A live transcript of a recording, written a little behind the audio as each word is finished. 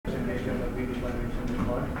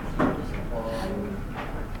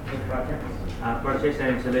purchase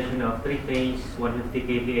and installation of 3-phase 150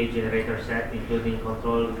 kVA generator set, including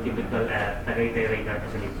control cubicle at Tagaytay radar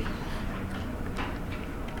facility.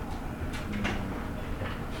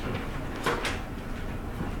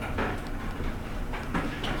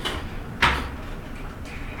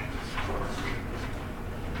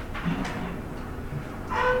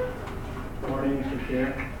 Morning, Mr.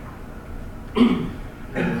 Chair.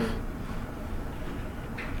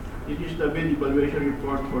 This is the bid evaluation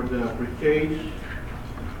report for the purchase,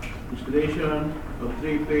 installation of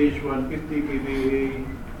 3-phase 150 kVA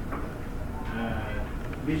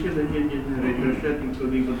diesel engine generator set,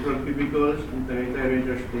 including control cubicles in Tagaytay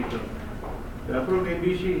radar station. The approved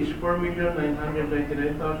ABC is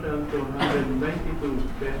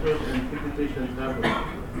 4,999,292 pesos and 53 centavos.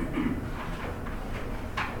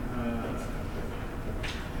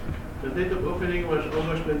 The date of opening was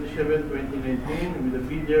August 27, 2019, with the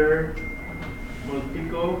bidder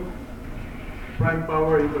Multico Prime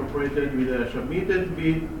Power Incorporated with a submitted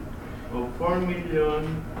bid of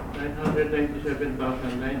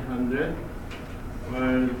 4,997,900,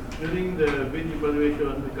 while during the bid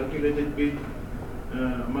evaluation, the calculated bid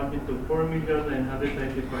amounted to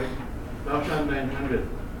 4,995,900.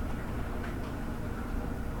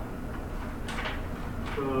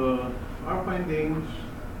 So our findings.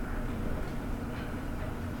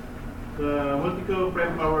 The Multico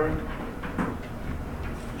Prime Power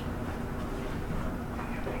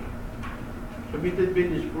submitted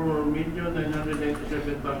bid is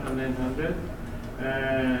 4,997,900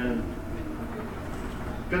 and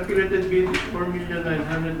calculated bid is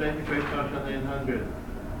 4,995,900.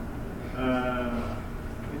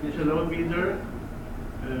 It is a low bidder.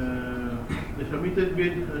 The submitted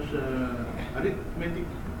bid has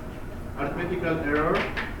arithmetical error,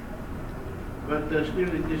 but still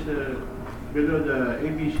it is below the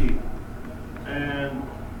ABC, and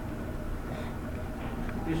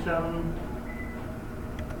it is some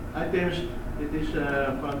items it is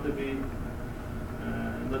found to be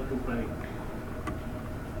not complying.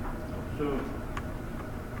 So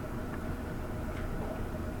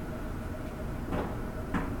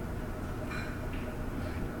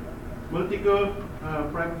Multico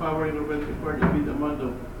Prime Power Incorporated required a bid amount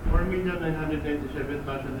of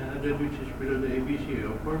 4,997,900, which is below the ABC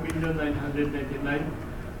of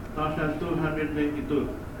 4,999,292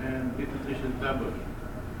 and 53 centavos.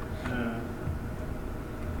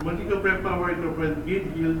 Multico Prime Power Incorporated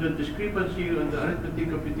bid yielded discrepancy on the arithmetic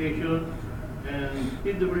computation, and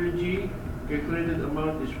PWG calculated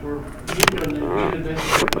amount is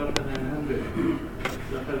 4,995,900.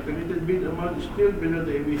 The calculated bid amount is still below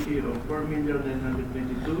the ABC of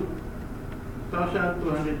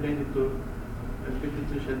 4,992,292 and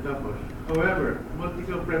 53 centavos. However,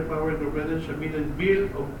 Multico Prime Power Incorporated submitted bill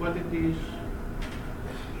of quantities.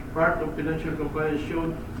 Part of financial compliance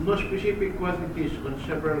showed no specific quantities on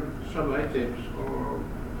several sub-items or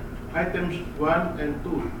items 1 and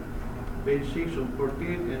 2, page 6 of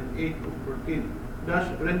 14 and 8 of 14, thus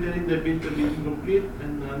rendering the bid to be incomplete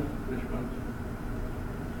and non-responsive.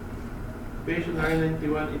 Based on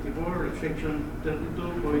R9184, section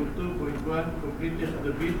 32.2.1, completeness of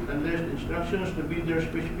the bid unless instructions to bidder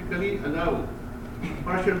specifically allow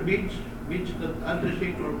partial bids not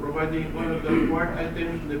addressing or providing all of the required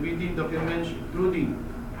items in the bidding documents, including,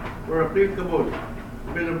 where applicable,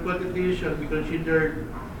 bill of quantities shall be considered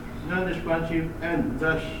non-responsive and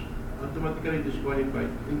thus automatically disqualified.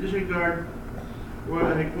 In this regard,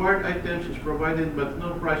 where required items is provided but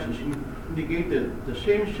no price is indicated, the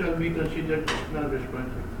same shall be considered as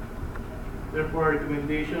non-responsive. Therefore,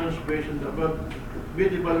 recommendations based on the above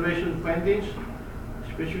bid evaluation findings,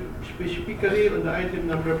 specifically on the item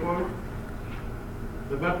number 4,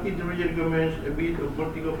 the BAC recommends a bid of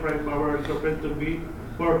Multico Prime Power Incorporated to be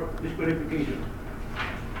for disqualification.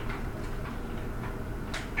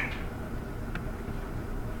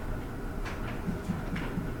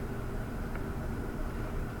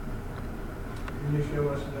 Can you show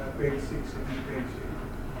us page 6 and page 8?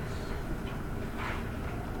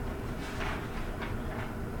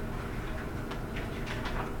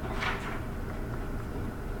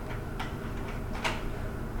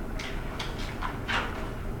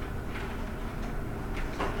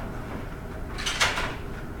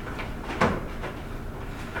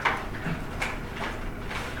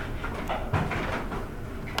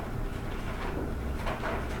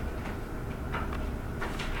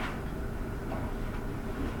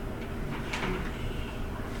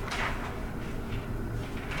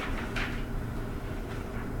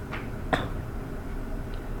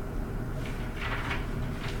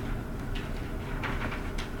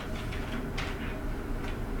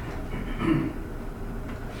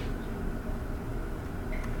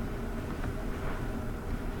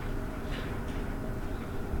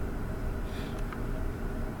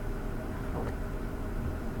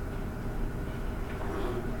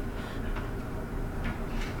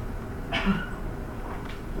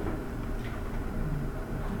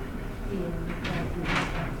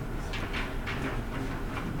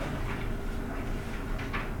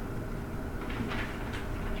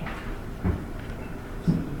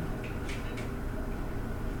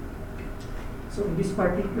 So in this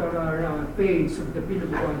particular page of the bill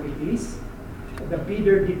of quantities, the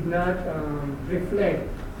bidder did not reflect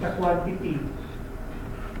the quantity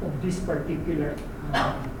of this particular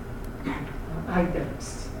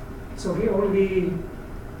items. So he only,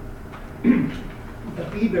 the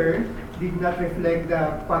bidder did not reflect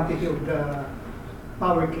the quantity of the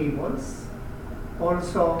power cables,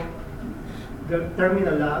 also the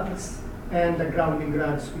terminal lugs, and the grounding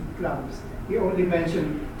rods with clamps. He only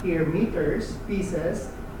mentioned here meters, pieces,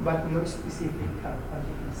 but no specific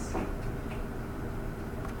quantities.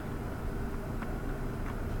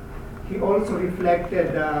 He also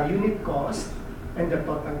reflected the unit cost and the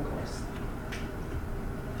total cost.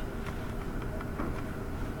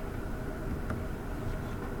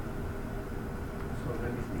 So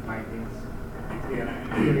that is the findings. Yeah,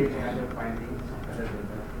 any other findings other than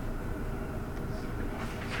that?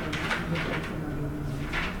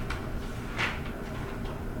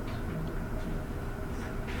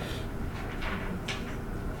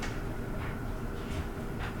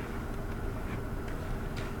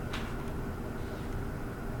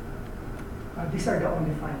 These are the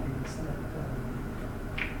only findings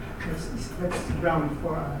that's ground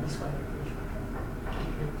for disqualification.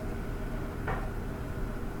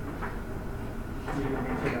 Will you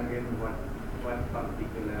mention again what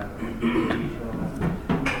particular issue is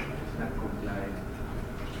not compliant?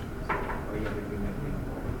 Or you are implementing?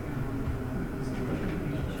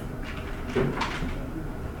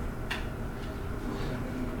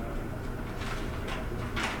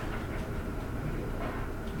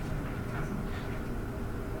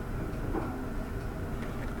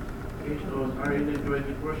 Based on RNA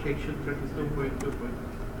 24, section 32.2.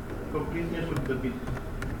 Completeness of the bid.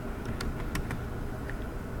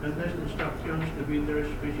 Unless instructions to bidder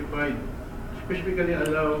specifically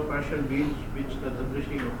allow partial bids, bids not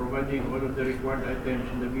addressing or providing all of the required items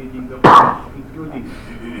in the bidding documents, including,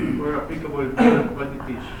 where applicable,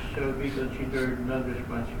 quantities, shall be considered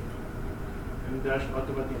non-responsive and thus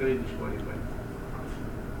automatically disqualified.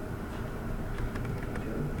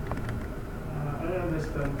 I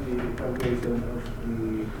understand the calculation of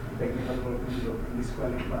the technical working group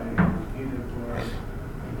disqualifying either for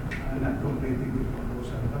not completing the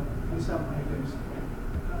proposal, but in some items,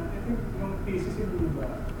 I think yung pieces hindi ba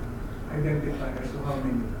identify as to how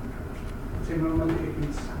many. Kasi normally if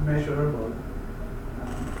it's measurable,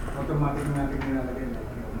 automatic natin nilalagay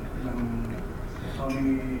like yung how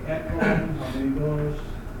many aircon, how many doors.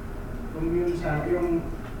 Kung yun sa yung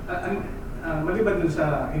maliban dun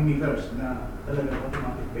sa in meters na talaga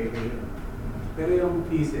automatic paper yun. Pero yung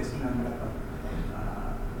pieces na dapat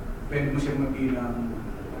pwede mo siyang mabilang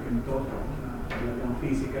in total na talagang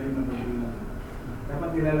physically mabilang. Dapat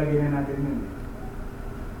nilalagay na natin yun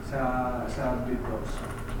sa bid box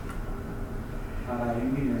para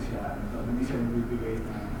hindi na siya hindi siya magbibigay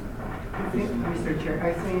na I think, Mr. Chair,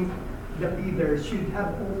 I think the bidder should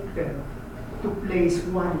have opted to place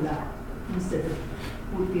one lot instead of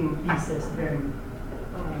putting pieces then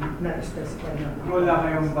not specified na.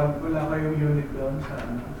 Wala kayong unit doon sa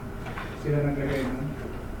sila naglagay nun.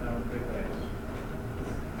 Preference.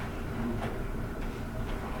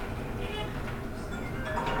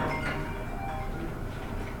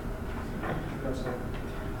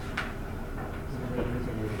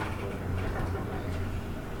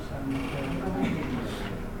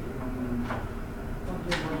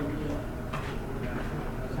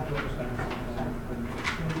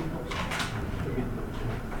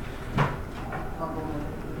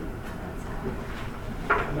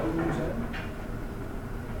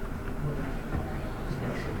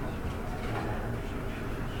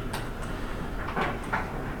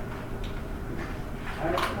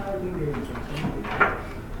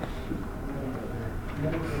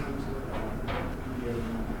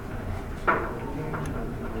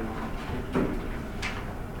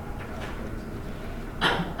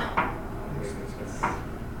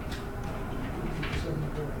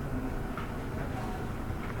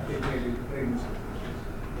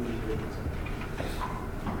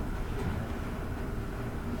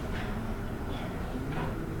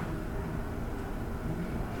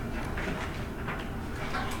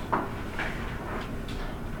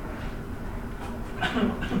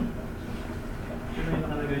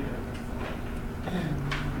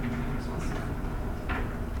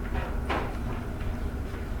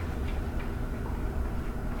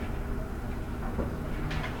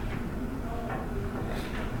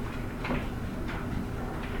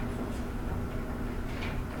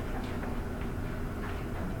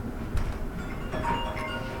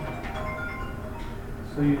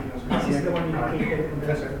 So yun yung This is the one indicated in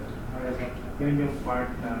the Yun yung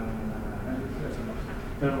part ng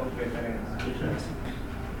term of reference. Yes,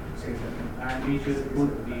 sir. And we should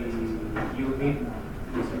put the unit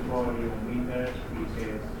for yung meters,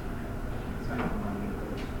 pieces, sa mga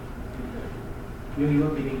meters.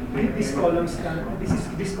 Yung binigay. These columns,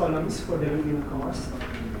 this column is for the unit cost.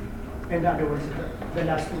 And the other words, the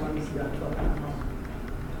last one is the total amount.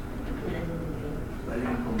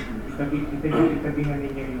 Itabi nga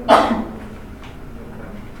ninyo yung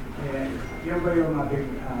Yan ba yung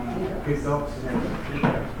ating docs?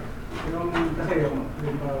 Yung, kasi yung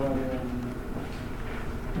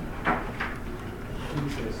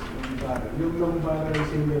pieces, yung long barrel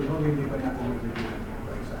single mo, hindi pa natin magbibigyan yung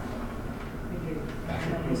price.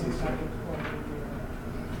 This is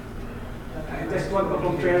I just want to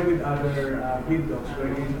compare with other bid docs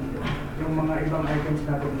wherein yung mga ibang items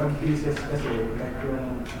natin pag pieces kasi like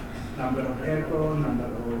yung number of aircon, number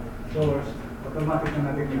of doors, automatic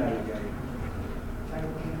na natin nilalagay.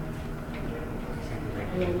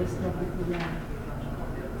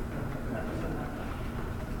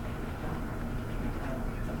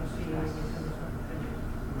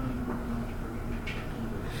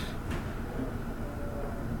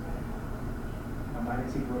 Balik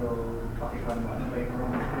siguro pakipan mo ano ba yung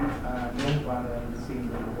long barrel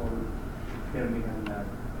single hole terminal na.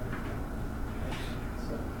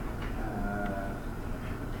 So,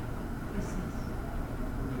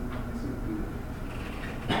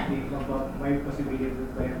 may possibility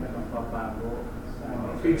ba yan na magpapago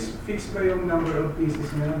sa Fix ba yung number of pieces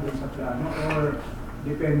nila doon sa plano or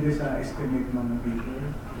depende sa estimate ng bidder?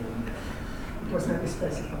 It was not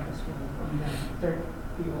specified as well from the third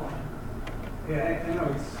POR. Yeah, I know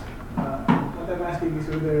it's what I'm asking is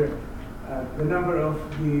whether the number of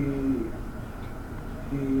the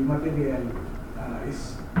material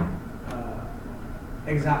is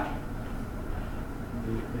exact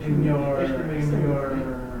in your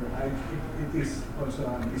it is also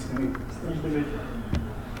an estimate. Estimate.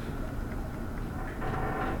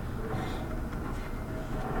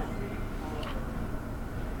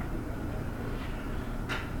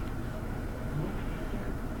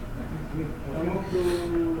 I want to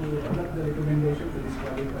adopt the recommendation to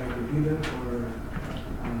disqualify the bidder for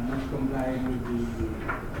not complying with the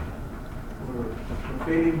for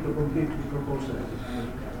failing to complete the proposal.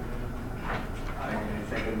 I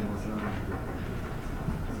second the motion.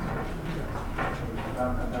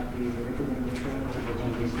 about the recommendation of the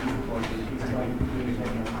commission for the disqualification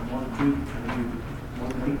of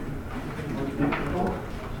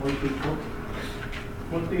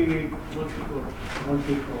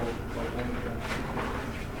Multico for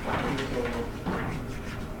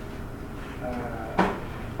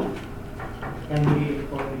can be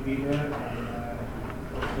for the bidder and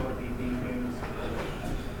also the details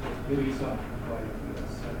the reason why it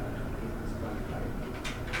was disqualified.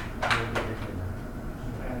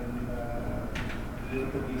 And due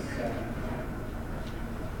to this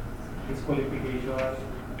disqualification,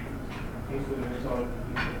 this will result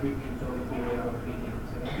in a quick majority of opinions.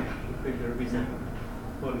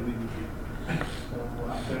 So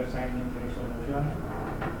after signing the resolution,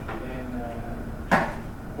 then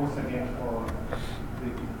post again for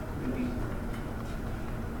review.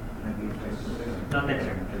 Noted,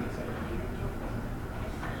 sir.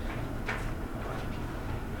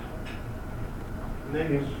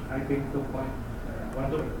 Next, I think 2.1.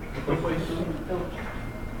 2.2.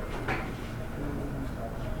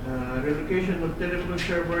 Relocation of telephone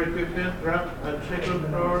server equipment rack at second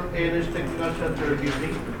floor ANS Technical Center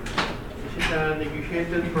building. This is a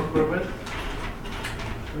negotiated procurement.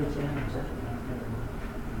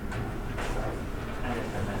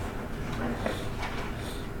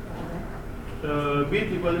 So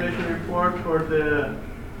bid evaluation report for the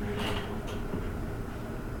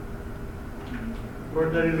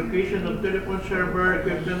relocation of telephone server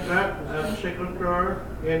equipment rack at second floor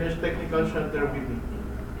ANS Technical Center building.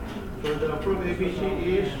 So the approved ABC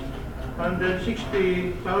is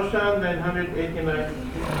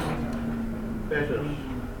 160,989 pesos.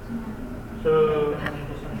 So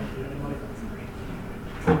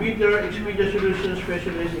the bidder, Expedia Solutions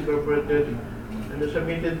Specialist Incorporated, and the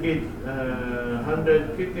submitted bid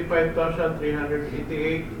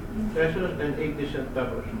 155,388 pesos and 80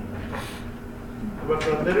 centavos. But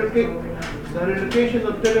the relocation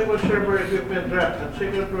of telephone server equipment rack at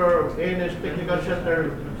second floor of ANS Technical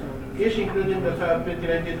Center is included in the CAAP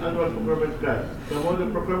 2019 annual procurement grant. The mode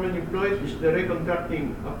of procurement employed is the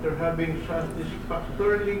recontracting after having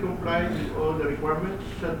satisfactorily complied with all the requirements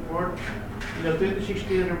set forth in the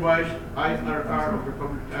 2016 revised IRR of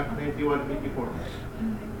Republic Act 9184.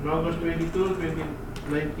 On August 22,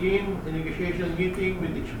 2019, a negotiation meeting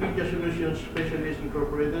with Expedia Solutions Specialist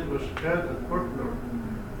Incorporated was held at 4th floor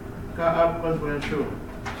CAAP conference room.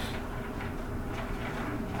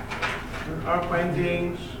 Our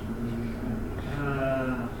findings,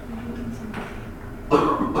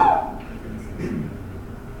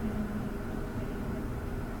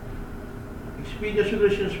 Expedia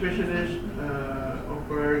Solution Specialist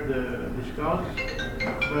offered discount,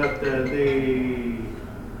 but the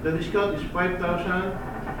discount is 5,000,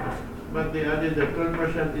 but they added the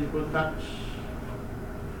 12% input tax.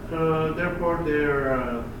 So therefore,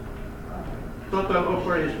 their total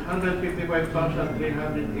offer is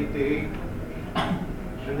 155,388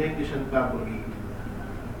 and 80 centavos.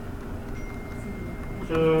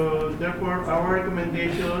 So therefore, our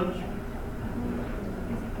recommendations,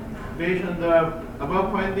 based on the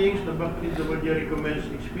above findings, the BAC recommends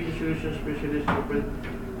Expedia Solution Specialist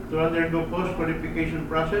to undergo post-qualification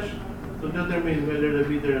process to determine whether the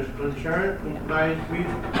bidder is concerned, complies with,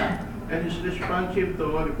 and is responsive to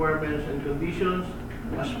all requirements and conditions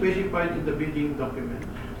as specified in the bidding documents.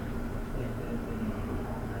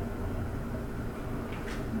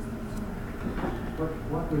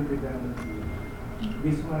 What will be done?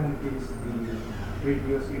 This one is the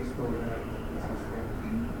previous installer system.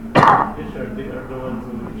 Yes, sir, they are the ones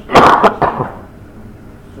who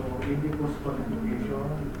So in the post-qualification,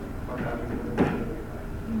 what are we going to do?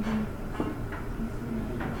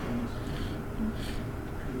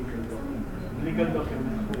 legal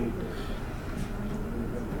documents.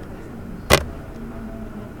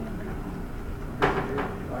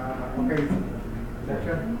 Okay. That's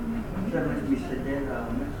it. Sir, Mr. Jen,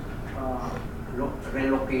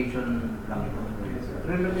 relocation lang ito.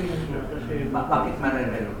 Relocation, sir, kasi Bakit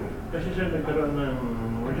ma-relocate? kasi sir, nagkaroon ng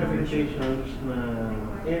rehabilitations na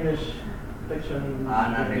ANS section.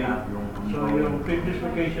 Na-rehab yung So yung previous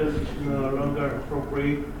location is no longer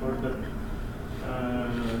appropriate for the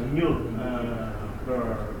new floor.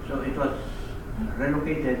 So it was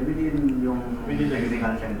relocated within yung Within the-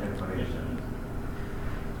 technical center for Yes, it. sir.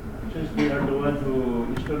 Since they are the one who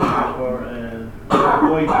installed it before and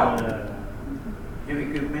avoid Yung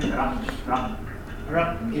equipment, truck.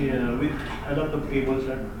 rock with a lot of cables,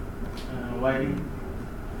 sir, wiring.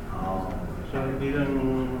 Oh. So hindi lang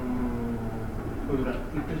full rock.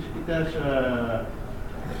 It has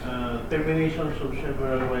terminations of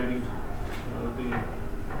several wiring.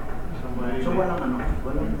 Some wiring. So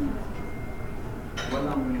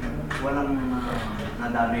walang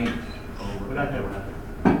na-damage. Wala, sir, wala.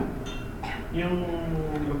 Yung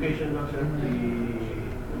location lang, sir,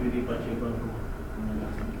 lilipat sa ibang room.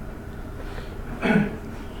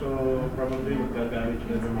 So, probably magkagamit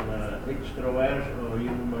sila ng mga extra wires o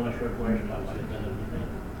yung mga short wires papalit na lang nila.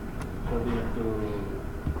 So, they have to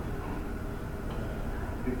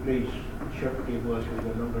replace short cables with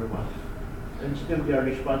the longer ones. And still, they are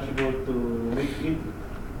responsible to make it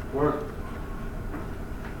work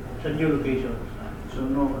sa new location. So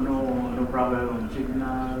no problem on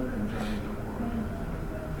signal and so on.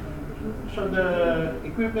 So the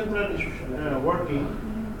equipment run is working,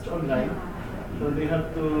 it's online, so they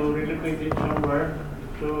have to relocate it somewhere.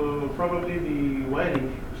 So probably the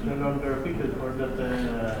wiring is no longer fitted for that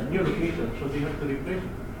new location, so they have to replace it.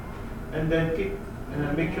 And then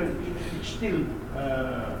make sure it's still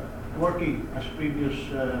working as previous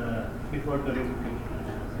before the relocation.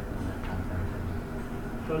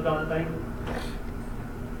 So downtime,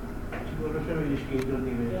 siguro siya may schedule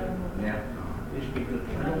nila. Yeah. Schedule.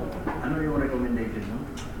 Ano yung recommendation mo?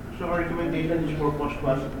 So our recommendation is for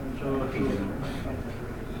post-qual. So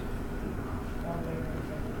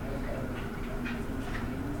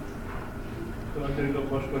to undergo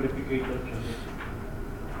post-qualification.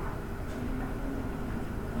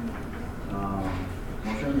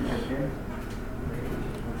 Motion, Mr. Chair.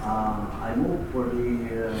 I move for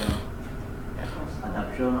the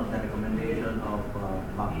adoption of the recommendation of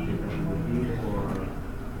BAC for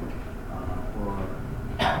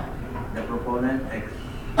the proponent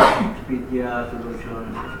Expedia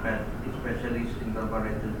Solutions Specialist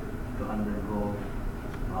Incorporated to undergo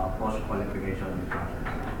post-qualification process.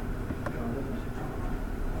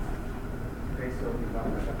 Okay, so we have a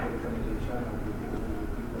recommendation of the people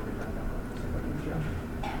that are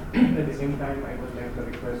at the same time, I would like to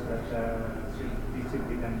request that this should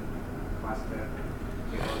be done faster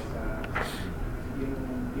because yung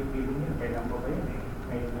billing yun, kailan po ba yun eh?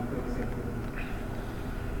 Ngayon lang po yung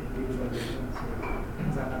billing so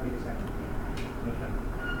sana bilisan.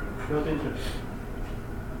 Noted, sir.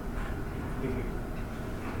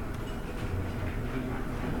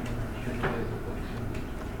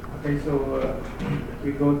 Okay, so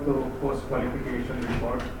we go to post-qualification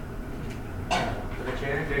report. To the chair.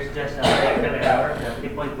 Chair, there's just a technical error. The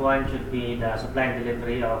 3.1 should be the supply and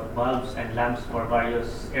delivery of bulbs and lamps for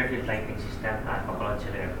various airfield lighting system at Bacolod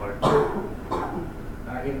Airport.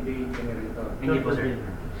 Hindi generator. Hindi po, sir.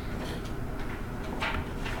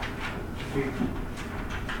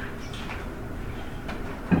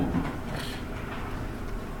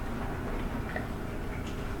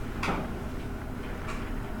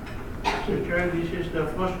 Mr. Chair, this is the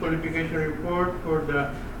first qualification report for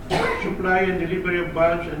the supply and delivery of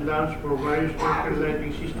bulbs and lamps for various airfield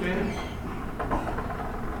lighting systems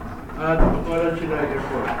at Bacolod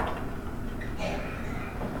Airport.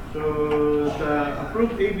 So the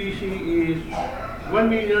approved ABC is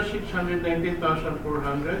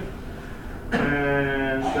 1,619,400,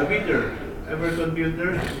 and the bidder, Everton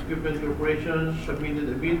Builders Equipment Corporation, submitted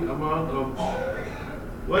a bid amount of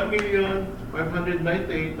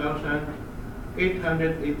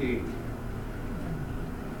 1,598,888.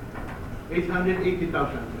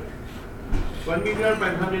 880,000.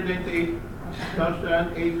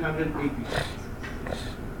 1,598,880.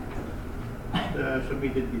 The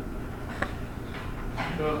submitted bid.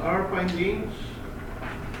 So our findings: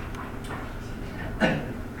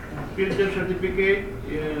 builder certificate,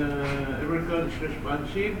 Everton is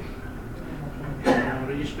responsive.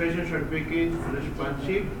 Registration certificate,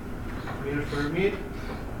 responsive. Mayor's permit.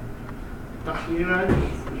 Tax clearance,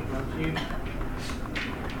 responsive.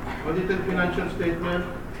 Audited financial statement,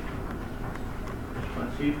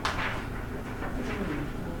 responsive.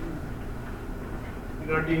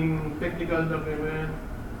 Regarding technical document,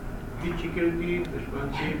 bid security,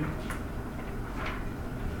 responsive.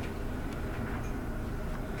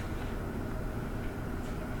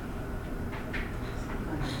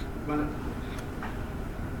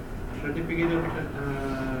 Certificate of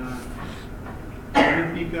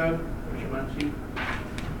CAAP, responsive.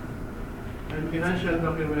 And financial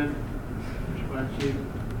document, responsive.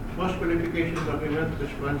 Post qualification document,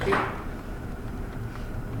 responsive.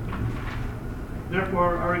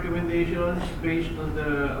 Therefore, our recommendations based on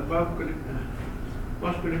the above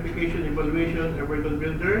post qualification evaluation, Everton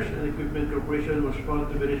Builders and Equipment Corporation was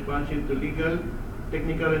found to be responsive to legal,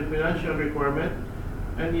 technical, and financial requirement,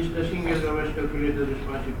 and is the single lowest calculated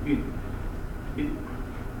responsive bid.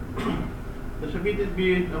 The submitted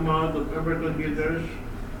bid amount of Everton Builders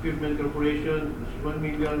Equipment Corporation is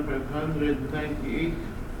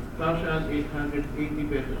 1,598,880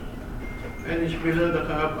 pesos, and is below the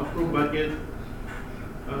CAAP approved budget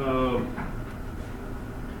of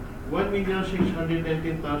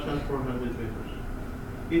 1,619,400 pesos.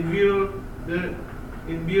 In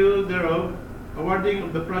view thereof, awarding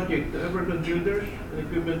of the project to Everton Builders and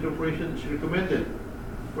Equipment Corporation is recommended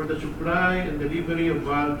for the supply and delivery of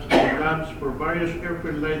bulbs and lamps for various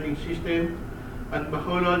airfield lighting system at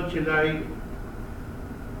Bacolod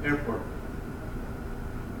Airport.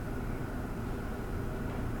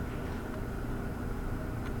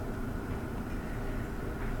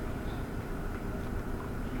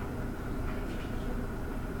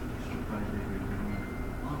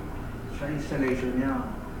 Sa installation niya,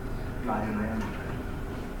 kaya na yan.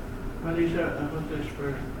 Mali siya,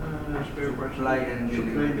 spare parts. Supply and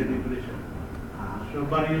delivery siya. Ah. So,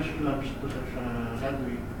 various lamps to sa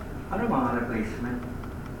runway. Ano mga replacement?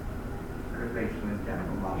 Replacement yan,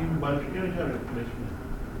 kung bakit? Yung bulbs niya siya replacement.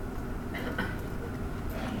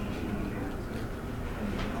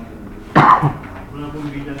 Mga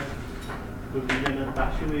bumbilya ng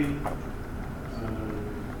taxiway,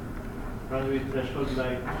 runway threshold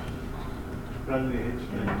lights, runway edge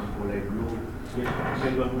Yan, lights. mga kulay blue. Yes,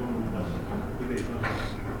 iba-ibang bus. Iba-ibang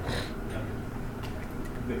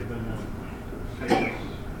na sizes.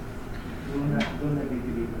 Doon na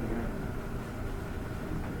dideliver yan.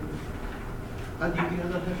 Dito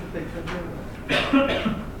na lang sa Texas yun.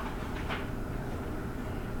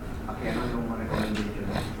 Kaya ano yung recommendation?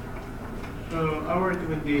 So, our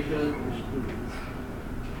recommendation is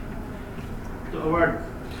to award.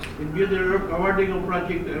 In view thereof, awarding of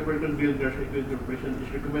project to Everton Builders Equipment Corporation is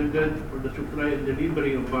recommended for the supply and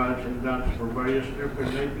delivery of bulbs and lamps for various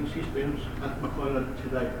airfield lighting systems at Bacolod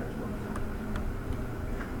Airport.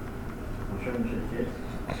 Motion, Mr. Chair.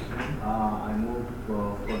 I move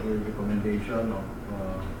for the recommendation of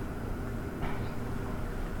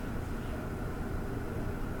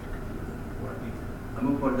I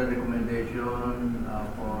move for the recommendation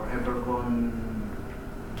for Evercon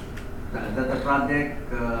that the project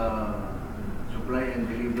supply and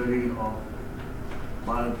delivery of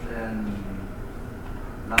bulbs and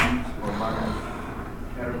lamps for various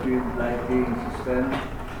airfield lighting system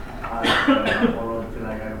at Bacolod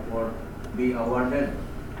Airport be awarded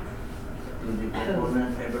to the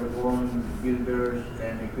proponent Evercon Builders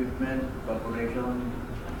and Equipment Corporation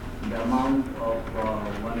the amount of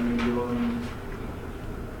 1,000,000,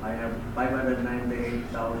 I have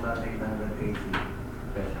 598,880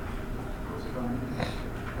 pesos.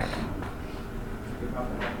 Keep up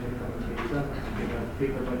the recommendation, give a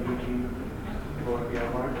feasibility for the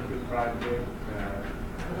award of the project,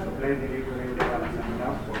 supply delivery development and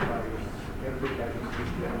lab for various every type of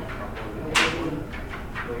system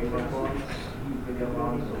going forward with the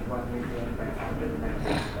amount of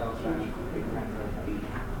 1,596,880.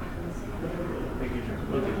 Thank you, sir.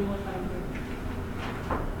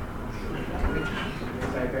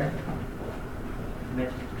 Next item.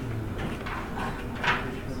 Next.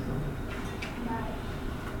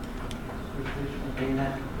 Ayun na.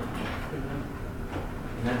 Ayun na.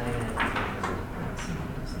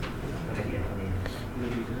 Pagkatiyan ko na yan.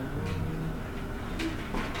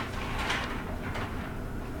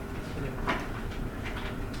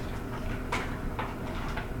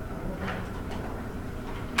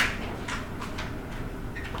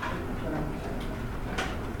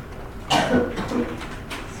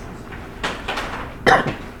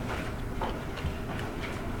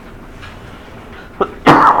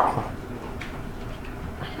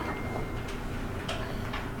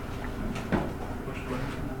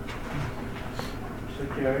 Mr.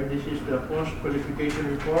 Chair, this is the post-qualification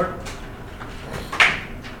report.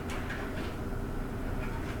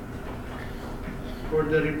 For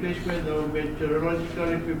the replacement of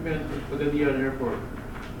meteorological equipment at Pagadian Airport.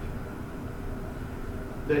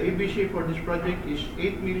 The ABC for this project is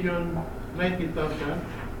 8,090,000,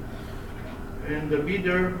 and the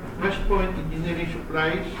bidder, West Point Engineering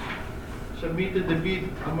Supplies, submitted the bid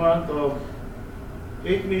amount of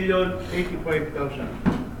 8,085,000.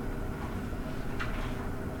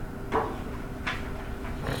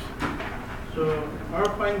 So our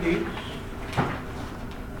findings,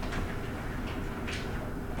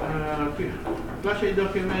 Class A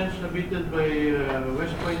documents submitted by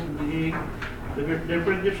West Point Engineering, their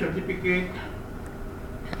project certificate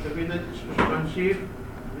submitted is responsive,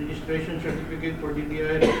 registration certificate for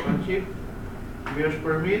DTI responsive, mayor's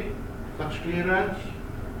permit, tax clearance,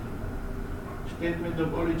 statement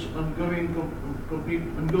of all its ongoing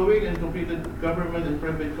and completed government and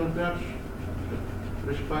private contracts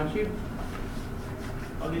responsive,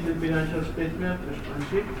 audited financial statement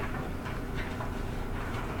responsive.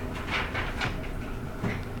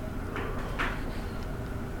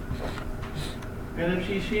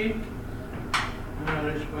 NFCC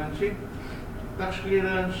responsive, tax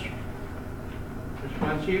clearance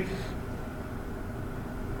responsive.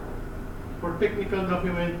 For technical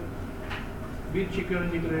document, bid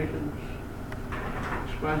security declarations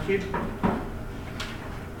responsive.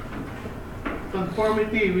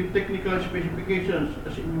 Conformity with technical specifications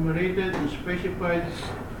as enumerated and specified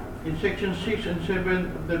in section 6 and 7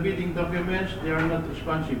 of the bidding documents, they are not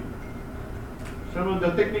responsive. Some of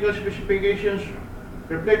the technical specifications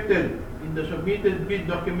reflected in the submitted bid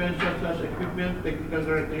documents such as equipment, technical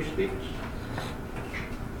characteristics,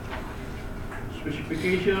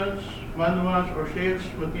 specifications, manuals or sales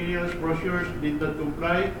materials, brochures did not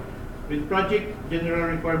comply with project general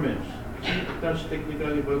requirements. See attached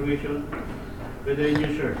technical evaluation by the end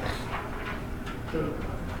user.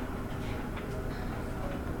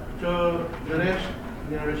 So the rest,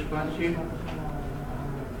 they are responsive,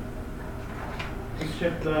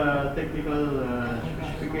 except the technical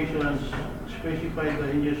specifications specified by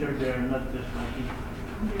the end user, they are not responsive.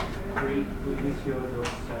 We issue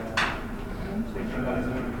those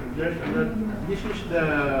This is the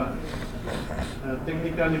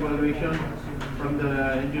technical evaluation from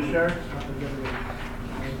the end user.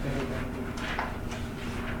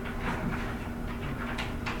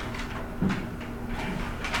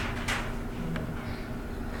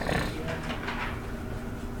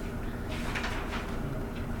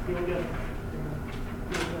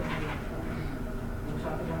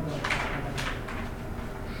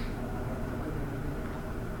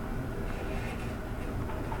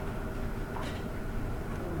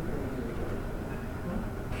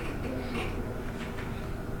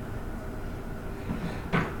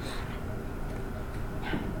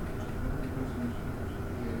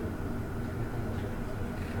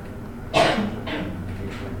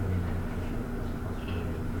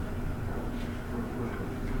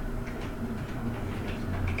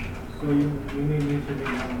 So yung mentioning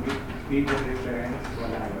ng bigger reference,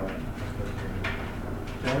 wala yun.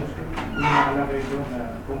 So kung nakalagay doon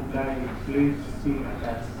na comply, please see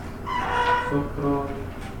attached Sotron,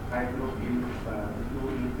 Hydrophil,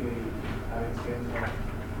 UEK, RSN,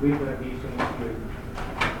 with addition of fuel.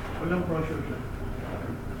 Walang brochure siya.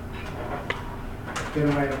 Pero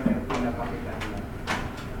mayroon na pinapakita nila.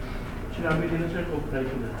 Sinabi nila sir, comply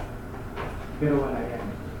sila. Pero wala yan.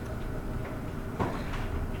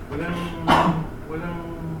 Walang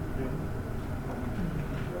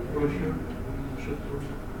brochure. Suture.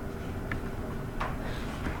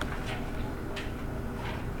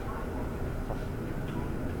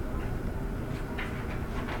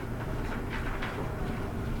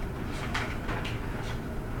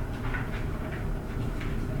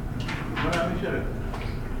 Marami sir.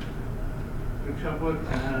 For example,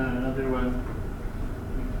 another one.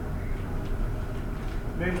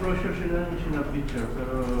 May brochure sila ng sinabit sir,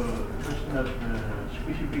 pero does not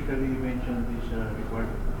specifically mention this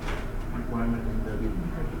requirement in the bill.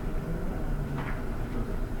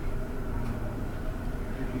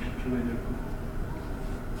 It is weather proof.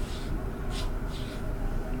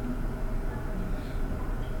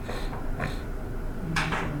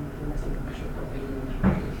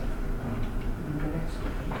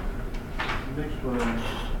 Next one.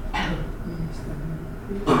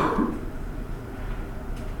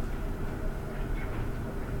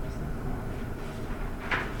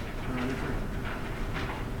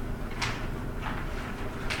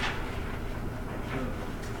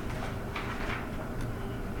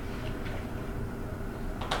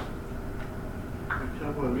 For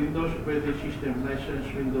example, Windows operating system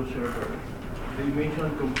license Windows Server. They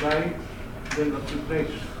mention comply, then up to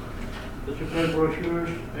text. The supply brochures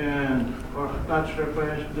and or attached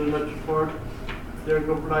reference do not support their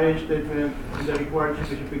compliance statement and the required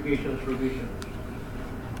specifications provisions.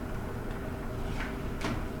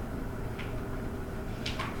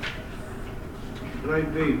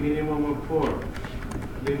 Drive bay, minimum of 4.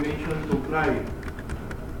 They mention comply.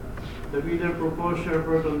 The bidder proposed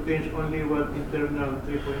server contains only one internal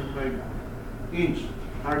 3.5-inch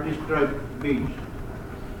hard disk drive base.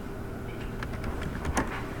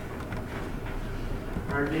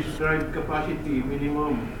 Hard disk drive capacity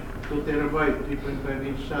minimum 2 terabyte,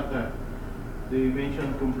 3.5-inch SATA. They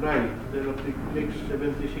mention comply. The Optics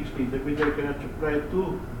 7060. The bidder cannot supply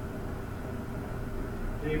 2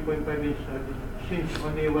 3.5-inch hard disk since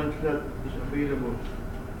only one slot is available.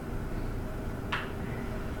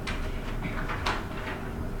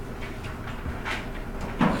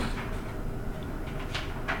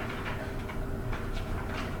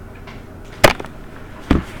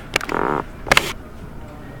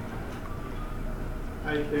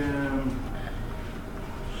 Item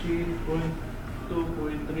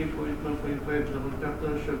C.2.3.1.5, the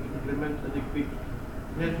contractor should implement adequate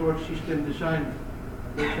network system design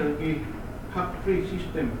that shall be hack-free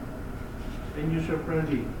system and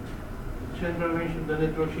user-friendly. Central range of the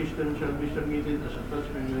network system shall be submitted as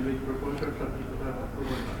attachment in the proposal subject to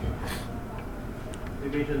approval. The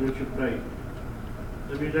mission will supply.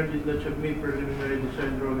 The bidder did not submit preliminary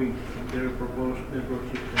design drawing of their proposed network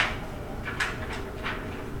system.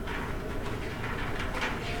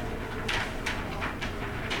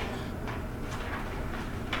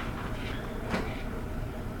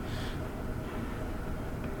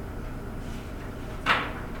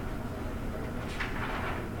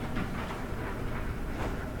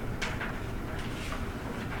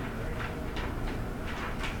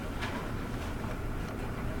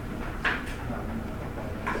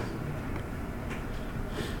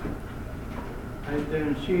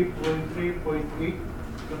 Item C.3.8,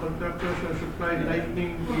 the contractor shall supply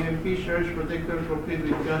lightning BMP surge protector complete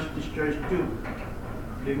with gas discharge tube.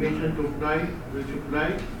 They mention comply, will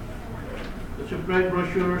supply. The supplied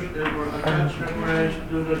brochures and or attached reference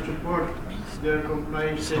do not support their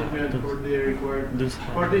compliance statement for their required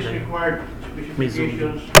for this required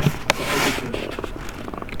specifications.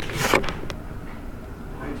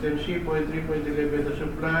 Item C.3.11, the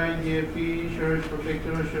supplied DFP surge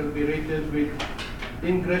protector shall be rated with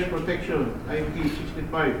ingress protection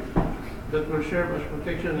IP65 that will serve as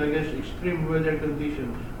protection against extreme weather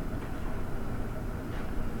conditions.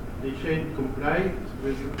 They said comply,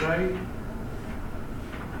 will supply,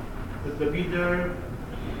 but the bidder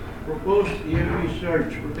proposed EMP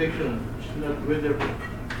surge protection is not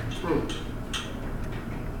weather-proof.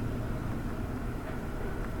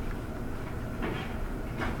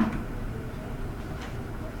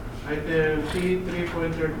 Item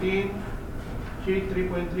C.3.13,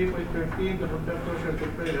 C.3.3.13, the contractor shall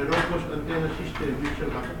supply a robust antenna system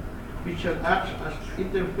which shall act as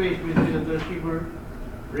interface between the receiver,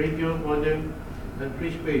 radio, modem, and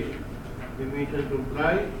free space. The mission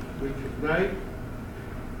comply, will supply.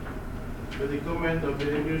 The document of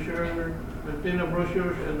the end user, antenna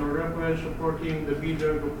brochures, and or reference supporting the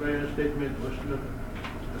bidder compliance statement was not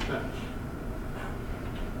attached.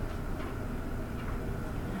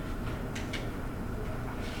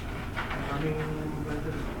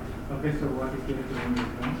 Okay, so what is the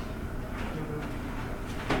recommendation?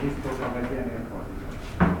 this to Pagadian Airport.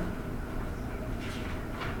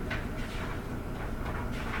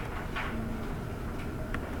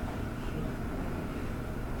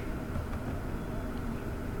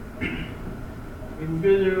 In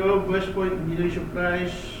favor of West Point Engineering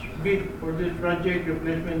Supplies bid for this project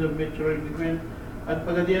replacement of meteor equipment at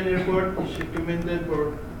Pagadian Airport is recommended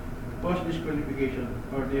for post disqualification,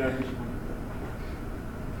 or they are disqualified.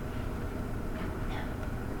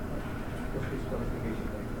 Post disqualification.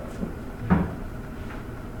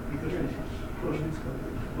 Because this is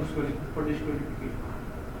for disqualification.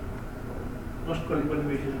 Post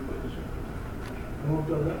qualification for this. Move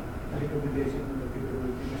to the recommendation of the people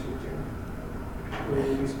with Mr. Chair to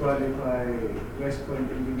disqualify West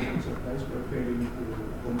Point Engineering Supplies for failing to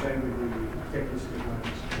comply with the checklist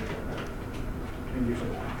requirements. Thank you,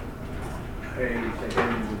 sir.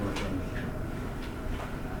 Second motion.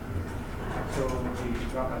 So we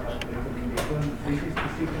talk about the recommendation. This is the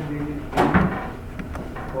second reading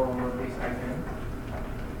for this item.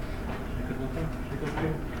 Second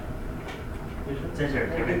page. Yes, sir. Yes, sir.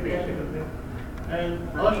 Second page. And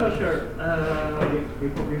also, sir,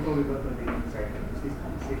 Before we go to the next item, is this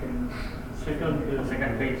the second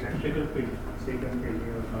Second page, sir. Second page. second page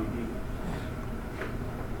of the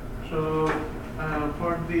So,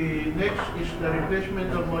 for the next is the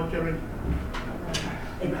replacement of motor.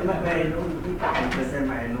 Kasi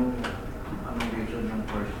may anong reason yung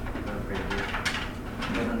first page.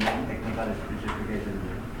 Meron yung technical specification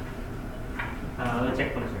din. We'll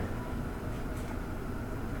check po na, sir.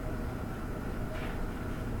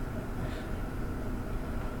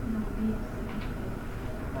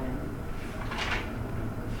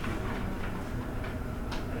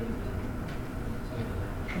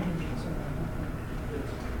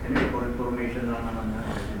 Hindi, for information lang naman na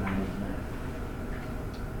kasi namin na.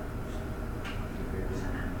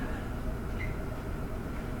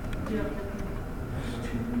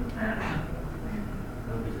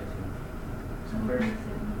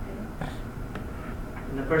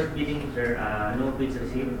 In the first bidding, sir, no bids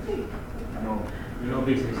received. No. No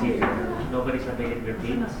bids received. Nobody submitted their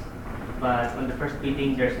bids. But on the first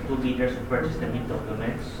bidding, there's two bidders who purchased the bid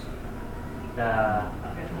documents. The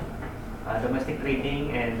Domestic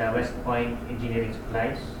Trading and the West Point Engineering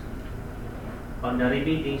Supplies. On the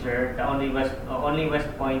rebidding, sir, the only West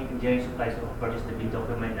Point Engineering Supplies who purchased the bid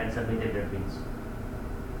document and submitted their bids.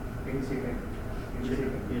 in second. In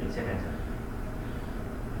second. Yun, second, sir.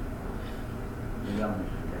 Yun lang.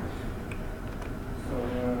 So,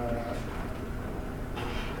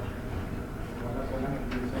 wala po lang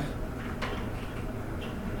yung isa.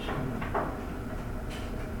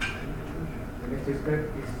 The next step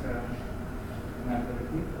is another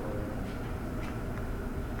repeat or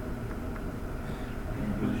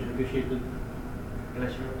Negotiated.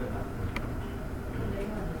 Unless you want to have.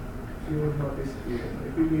 You would notice here,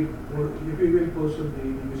 if we will post on the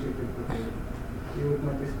negotiated proposal, you would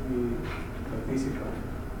notice the participant.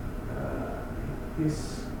 His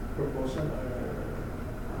proposal are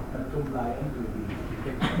not compliant with the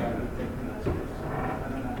technical aspects.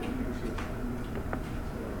 Ano natin negotiate.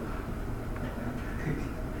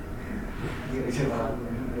 hindi rin siya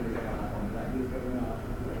makakomply. Hindi ka rin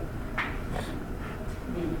nakakomply.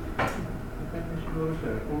 Depende siguro,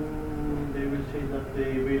 sir, kung they will say that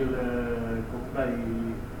they will comply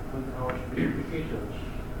on our specifications,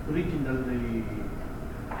 originally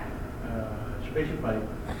specified.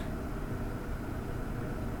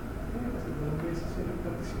 Kasi walang beses sila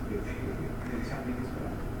participate. Sabi ko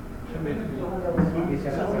sa Submit. hindi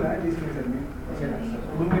siya Sa wala, hindi sila submit. siya lang.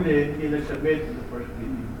 Bumili, hindi nag-submit in the first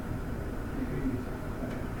bidding.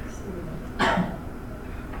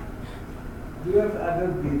 Do you have other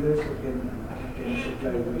bidders who can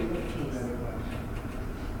supply the requirement?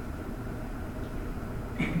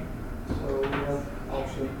 So we have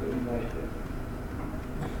option to invite them.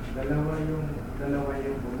 Dalawa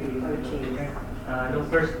yung bumili. No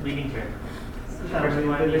first bidding, sir. First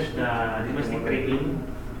one is the Domestic Trading,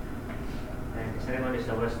 and the second one is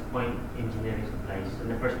the West Point Engineering Supplies. So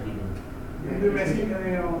the first bidding. Yung domestic ano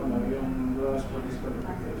yung laws for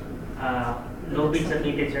disqualification. No bids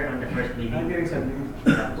submitted, sir, on the first Hindi bidding. rin submit.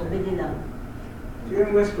 Bumili lang. So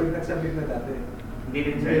yung West Point, nagsubmit na dati. Hindi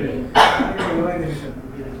din, sir. Ay, dalawa hindi rin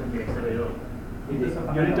submit. Yes, sa below. Hindi sa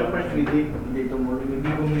During the first bidding, Hindi tumuli. hindi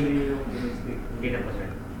bumili yung domestic. Hindi na po, sir.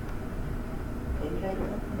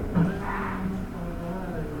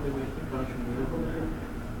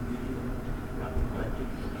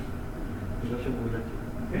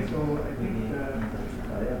 Okay, so I think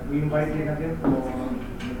we invite din natin for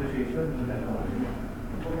negotiation.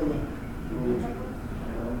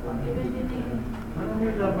 Ano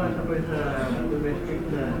yung nabasa ko sa domestic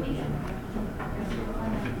na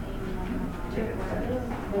Check it out.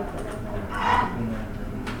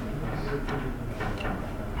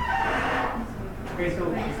 Okay,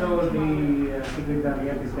 so the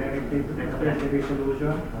Secretariat is directed to prepare the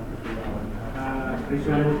resolution.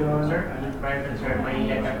 Sir, prior to sir, may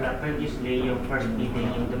letter na previously yung first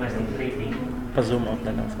meeting, yung domestic trading. Pa-zoom out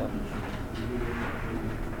na lang sa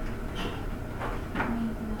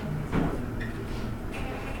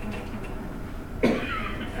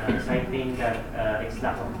Citing that it's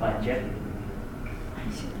lack of budget.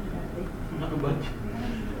 nakabudget?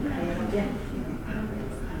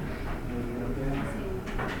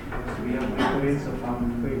 We have reference of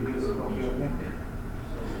some previous procurement.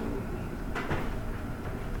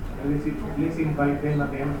 So let's invite them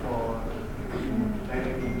again for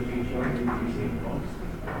direct invitation with the same cost.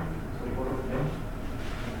 So four of them.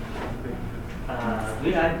 Do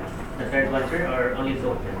we add the third one, sir, or only two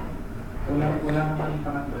of them? Wala naman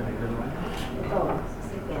pangatlo. Dalawa. Ito, sa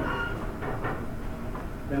second.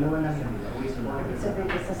 Dalawa lang yan. Waste point. Sabi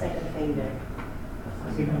ko sa second failure.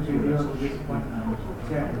 Kasi kung video sa waste point,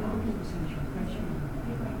 siya.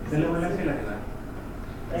 Dalawa lang sila, di ba?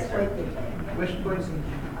 West Point din pa yun. West Point.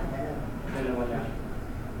 Dalawa lang.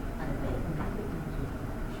 Ano ba yun?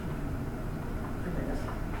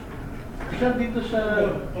 Isa dito sa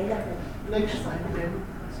Kailangan. next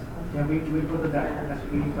Yeah, we go to that. As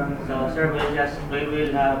we come. So, sir, we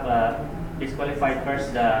will have disqualified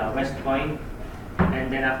first the West Point, and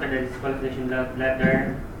then after the disqualification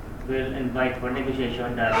letter, we'll invite for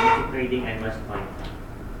negotiation the domestic trading and West Point.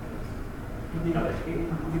 Hindi ba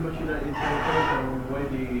sila entitled or why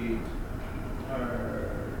they are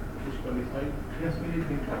disqualified? Yes, we need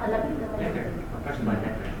to. Alam mo naman Letter, first one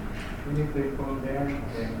letter. We need to inform them,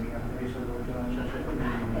 then we have the resolution.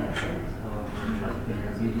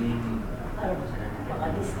 Baka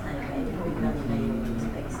this time, ay avoid na nila yung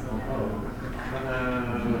specs nila.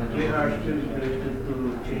 They are still interested to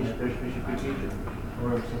change their specification.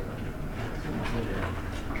 Or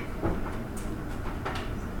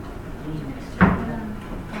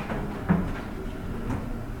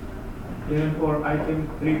Then for item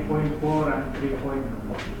 3.4 and 3.3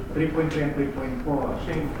 and 3.4,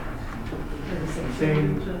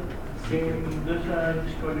 same Those are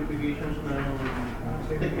disqualifications ng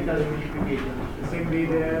technical specifications. the same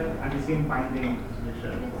reader and the same finding. Yes,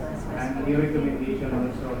 sir. And the recommendation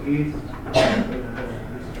also is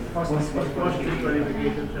Cost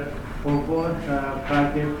disqualification, sir. for both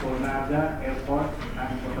project for Naga Airport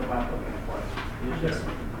and Cotabato Airport. Yes,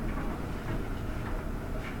 sir.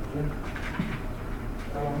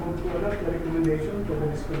 Move to adopt the recommendation for the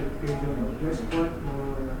disqualification of West Point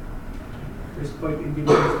or West Point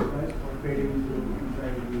individual supplies for failing to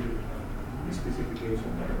comply with the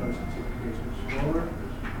specification, technical specifications for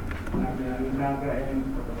Naga and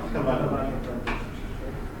Cotabato projects.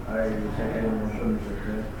 I second the motion, Mr.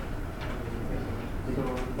 Chair. So,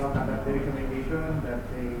 what about the recommendation that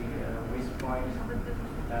the West Point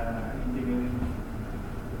engineering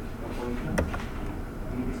corporation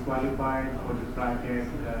be disqualified for the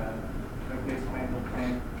project replacement of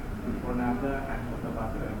tank for Naga and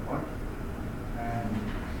Cotabato Airport, and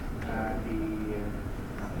the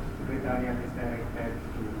Secretariat is directed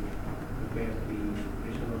to prepare the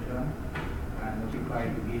resolution and notify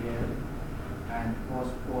the bidder and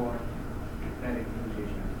post for direct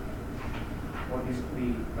negotiation for these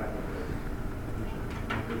three projects.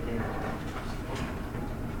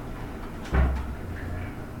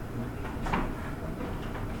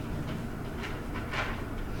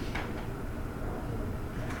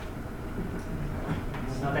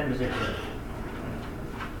 it's not that Mr. Chair.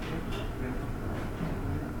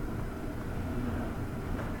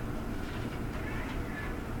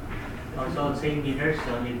 Also, same bidders,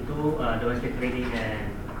 only two domestic trading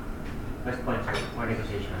and West Point, sir, for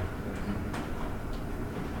negotiation.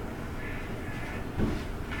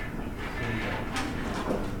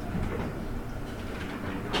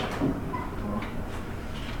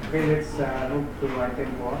 Okay, let's move to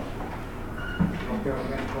item 4,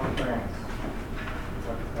 procurement conference.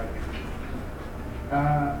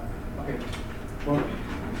 Okay, for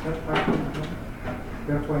that part,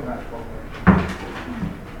 fair point not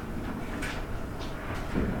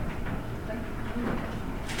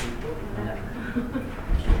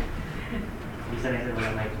Bisa na ito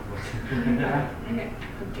wala microphone.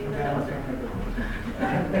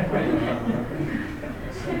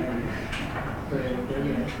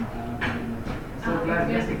 So,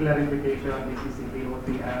 just a clarification, this is the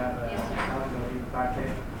OTR ongoing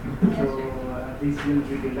project. So, this will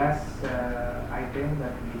be the last item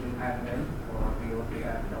that we will handle for the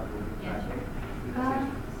OTR project. We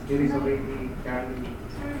There is already Charlie.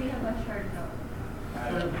 Sir, we have a short law.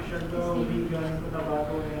 Shadow, Vigan,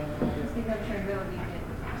 Cotabato, and We have short law legal.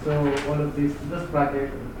 So all of this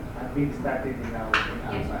project have been started in our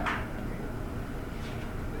Yes. side.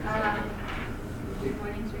 Good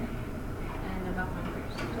morning, sir. And the back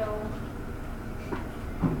numbers. So,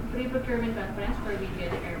 pre-procurement conference for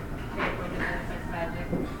Vegan Airport Development Project.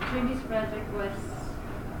 So this project was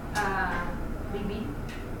bid,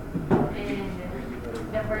 and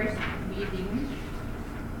the first bidding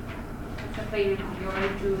it's a failure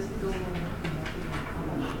due to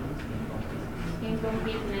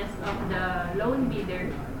incompleteness of the lone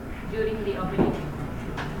bidder during bid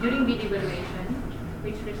evaluation,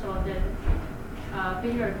 which resulted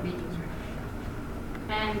failure of bidding.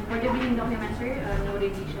 And for the bidding document, sir, no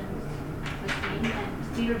revisions was made and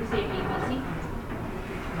still the same ABC.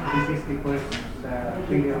 This is the first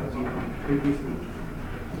failure of bidding previously.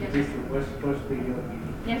 Yes, This is sir. the first failure of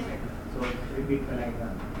bidding. Yes, sir. So repeat like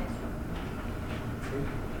that. Yes, sir.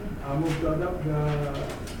 move to adopt the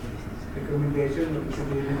recommendation of the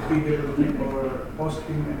bidder for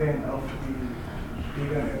posting again of the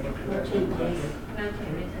Vigan Airport No changes. No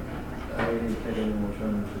changes at all. I need a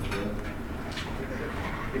motion to do.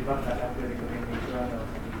 Diba adopt the recommendation of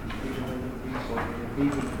feasibility for the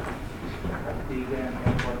bidding of Vigan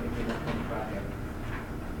Airport Development Project.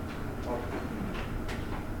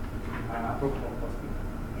 Approved for posting.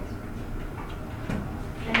 Yes, sir.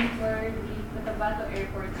 And for the Cotabato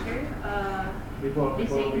Airport, sir, Before the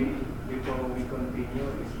same. we continue,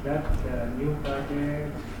 is that the new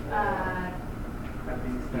project have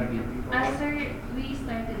been started before? Sir, we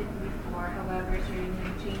started it before. However, sir,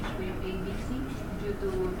 yung change with ABC due to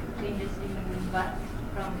changes in VAT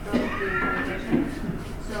from toll to conversion.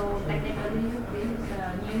 So, technically, this is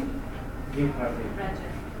a new project.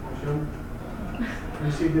 project. motion.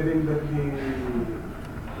 Considering that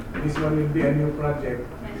this one will be a new project,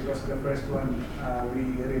 because the first one, we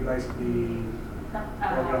revised the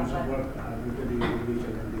programs of work due to the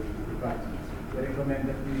revision and the budget. We recommend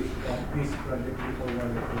that this project be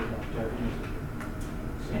forwarded to the Charlie.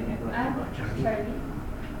 Charlie?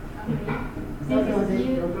 Okay. No, no, This is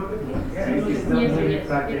new. Yeah, it is the Yes, sir, new yes.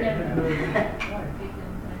 project.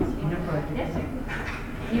 Yes, sir.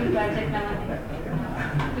 New project naman.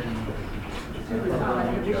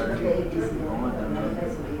 Revision of the ABC.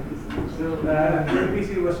 That's the ABC. So, the ABC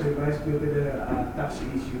was revised due to the tax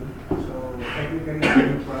issue. So, technically, it's a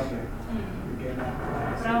new project. We cannot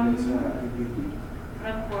From- say it's a review.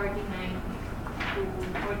 From 49 to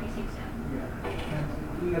 46. Yeah.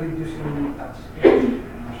 We reduce yung tax.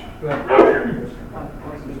 12%.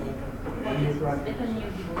 New project. Ito new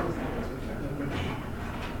bill.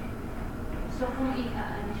 So kung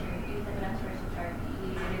i-transfer sa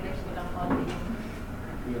Charlie, i-revise ko lang konti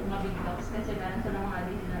yung mga big blocks kasi meron sa mga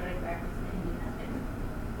additional requirements na hindi natin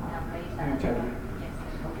na-apply sa Yung Charlie? Yes.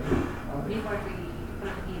 Okay. Before we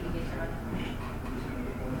ibigay sa ano.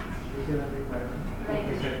 Like,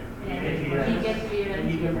 yeah, legal clearance.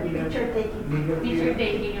 Picture taking. Picture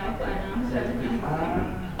taking of ano.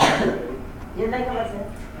 Yun lang naman, sir.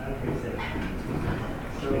 Okay, sir.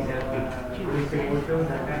 So, this is motion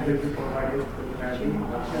that will be provided to Charlie.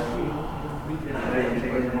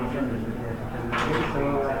 So,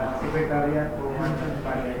 Secretariat for Mansion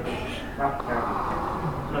Project, Back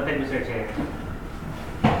Charlie. Noted, Mr. Chair.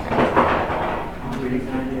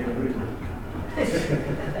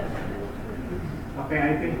 Okay,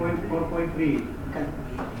 item 4.3.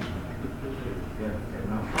 Yeah,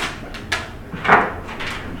 now.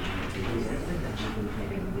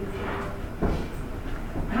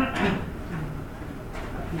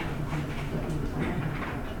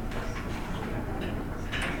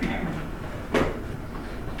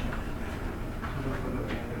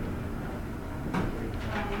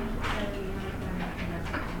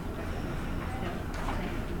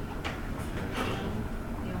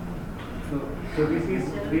 So this is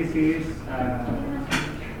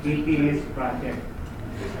EPS project.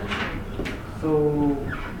 So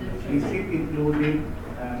is it included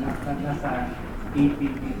nasa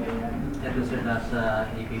EPP ba yan? Ito sir, nasa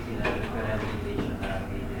APP na rehabilitation na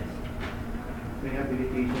ATS.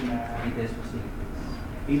 Rehabilitation na ATS facilities.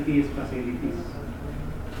 EPS facilities.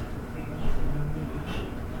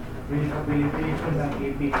 Rehabilitation ng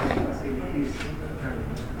EPS facilities.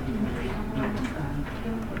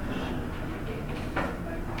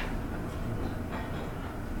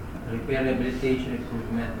 Repair, rehabilitation,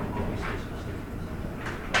 improvement of offices facilities.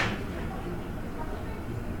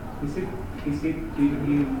 Is it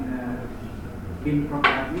in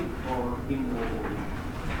programming or in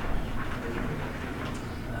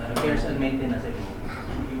Repairs and maintenance ito.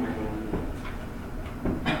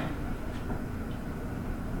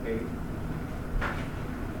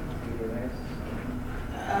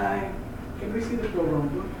 we see the program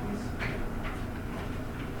board, please?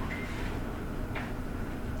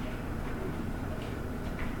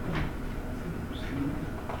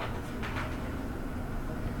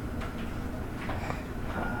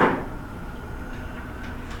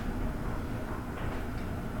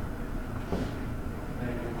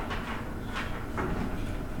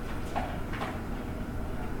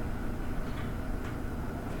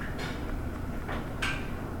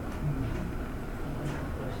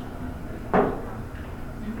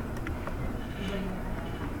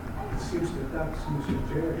 It seems the tax, Mr.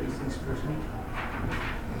 Chair, is 6%.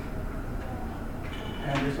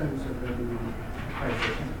 Anderson is already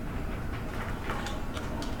 5%.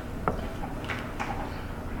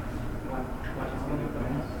 What is the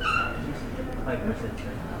difference? 5%,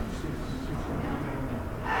 sir.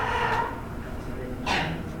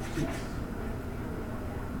 6.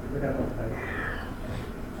 Without a 5.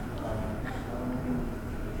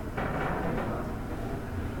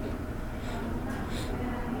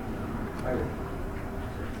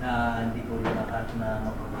 Hindi ko lahat na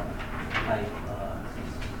mapapag 5,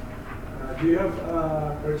 6. Do you have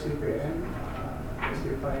per CPN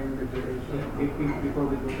specifying the duration? Before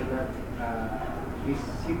we go to that, this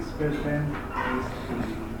 6% is the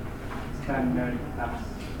standard tax.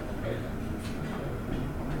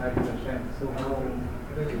 5%. So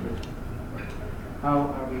how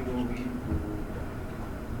are we going to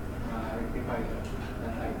rectify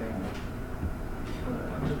that item?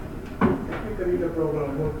 Technically, the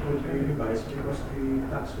program would be revised because the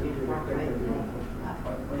tax will be reflected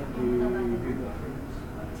in the bid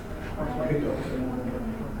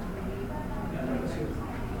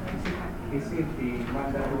Is it the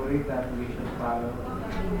mandatory that we should follow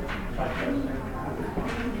 5%?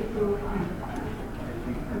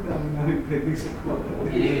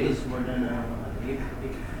 Anyway, it is more than if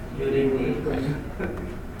during the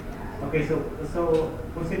Okay, so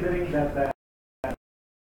considering that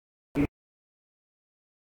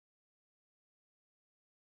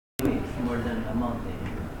it's more than amount.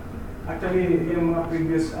 Actually, yung mga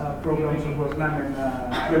previous programs of work namin,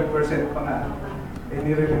 12% pa nga,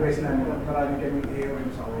 nire-revise namin. Marami kaming AOM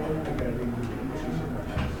sa regarding the imposition of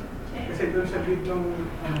tax. Kasi doon sa bid ng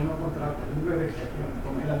kontrata, nire-reflect yun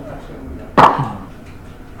kung ilang tax yung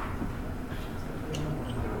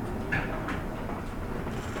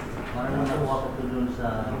Parang nakuha ko to dun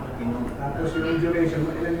sa Tapos yung duration,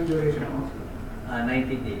 ilan yung duration mo?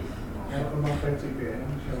 90 days. Kaya kung mga friends CPN,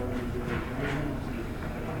 siya yung duration.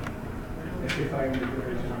 Specifying the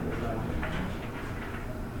duration of the project.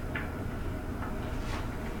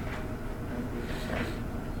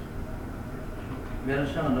 Meron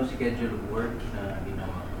siyang schedule of work na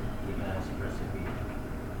ginawa si President.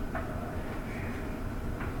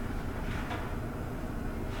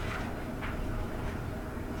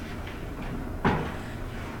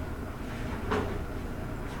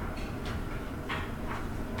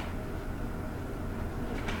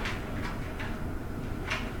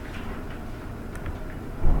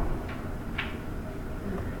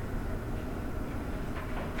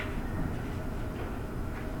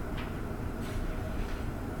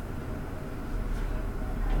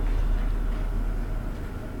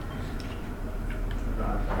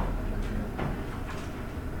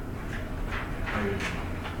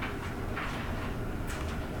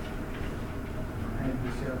 And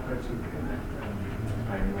this year, friends CPN.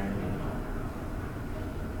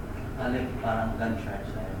 Alek parang gunshot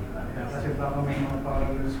siya, di ba? Kasi baka may mga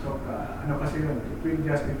parallel scope ka. Ano kasi yun, it will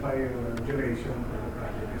justify your duration for the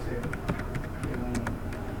project kasi yung,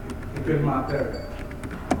 it will matter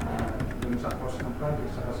dun sa cost ng project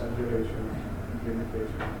saka sa duration ng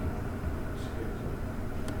implementation schedule.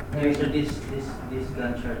 Okay, so this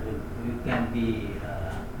gunshot can be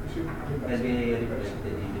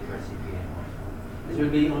reflected in the first CPM also. This will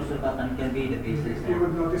be also can be the basis. If you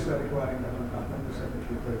would notice we're requiring that on top of the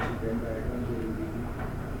 73rd CPM diagram during the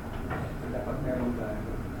dapat meron tayo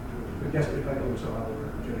to justify also our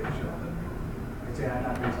duration. Kasi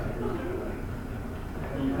hanapin sa atin.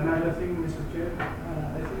 And another thing, Mr. Chair,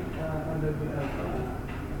 I think under the alpha,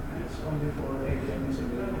 it's only for ATM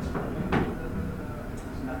civilians.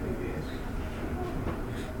 It's not ABS.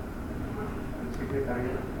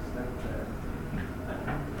 Secretary, is that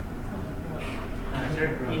Sir,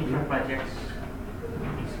 infra projects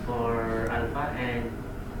is for Alpha and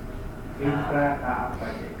infra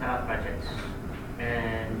project. CAAP projects.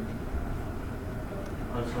 And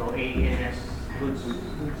also ANS goods.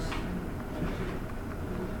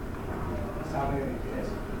 sabi ng ABS?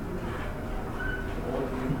 All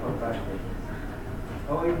infra project.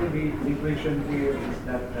 Oh, the question here is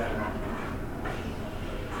that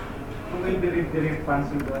who will be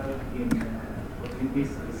responsible in with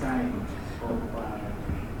this design of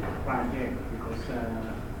project, because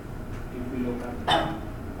if we look at the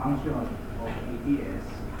function of ETS,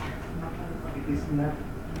 it is not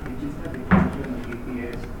the function of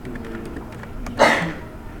ETS to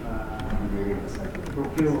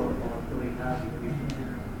procure or to rehab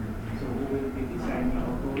equipment. So who will be designing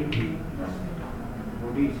authority for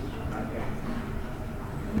this project?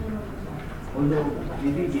 Although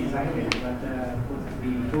we did design it, but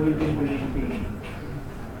who will be implementing?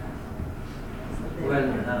 Well,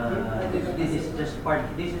 this is just part,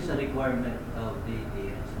 this is a requirement of the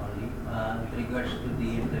ATS only. With regards to the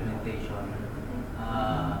implementation,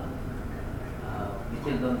 we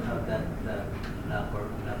still don't have that black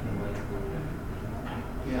and white to.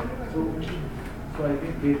 Yeah, so I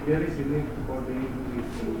think there is a need to coordinate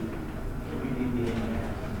with the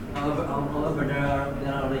However, there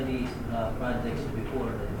are already projects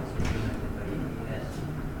before that was implemented by ATS,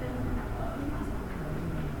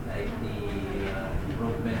 like the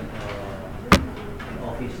improvement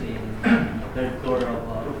office in third floor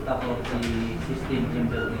of rooftop of the system gym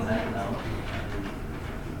building right now.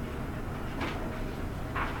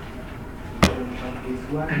 This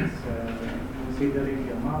one is considering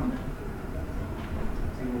the amount.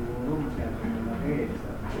 Siguro masyadong malaki.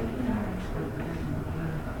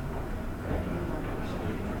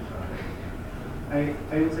 I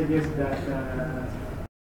would suggest that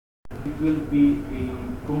it will be a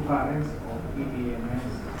concurrence of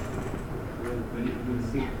EDMS will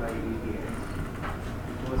sit by EDMS,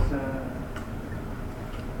 because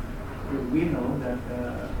we know that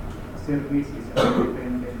service is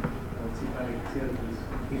independent or separate service.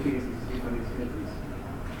 ETS is separate service,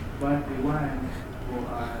 but the one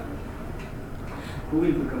who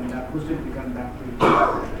should be conducting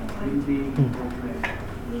building improvement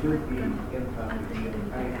should be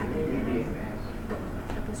EDMS.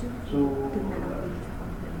 So,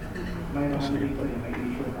 may naman dito may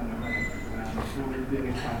issue na naman who will be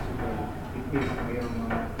responsible in case mayroong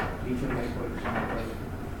mga issue, like for example,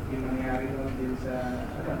 yung nangyari naman din sa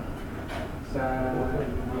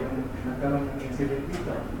yung nagkaroon ng incident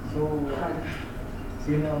dito. So,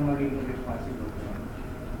 sino ang magiging responsible doon?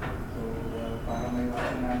 So, para may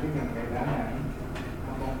wasan natin yung kailangan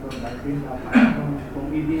makontrol natin na kung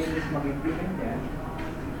EDMS mag-implement yan,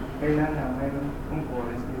 kailangan mayroon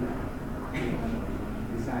concurrence nila yung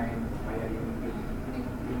design, kaya yung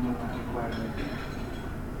mga requirement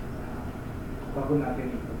bago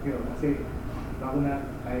natin i-procure. Kasi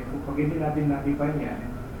pag hindi natin napipan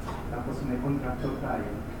yan, tapos may contractor tayo,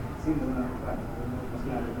 sino na mas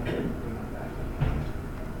lalo na i-procure tayo.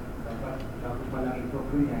 Dapat bago palang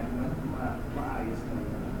i-procure yan, maayos na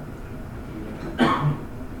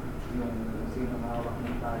yung sino mahawak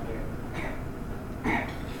ng project.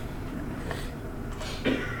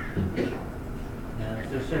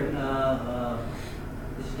 So sir,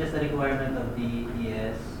 this is just a requirement of the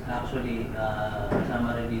ES. Actually,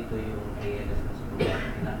 kasama rin dito yung ALS na siguro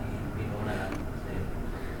pinuna lang kasi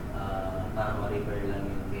para ma-repair lang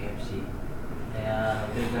yung KFC. Kaya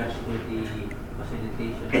with regards to the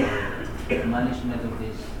facilitation or the management of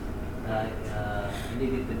this,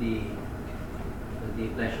 leave it to the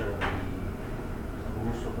pleasure of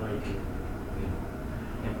the authority to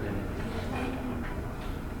implement it.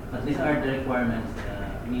 But these are the requirements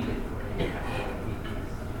needed for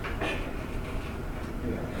ETS.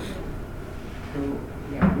 Yeah. So,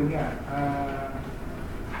 yeah, yun nga.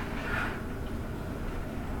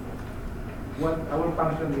 What our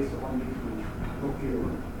function is only to procure,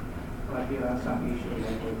 but there are some issues,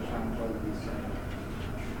 like for example, this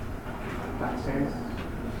taxes,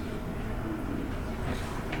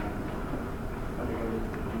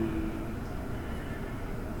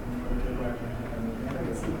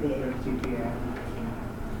 CPM.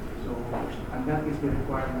 So, and that is the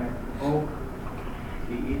requirement of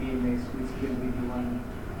the EDMS, which will be the one,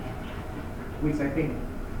 which I think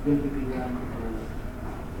will be the one to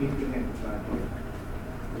implement the project.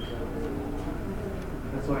 So,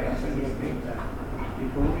 that's why I'm suggesting that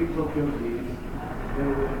before we procure this, there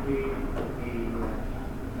will be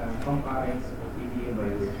a concurrence of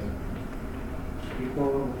EDMS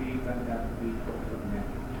before we conduct the procurement.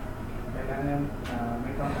 Kailangan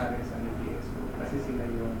may concurrence ang EDS kasi sila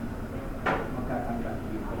yung magkatanggap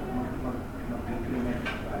dito, mag-implement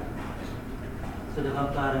the project. So the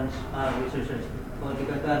concurrence, the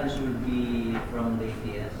concurrence will be from the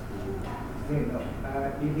ATS to. No,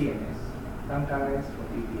 EDMS, concurrence of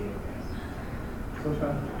EDMS. So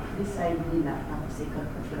Decide nila tapos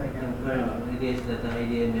ikaw-control It is that the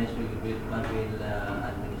IDMS will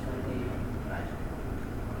administer the project.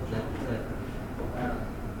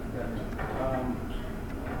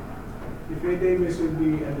 if ADMS will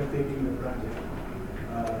be undertaking the project,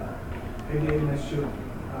 ADMS should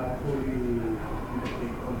fully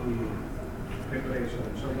undertake all the preparation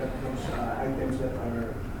so that those items that are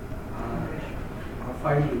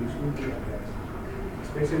findings will be addressed.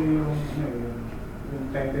 Especially yung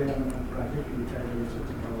title ng project, hindi tayo sa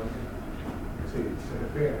tingawag. Kasi it's a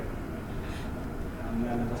repair. Ang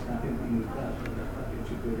lalabas natin in that, so that it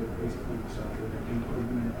should be replaced with something like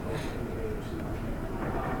improvement of the AFC.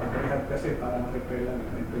 But rehab kasi parang repair lang,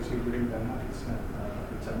 and considering tama, it's not,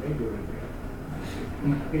 it's a major repair.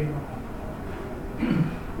 Okay.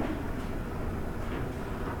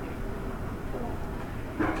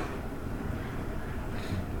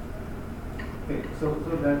 Okay, so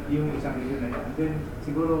that yung isang issue na yan. And then,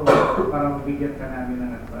 siguro, para mabigyan ka namin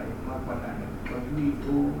ng advice, mga namin, when we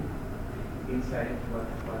go inside what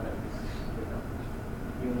products,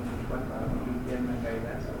 yung para mabigyan ng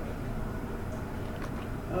guidance.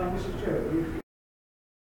 Mr. Chair, if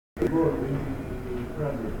you go in the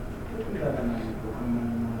project, kailangan namin po ang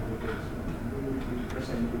mga details. We will be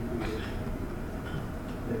presenting to you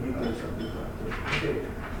the details of the project. Okay,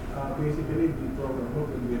 basically, the program will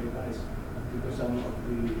be revised to some of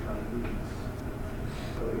the findings.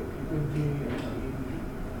 So it will be in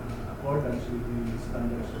accordance with the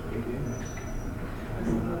standards of ADMS.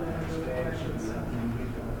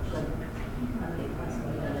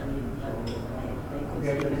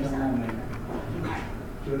 Together naman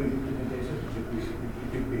during implementation, it should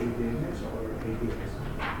be ADMS or ADS.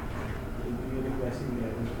 We'll be requesting the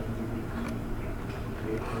items from the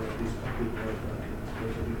for this particular project,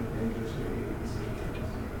 especially the tenders for ADC.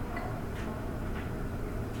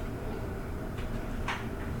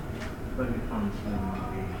 But it comes from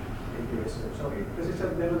ADS. So, kasi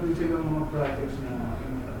sa meron din silang mga projects na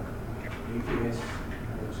ATS,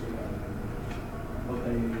 meron silang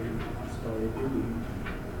multi-story building.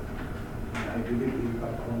 I believe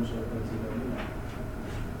ipapakonsult sila nila.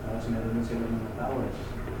 Tapos meron din silang mga towers.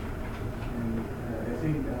 And I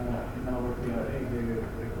think in our PRA, they're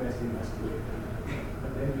requesting us to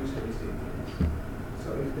but then user is ATS.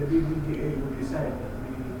 So if the DBGA would decide that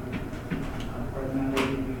the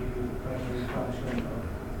primary function of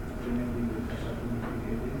implementing the infrastructure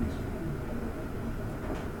is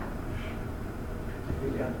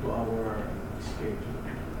really up to our schedule.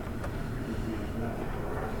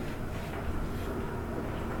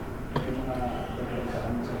 Yung mga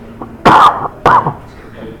dagdagan sa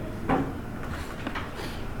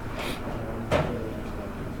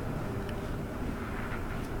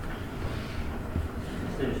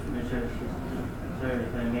Sir,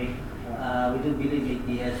 if I may, we do believe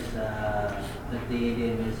ATS that the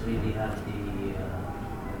ADMS really have the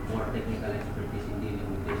more technical expertise in dealing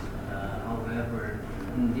with this. However,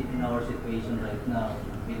 in our situation right now,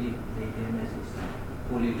 we believe the ADMS is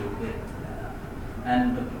fully loaded.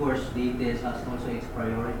 And of course, the ATS has also its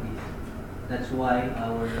priorities. That's why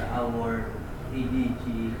our ADG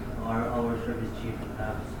or our service chief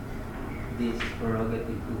has this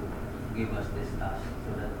prerogative to give us this task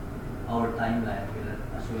so that our timeline will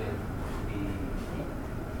as well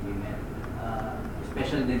be met.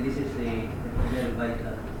 Especially that this is a very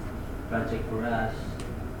vital project for us.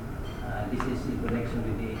 This is in connection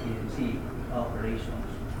with the ADMC operations.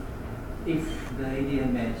 If the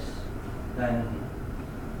ADMS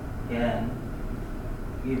can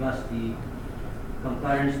give us the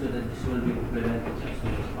concurrence to that this will be implemented as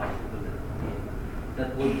soon as possible,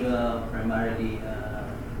 that would primarily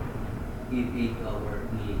give aid to our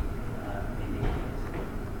need in the ADMS.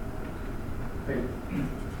 Okay.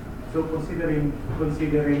 So considering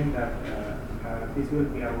that this will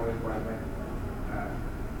be our requirement,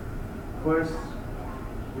 first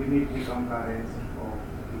we need the concurrence of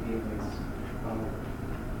the DMS.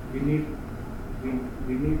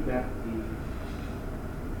 We need that the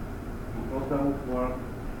program of work,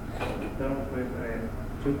 the term of reference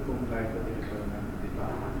should comply to the requirement of the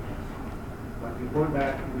department. But before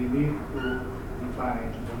that, we need to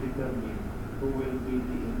define or determine who will be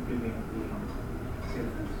the implementing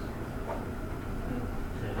service.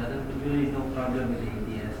 There will be no problem with the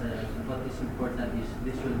ADS. What is important is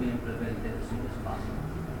this will be implemented as soon as possible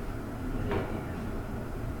with the ADS.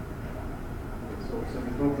 So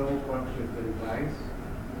the program of work should be revised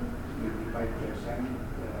with the 5%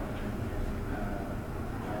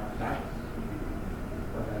 tax.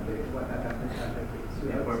 What other things?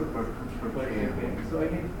 Yeah, for area. So I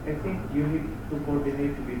think you need to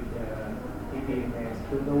coordinate with ADMS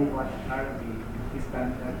to know what are the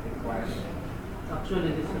standard requirements.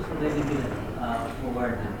 Actually, this was already been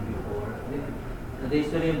forwarded before. The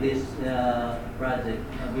history of this project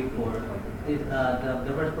before,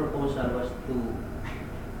 the first proposal was to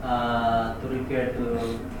to repair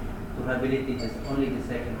to rehabilitate is only the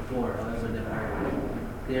second floor. However,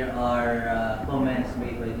 there are comments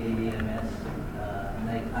made by the ADMS,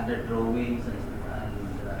 like other drawings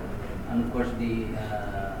and of course the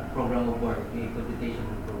program of work, the computation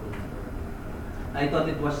of program of work. I thought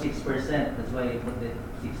it was 6%. That's why I put it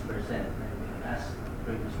 6%. As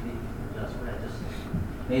previously,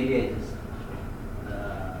 maybe I just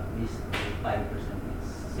missed 5%.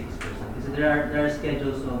 It's 6%. Because there are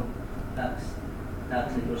schedules of tax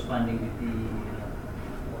corresponding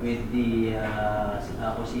with the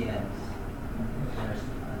OCMs. I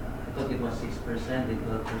thought it was 6%, and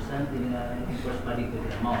 12% in corresponding to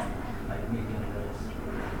the amount. 5 million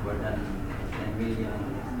more than 10 million.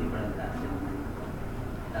 It's different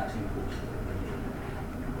tax inputs.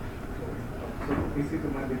 So this is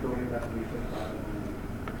the mandatory calculation para the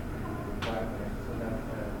requirement so that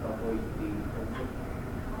to avoid the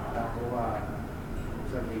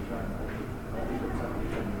observation of the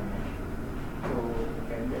observation. So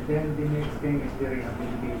and then the next thing is the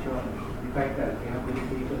rehabilitation. The title,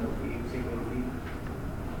 rehabilitation of the accessibility.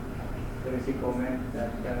 There is a comment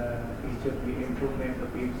that it should be improvement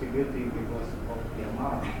of the accessibility because of the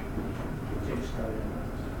amount. Which is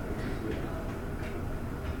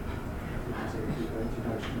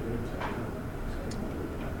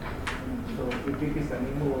so if it is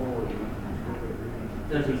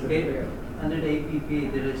Under the APP,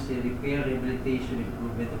 there is a repair, rehabilitation,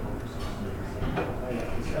 improvement of offices.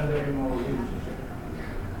 It's under MOU.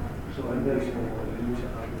 So under MOU.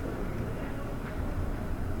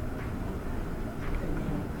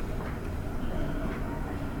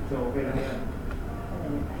 So okay lang yan.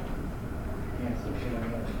 Yes, okay lang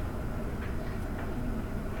yan.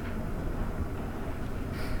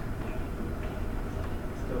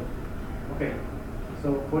 So, okay.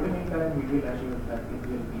 So for the meantime, we will assume that it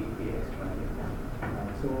will be APS project.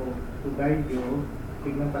 So to guide you,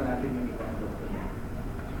 tignan pa natin yung ibang document.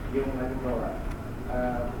 Yung halimbawa,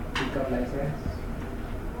 pickup license.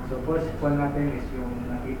 So first one natin is yung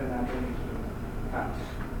nakita natin is yung tax.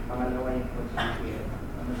 Pangalawa yung CPF.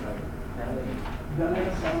 Ano sabi? Dala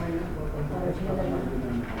na sa amin yun. Para natin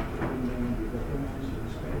yung documents,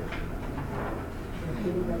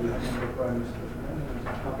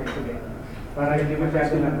 Okay, sige. Para hindi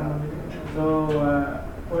masyado lang. So,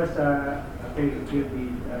 first, okay, it will be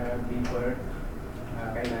deeper.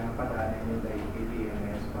 Kailangan pataanin yung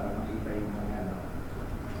ADMS para makita yung mga ano.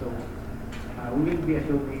 So, we will be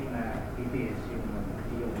assuming na APS yung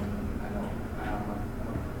ano,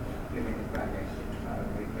 mag-implement yung project para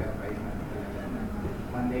mag-verify natin talaga na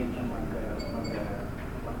mandate na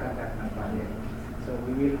mag-contact ng project. So,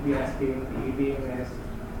 we will be asking the ADMS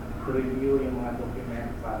to review yung mga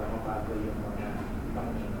document para mabago yung mga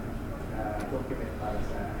ibang document para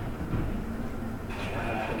sa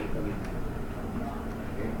tuloy-tuloy.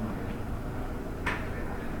 Okay.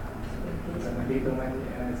 So, nandito naman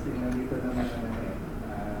ang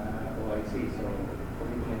OIC, so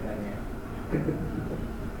commitment na niya.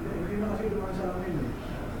 Hindi na kasi dumaan sa amin eh.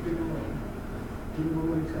 Hindi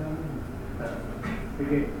bumalik sa amin.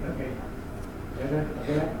 Sige, okay.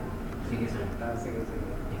 Okay lang? Sige, sir. Sige.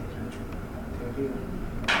 Thank you.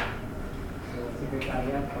 So,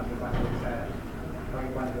 Secretariat, pag-ipandol sa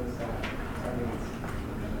minutes.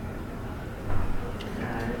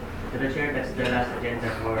 To the chair, that's the last agenda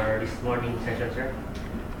for this morning session, sir.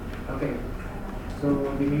 Okay.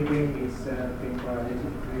 So, the meeting is temporarily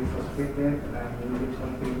suspended and we will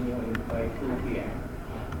continue by 2 p.m.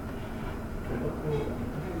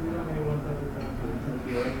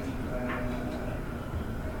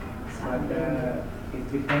 But it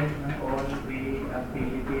depends on the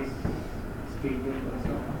activities scheduled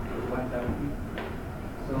also, 1:30.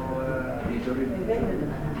 So,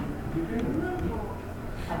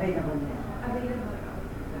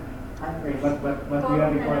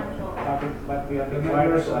 but we are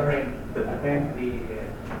required to attend the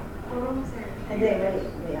Hindi,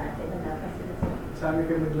 may ate na dapat sila sa... Sabi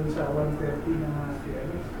kami dun sa 1:30 na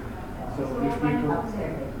TLS. So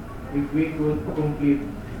if we could complete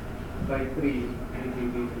by 3, maybe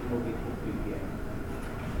we could move it to 3 p.m.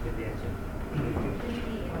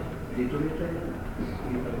 Dito tayo.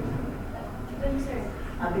 Dun, sir.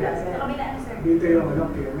 Kabila, sir. Kabila na, sir. Dito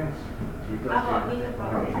yung PMS. Ako, dito po.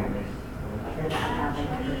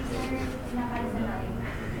 Actually, sir, nakala sa namin.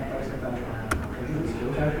 Sa tayo.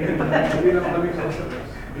 Hindi lang kami sa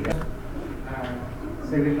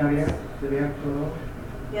Secretariat, do we have to?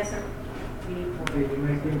 Yes, sir. Okay, the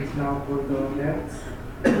meeting is now for the left.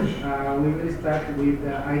 We will start with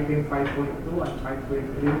item 5.2 and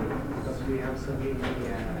 5.3 because we have so many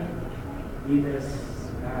leaders,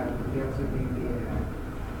 we have so many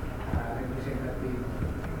representative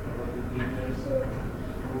or the leaders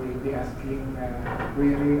who will be asking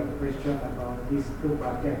query or question about these two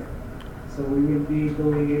projects. So we will be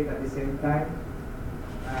doing it at the same time.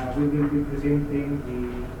 We will be presenting the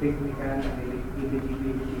technical and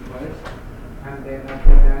eligibility first, and then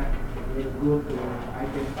after that we'll go to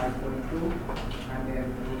item 5.2 and then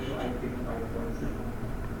go to item 5.3.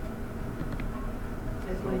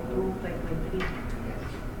 5.2, 5.3.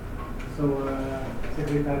 So,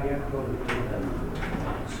 Secretariat, go to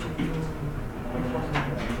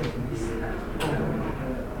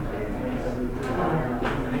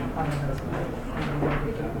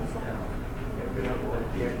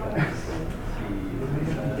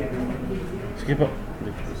Sige po.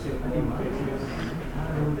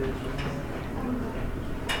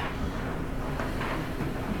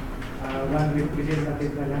 One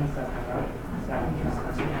representative na lang sa harap sa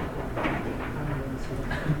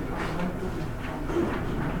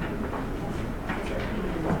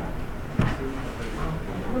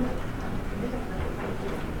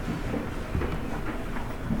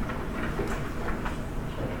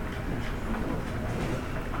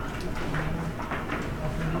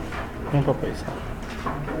Ano pa pa isa?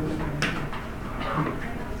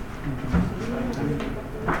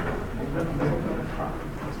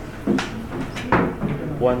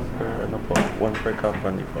 One per, ano po? One per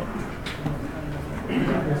company po.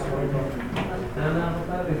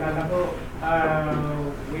 Kala ko,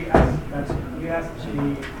 we asked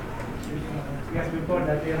before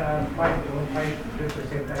that there are five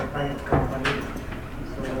representatives, five companies.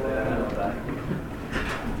 So,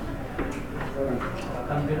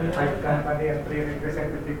 five company and three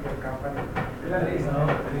representatives per company. Ilan is no?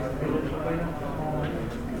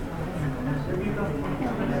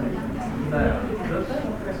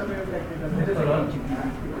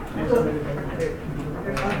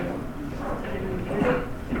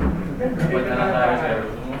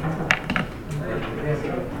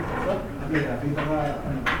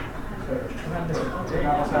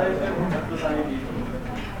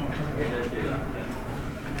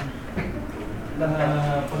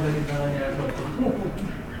 Pagdating na niya ito.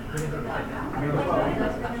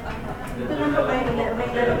 Ito lang ba kayo, may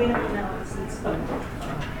lalagay na po na seats.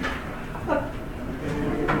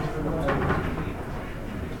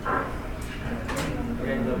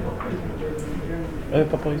 Ay,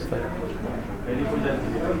 pa po isa. Pwede po dyan.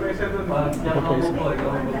 Pag dyan ako po, ikaw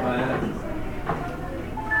ang magbayad.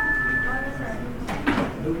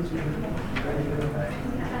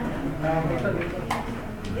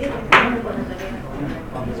 Ano po nalagay na po?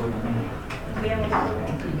 Kaya mo po.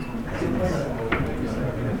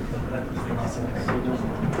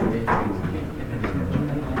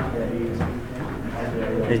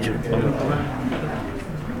 Medyo.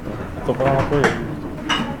 Ito pa nga po eh.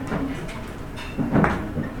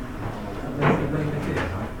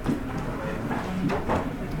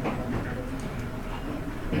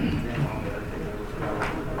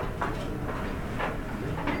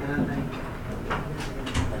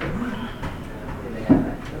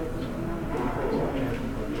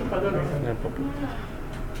 Ayan po po.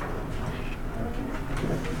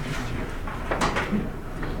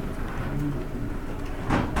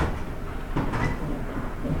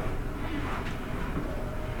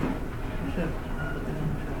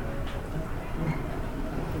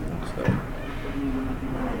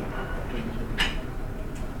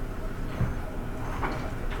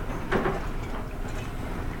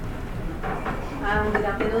 Good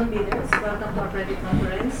afternoon, bidders. Welcome to our private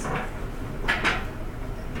conference.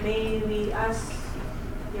 May we ask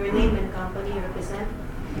your name and company you represent?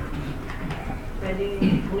 Pwede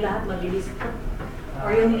yung lahat mag-list ko? Or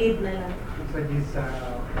yung lead na lang So this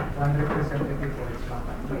one representative for each for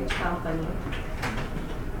company. each company?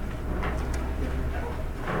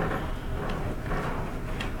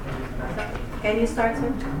 Can you start, sir?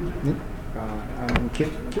 I'm Kit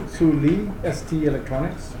Su Lee, ST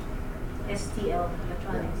Electronics, STL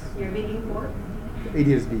Electronics. You're bidding for?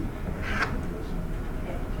 ADSB.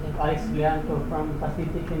 Okay. Alex Lianco from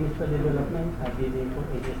Pacific Municipal Development, bidding for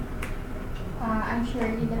agent. I'm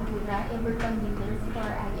Shirley Laguna, Everton Leaders for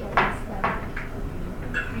ILS.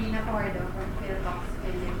 Rina Pordo from Philbox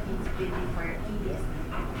Philippines, bidding for EDS.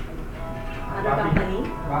 Other company?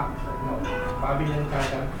 Babylon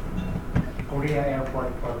Kada, Korea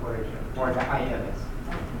Airport Corporation for the ILS.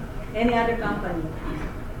 Any other company?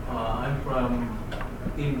 I'm from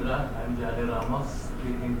Indra. I'm Jade Ramos,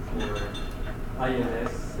 bidding for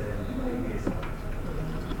ILS and ABS.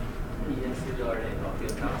 Ian Silore of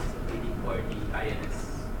Philbox, bidding for the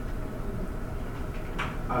ILS.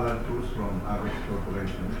 Alan Cruz from Aves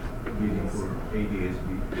Corporation, bidding for ADSB.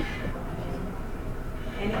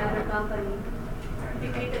 Any other company?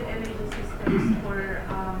 Integrated energy systems for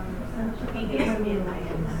PDSB and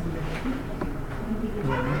IS.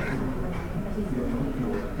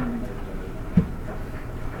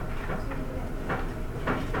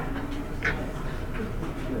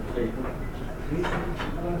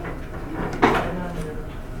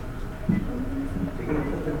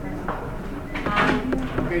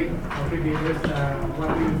 Okay, leaders,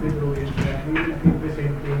 what we will be doing is we will be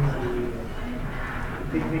presenting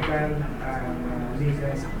the technical and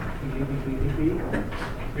legal eligibility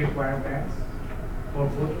requirements for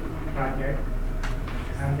both projects.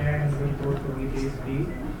 And then we go to EDSB.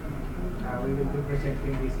 We will be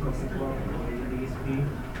presenting this concept for EDSB,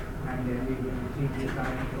 and then we will give you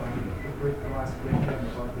time to ask questions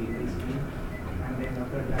about the EDSB, and then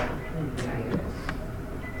after that, the IS.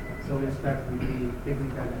 So we'll start with the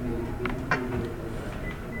technical and eligibility.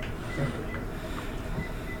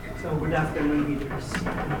 So good afternoon, leaders. So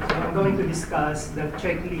I'm going to discuss the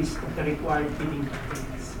checklist of the required bidding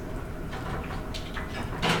documents.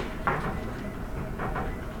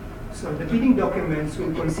 So the bidding documents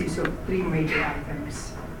will consist of three major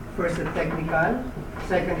items. First, the technical,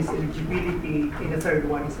 second is eligibility, and the third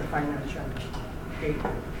one is the financial. Okay.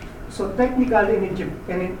 So technical and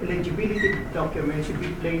eligibility documents should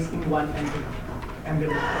be placed in one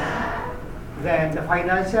envelope. Then the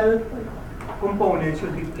financial components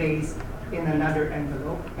should be placed in another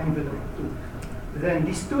envelope 2. Then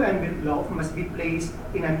these two envelopes must be placed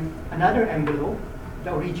in another envelope,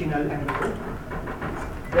 the original envelope.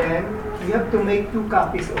 Then you have to make 2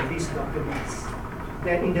 copies of these documents.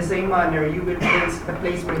 Then in the same manner, you will place, the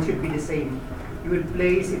placement should be the same. You will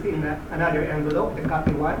place it in another envelope, the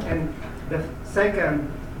copy 1, and the second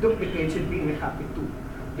duplicate should be in a copy 2.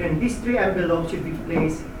 Then these 3 envelopes should be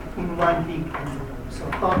placed in one big envelope. So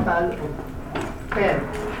total of 10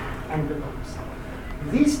 envelopes.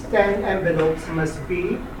 These 10 envelopes must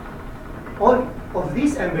be, all of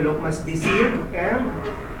these envelopes must be sealed and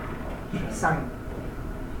signed.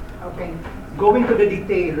 Okay. Going to the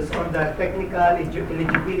details on the technical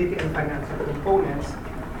eligibility and financial components,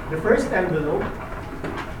 the first envelope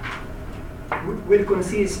will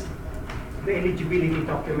consist the eligibility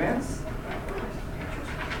documents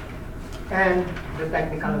and the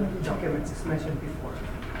technical documents as mentioned before.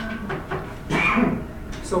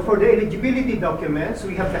 So for the eligibility documents,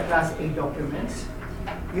 we have the Class A documents.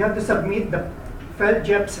 You have to submit the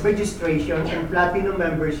FELJEP's registration and Platinum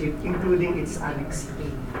membership, including its Annex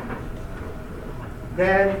A.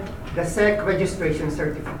 Then the SEC registration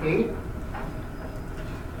certificate,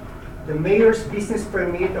 the mayor's business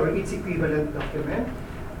permit or its equivalent document,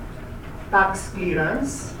 tax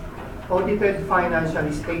clearance, audited financial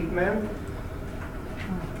statement,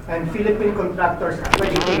 and Philippine contractors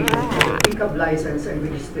accreditation for pickup license and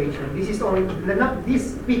registration. This is only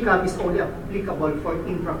this pickup is only applicable for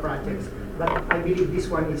infra projects, but I believe this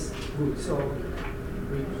one is good. So.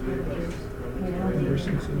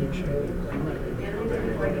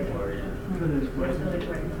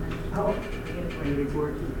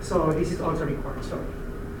 So this is also required. Sorry.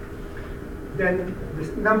 Then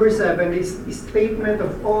number 7 is statement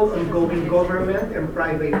of all ongoing government and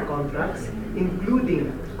private contracts,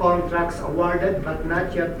 including contracts awarded but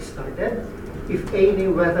not yet started, if any,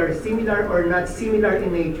 whether similar or not similar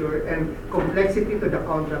in nature and complexity to the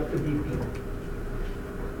contract to be bid.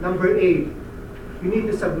 Number 8, you need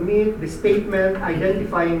to submit the statement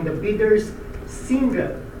identifying the bidder's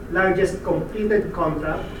single largest completed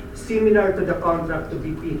contract similar to the contract to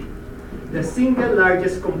be bid. The single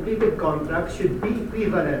largest completed contract should be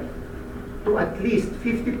equivalent to at least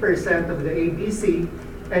 50% of the ABC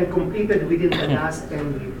and completed within the last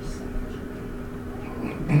 10 years.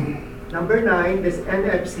 Number 9, this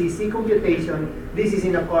NFCC computation. This is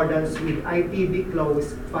in accordance with ITB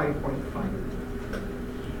Clause 5.5.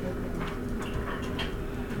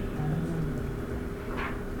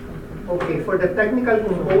 Okay, for the technical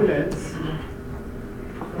components,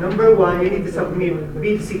 number 1, you need to submit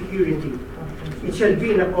bid security. It shall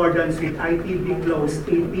be in accordance with ITB Clause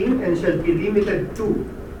 18 and shall be limited to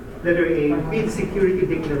letter A, bid security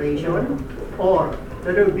declaration, or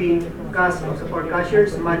letter B, cash or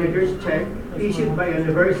cashier's manager's check issued by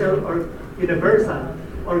universal or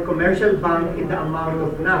commercial bank in the amount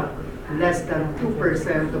of not less than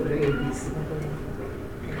 2% of the ABC.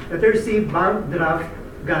 Letter C, bank draft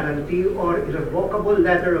guarantee or irrevocable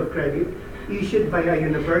letter of credit issued by a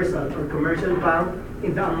universal or commercial bank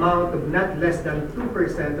in the amount of not less than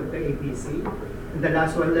 2% of the ABC. And the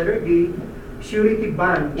last one, letter D, surety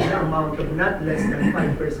bond in the amount of not less than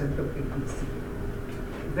 5% of ABC.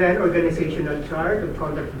 Then organizational chart of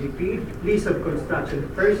contract to be paid, list of construction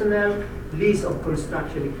personnel, list of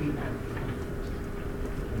construction equipment.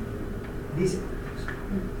 This,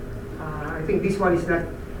 I think this one is not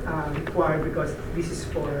required because this is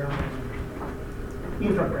for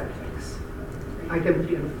infra projects. Item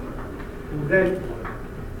 3 and 4. Then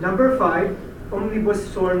number 5, omnibus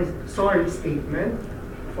sworn statement,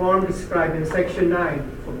 form described in section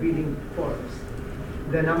 9 for bidding forms.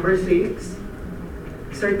 The number 6,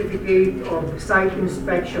 certificate of site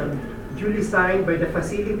inspection duly signed by the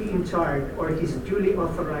facility in charge or his duly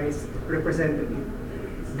authorized representative.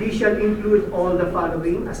 These shall include all the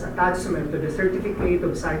following as attachment to the certificate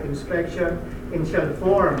of site inspection and shall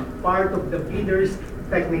form part of the bidder's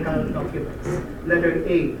technical documents. Letter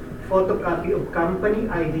A, photocopy of company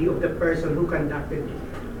ID of the person who conducted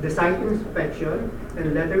the site inspection,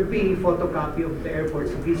 and letter B, photocopy of the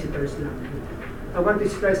airport's visitors logbook. I want to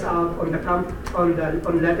stress out on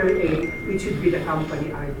letter A, it should be the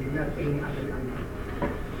company ID, not any other ID.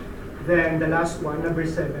 Then the last one, number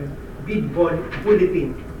 7, bid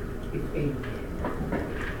bulletin, if any.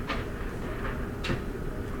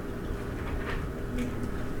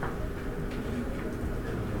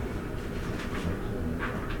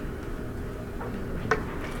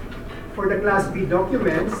 For the Class B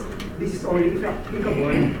documents, this is only if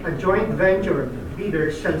applicable, a joint venture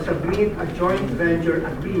bidder shall submit a joint venture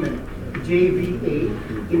agreement, JVA,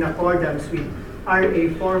 in accordance with RA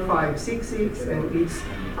 4566 and its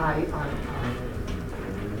IRR.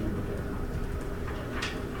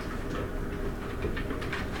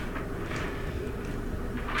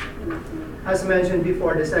 As mentioned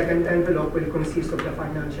before, the second envelope will consist of the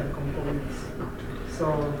financial components.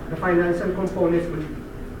 So the financial components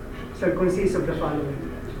shall consist of the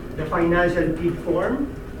following: the financial bid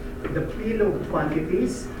form, the bill of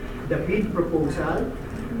quantities, the bid proposal,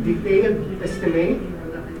 detailed estimate,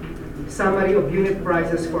 summary of unit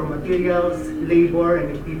prices for materials, labor,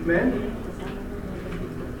 and equipment.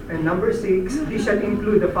 And number 6, this shall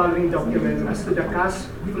include the following documents as to the cash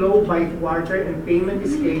flow by quarter and payment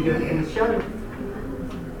schedule and shall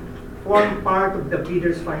form part of the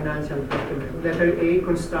bidder's financial document. Letter A,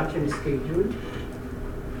 construction schedule.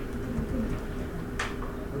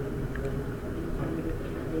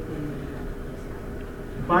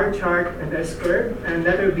 Bar chart and S-curve, and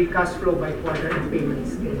letter B, cash flow by quarter and payment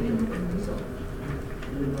schedule.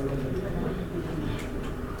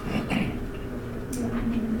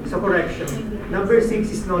 So correction, number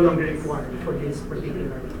 6 is no longer required for this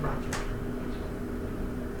particular project.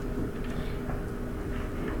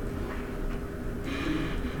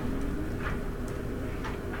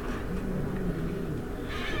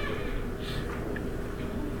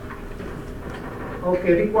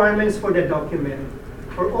 Okay, requirements for the document.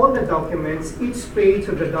 For all the documents, each page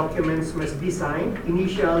of the documents must be signed,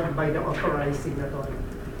 initialed by the authorized signatory.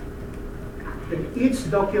 Then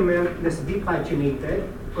each document must be paginated,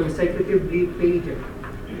 consecutively paged.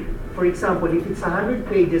 For example, if it's 100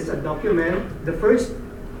 pages a document, the first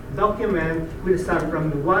document will start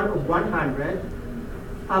from 1 of 100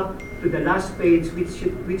 up to the last page, which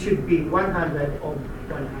should be 100 of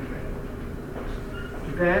 100.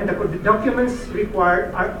 Then the documents are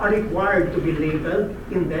required to be labeled,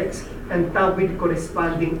 indexed, and tabbed with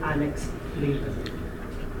corresponding annex label.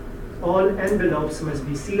 All envelopes must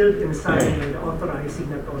be sealed and signed by the authorized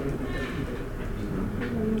signatory.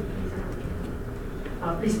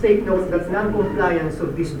 Please take note that non-compliance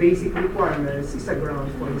of these basic requirements is a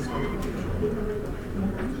ground for disqualification.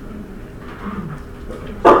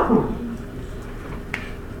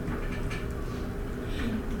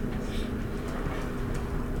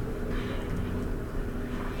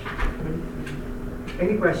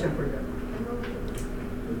 Any question for them?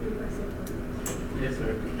 Yes,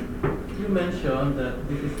 sir. You mentioned that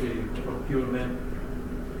this is a procurement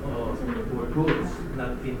for goods,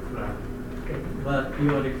 not infra. Okay. But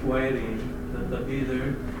you are requiring that the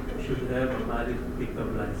bidder should have a valid pickup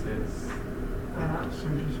license.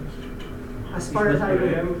 As far as I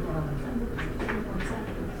remember,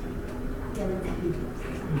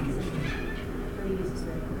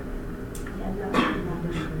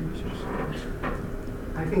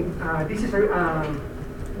 I think this is sorry,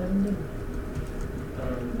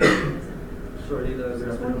 good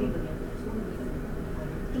afternoon.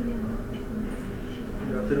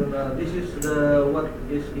 Good afternoon. This is what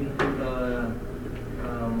is into the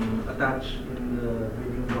attached in the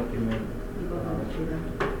bidding document.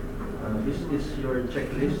 This is your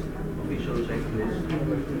checklist, official checklist.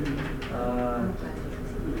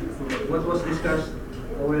 What was discussed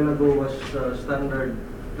a while ago was standard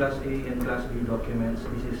Class A and Class B documents.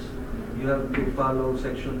 This is, you have to follow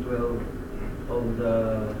Section 12 of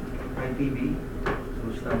the ITB, so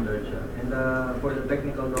standard siya. And for the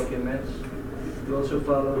technical documents, we also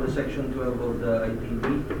follow the section 12 of the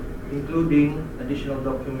ITB, including additional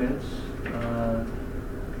documents,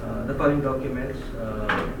 the following documents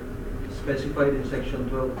specified in section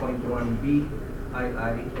 12.1b II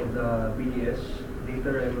of the BDS.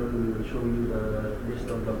 Later I will show you the list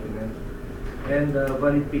of documents. And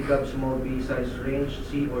valid pickup small B size range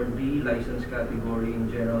C or D license category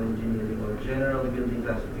in general engineering or general building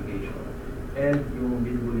classification. And yung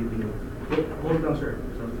biddability. Hold on sir,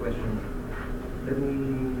 some question. Let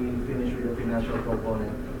me finish with the financial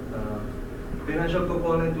component. Financial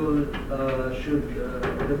component will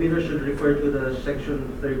the bidder should refer to the section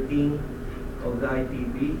 13 of the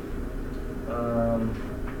ITB.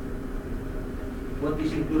 What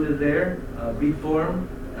is included there? Bid form,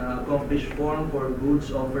 accomplished form for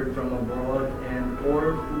goods offered from abroad and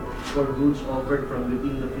or for goods offered from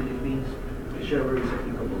within the Philippines, whichever is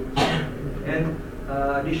applicable. And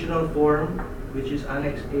additional form, which is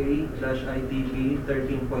Annex A/ITB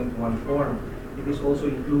 13.1 form. It is also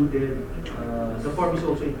included, the form is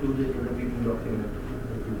also included in the bidding document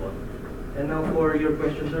that you bought. And now for your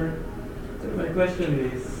question, sir. So my question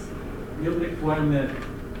is, your requirement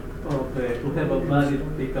of to have a valid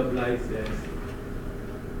pickup license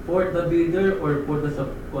for the bidder or for the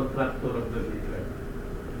subcontractor of the bidder?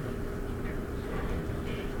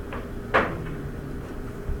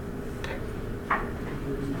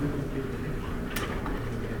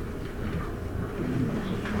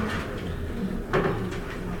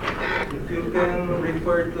 If you can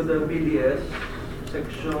refer to the BDS,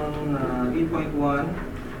 section 8.1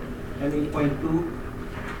 and 8.2,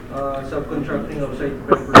 subcontracting of site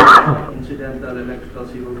preparation, incidental electrical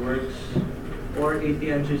civil works, or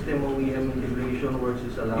ATM system OEM integration works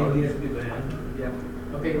is allowed. ADSB ba yan? Yeah.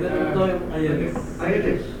 Okay, ito yung ILS.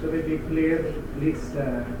 ILS. To be clear, please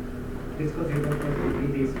consider for the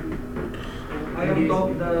ADSB. I am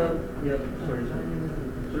top the, yeah, sorry, sir.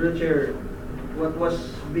 So the chair, what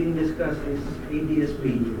was being discussed is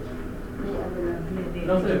ADSB.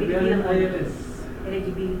 No sir, we are in ILS.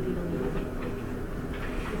 Eligibility lang yun.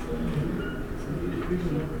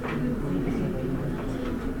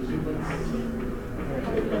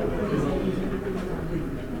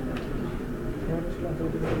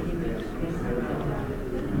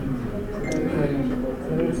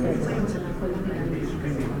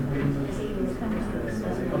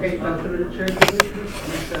 Okay, after the chair, can you please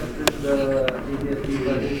discuss the ADSB,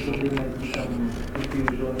 but there might be some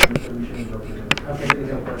confusion in the submission document. Okay,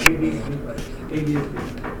 ADSB. ADSB.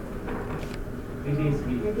 ADSB.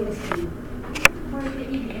 For the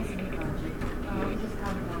EDSB project, we just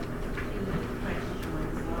have about 3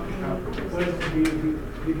 questions. First,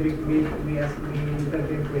 we ask me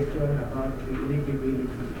certain question about the eligibility.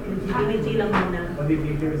 Eligibility lang muna. On the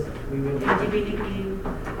bidders, we will. Eligibility,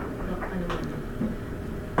 ano muna.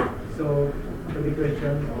 So, to the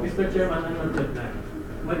question. Mr. Chairman, I'm not that.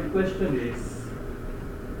 My question is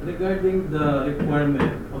regarding the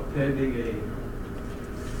requirement of having a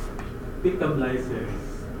pickup license.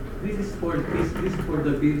 This is for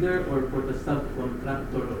the bidder or for the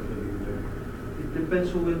subcontractor of the bidder? It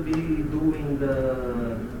depends who will be doing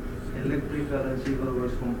the electrical and civil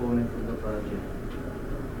works component of the project.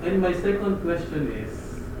 And my second question is,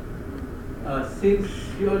 since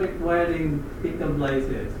you are requiring pickup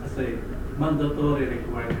license as a mandatory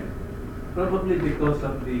requirement, probably because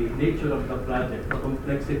of the nature of the project, the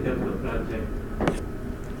complexity of the project,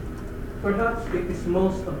 perhaps it is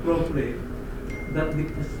most appropriate that the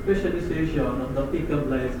specialization of the pickup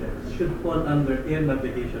license should fall under air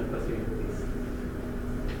navigation facilities,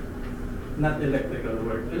 not electrical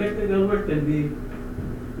work. Electrical work can be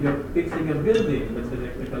you're fixing a building, that's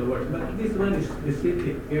electrical work, but this one is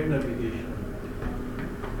specific air navigation.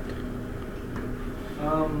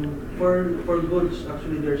 For goods,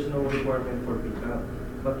 actually there's no requirement for pickup.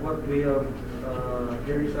 But what we have,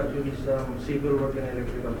 there is actually some civil work and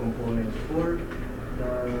electrical components for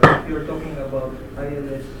if you're talking about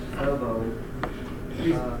ILS Davao.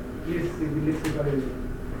 Please,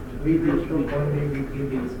 we will talk only with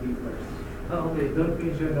ADSB first. Okay. Don't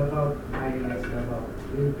mention about ILS Davao.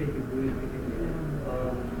 We'll take it later.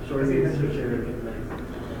 Sorry, Kasi Mr. Chair.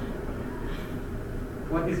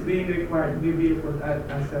 What is being required, we will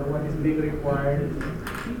answer what is being required,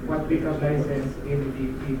 what pickup license in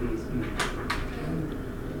the ADSB.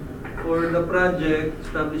 For the project,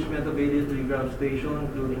 establishment of ADSB ground station,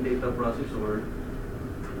 including data processor,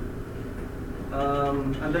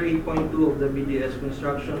 under 8.2 of the BDS,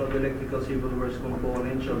 construction of electrical civil works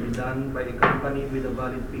component shall be done by a company with a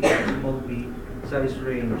valid pickup small B size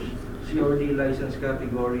range COD license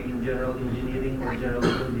category in general engineering or general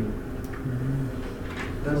building.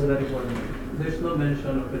 That's the requirement. There's no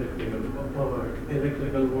mention of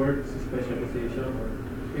electrical works specialization or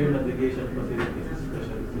air navigation facilities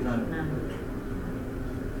specialization. None.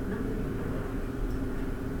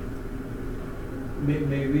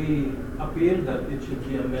 May we appeal that it should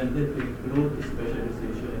be amended to include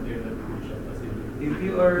specialization in air navigation facilities? If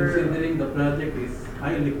you are Considering the project is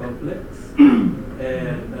highly complex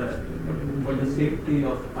and for the safety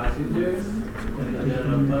of passengers and the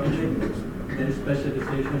general public, then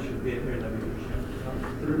specialization should be in air navigation.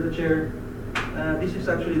 through the chair, this is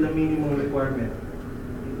actually the minimum requirement.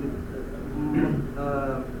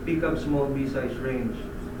 Pick up small B-size range.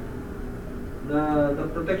 The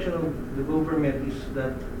protection of the government is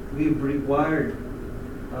that we've required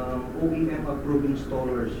OEM approved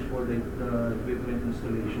installers for the equipment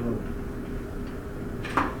installation.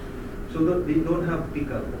 So that they don't have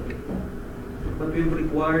pickup, but we've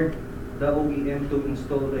required the OEM to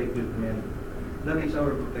install the equipment. That is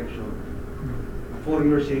our protection for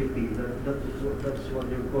your safety. That's what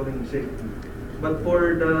you're calling safety. But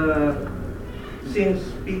for since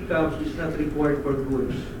pickups is not required for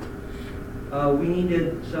goods, we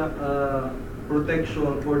needed some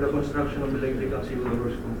protection for the construction of electrical civil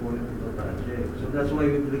works component of the project. So that's why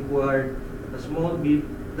we've required a small bit,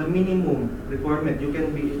 the minimum requirement. You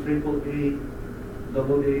can be AAA,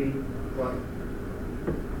 AA,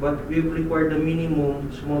 but we've required the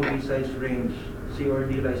minimum small B size range, C or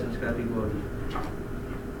D license category.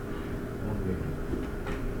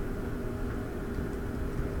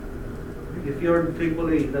 If you're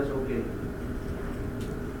AAA, that's okay.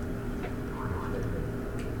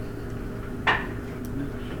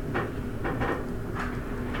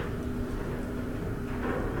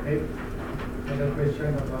 Okay. Another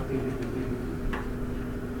question about the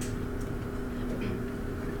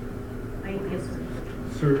Yes, sir.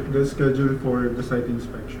 Sir, the schedule for the site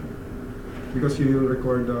inspection, because you will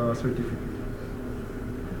record the certificate.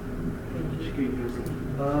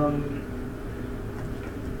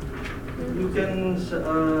 You can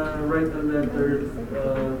write a letter to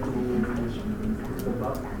the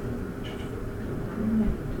BAC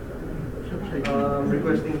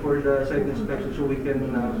requesting for the site inspection so we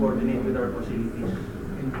can coordinate with our facilities.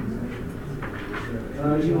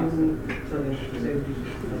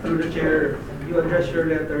 Through the chair, you address your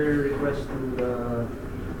letter request to the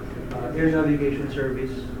Air Navigation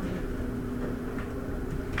Service,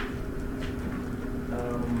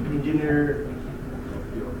 Engineer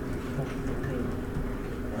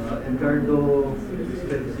Encardo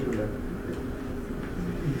Pelicilla.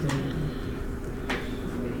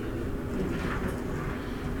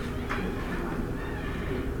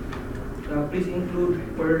 Please include,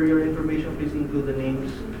 for your information, please include the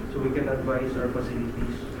names so we can advise our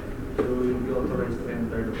facilities so you'll be authorized to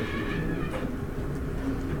enter the facility.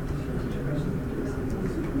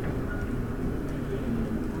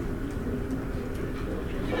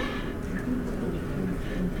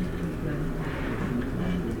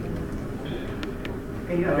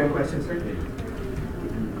 Any other questions, sir? To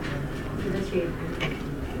the chair.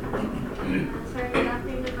 Sir, good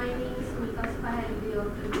afternoon. My name is Nicholas Pahalbi of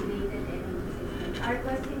Integrated Energy Systems. Our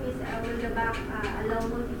question is, will the BAC allow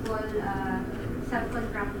multiple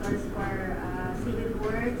subcontractors for civil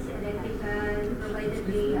works, electrical, provided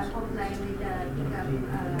they comply with the pickup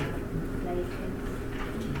license?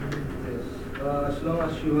 Yes. As long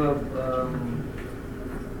as you have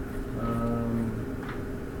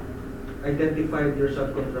identified your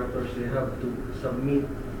subcontractors, they have to submit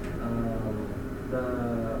the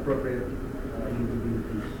appropriate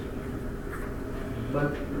eligibilities.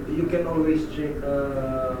 But you can always change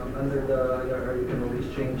under the IRR. You can always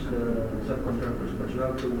change the subcontractors, but you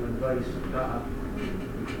have to advise CAAP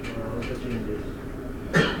of the changes.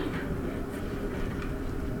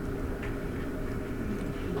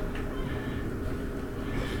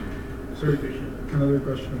 Sir, another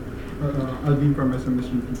question. Alvin from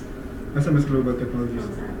SMS Global Technologies.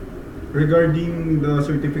 Regarding the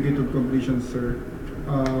certificate of completion, sir,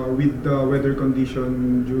 with the weather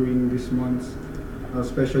condition during these months,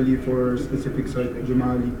 especially for specific site,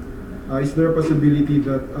 Jumali, is there a possibility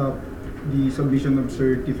that the submission of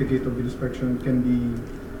certificate of inspection can be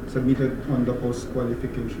submitted on the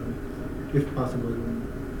post-qualification, if possible?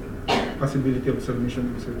 Possibility of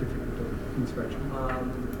submission of certificate of inspection.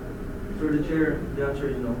 Through the chair, the answer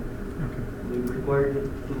is no. Okay. We required it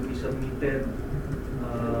to be submitted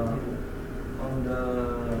on the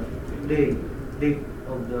date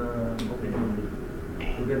of the opening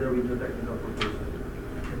together with the technical proposal.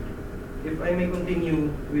 If I may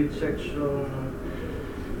continue with section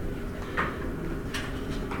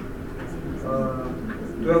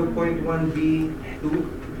 12.1B2.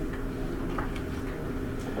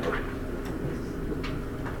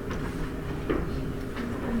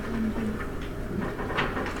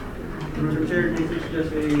 Mr. Chair, this is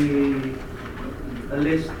just a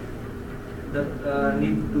list that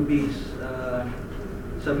need to be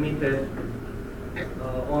submitted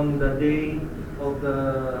on the day of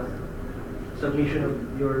the submission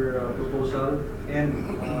of your proposal and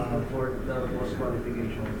for the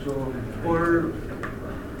post-qualification.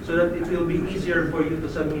 So that it will be easier for you to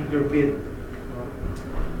submit your bid.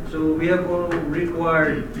 So we have all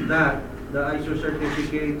required that the ISO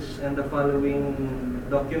certificates and the following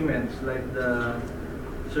documents like the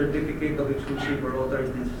Certificate of Exclusive or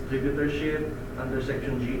Authorized Distributorship under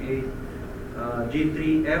Section G8,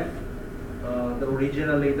 G3F, the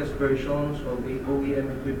original latest versions of the OEM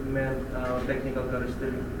equipment technical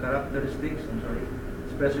characteristics,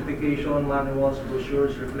 specification, manuals,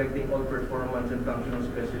 brochures reflecting all performance and functional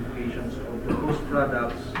specifications of proposed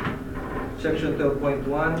products. Section 12.1,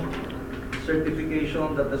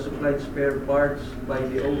 certification that the supplied spare parts by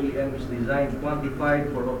the OEM is designed,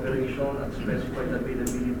 quantified for operation at specified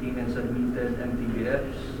availability and submitted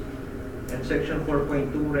MTBFs. And Section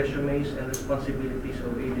 4.2, resumes and responsibilities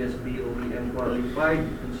of ADSB OEM qualified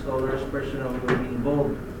installers personnel will be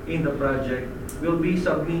involved in the project will be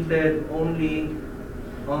submitted only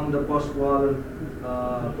on the post-qual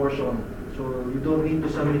portion. So you don't need to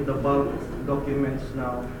submit the bulk documents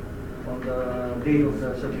now on the day of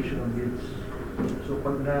the submission of bids. So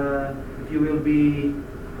if you will be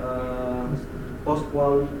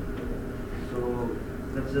post-qual, so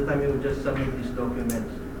that's the time you will just submit these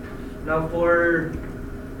documents. Now for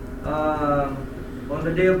on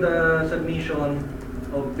the day of the submission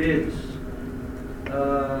of bids,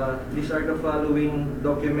 these are the following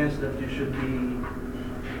documents that you should be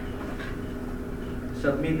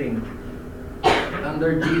submitting.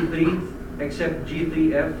 Under G3, except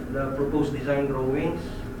G3F, the proposed design drawings.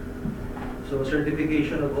 So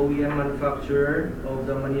certification of OEM manufacturer of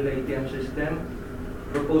the Manila ATM system,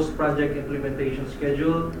 proposed project implementation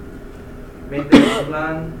schedule, maintenance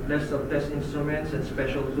plan, list of test instruments and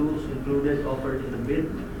special tools included offered in the bid,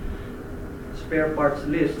 spare parts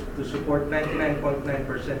list to support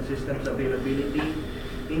 99.9% systems availability,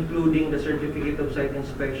 including the certificate of site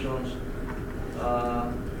inspections,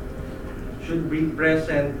 should be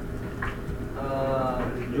present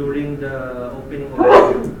during the opening of the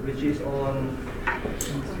bid, which is on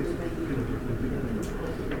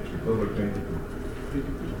over 22.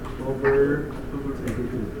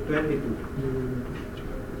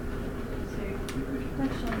 Sir,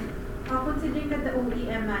 question. Considering that the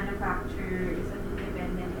OEM manufacturer is an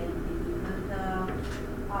independent entity, will the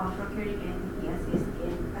procuring entity assist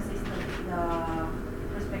the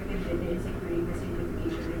prospective bidder in securing the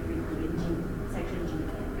certification referred to in Section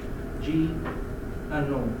G?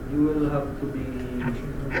 No, you will have to be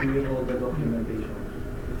doing all the documentation.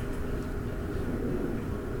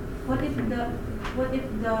 What if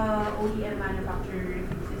the OEM manufacturer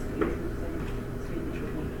refuses to issue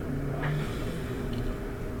certification?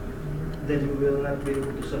 Then you will not be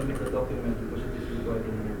able to submit the document because it is required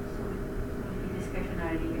in here. So it will be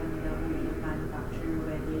discretionary on the OEM manufacturer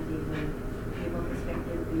whether they will give a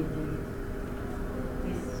prospective bidder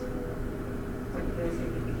this particular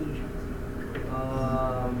certification.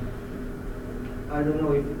 I don't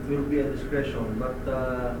know if it will be a discretion, but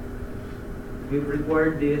we've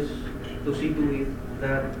required this to see to it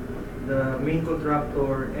that the main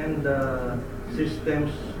contractor and the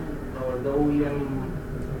systems or the OEM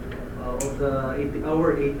of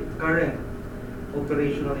our current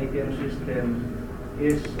operational ATM system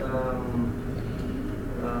is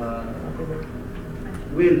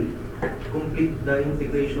will complete the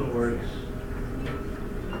integration works.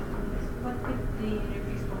 What if they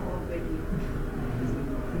refuse to already?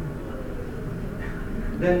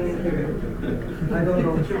 Then I don't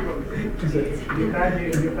know.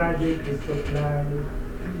 The project is supply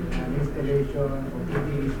and installation of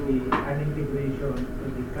PTSD and integration to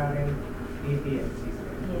the current ATM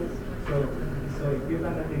system. Yes. So if you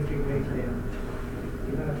cannot integrate them,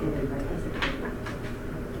 you cannot integrate them.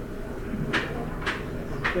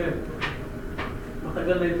 Okay.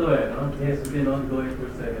 Matagal na ito no? It's been ongoing for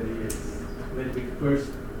 7 years. When we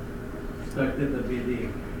first started the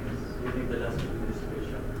bidding, within the last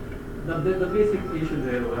administration. The basic issue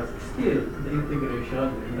there was still the integration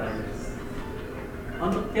with Thales. On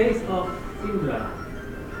the case of Simla,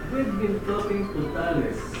 we've been talking to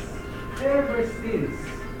Thales ever since,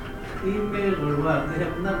 email or what, they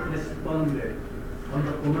have not responded on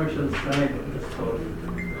the commercial side of the story,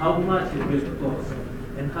 how much it will cost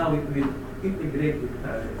and how it will integrate with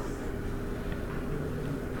Thales.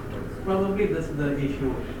 probably that's the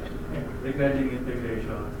issue regarding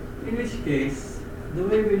integration. In which case, the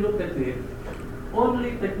way we look at it,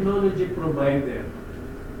 only technology provider,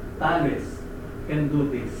 Thales, can do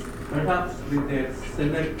this, perhaps with their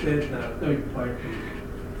selected third-party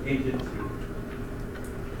agency.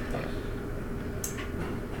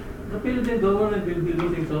 The Philippine government will be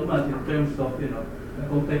losing so much in terms of,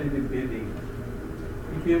 competitive bidding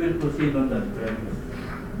if you will proceed on that premise.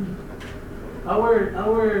 Our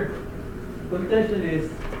contention is,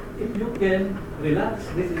 if you can relax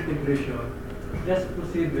this integration, just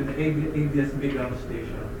proceed with the ADS-B ground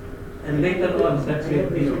station, and later on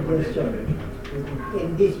separate your position.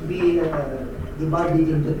 Can this be divided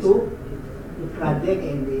into two? The project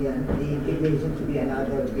and the integration to be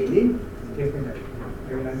another building? Definitely.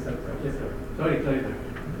 I will answer that. Yes, sir. Sorry, sir.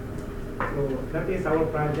 So that is our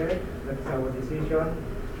project, that's our decision,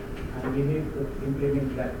 and we need to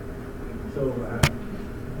implement that. So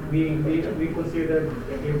we considered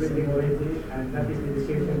everything already, and that is the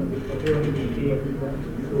decision of the procurement team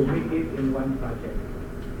to make it in one project.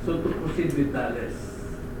 So to proceed with Thales.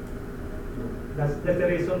 That's the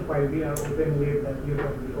reason why we are open with that you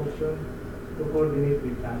have the option to coordinate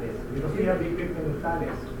with Thales. Because we have the equipment of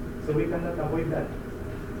Thales, so we cannot avoid that.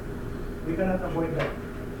 We cannot avoid that.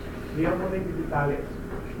 We have already the Thales.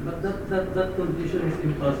 But that condition is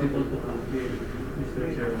impossible to fulfill,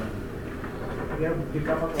 Mr. Chairman. We have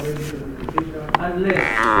become already the decision.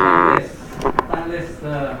 Unless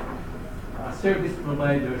service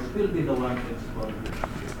providers will be the one to install it.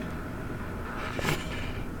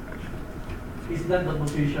 Is that the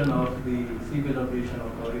position of the Civil Aviation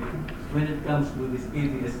Authority when it comes to this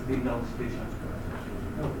ADS-B ground station?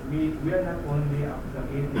 No, we are not only after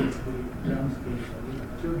ADS-B ground station. It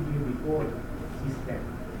should be the whole system.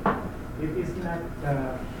 It is not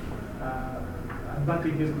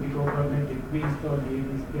advantageous to the government if we install the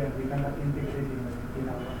ADS-B and we cannot integrate in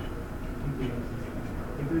our EPM system.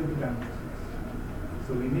 It will become useless.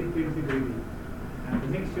 So we need to integrate it. And to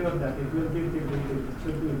make sure that it will be integrated, it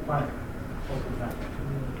should be a part of the project.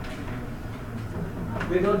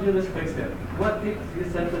 With all due respect, sir, what if you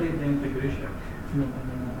separate the integration?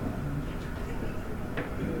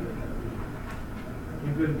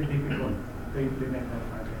 It will be difficult to implement that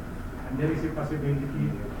project. And there is a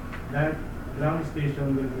possibility that ground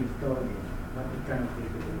station will be installed, but it cannot be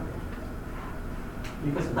integrated.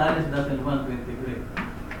 Because Thales doesn't want to integrate.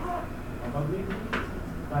 Probably.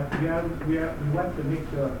 But we want to make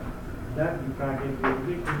sure that the project will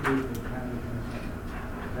be completed 100%.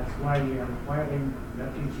 That's why we are requiring that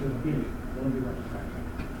it should be only one project.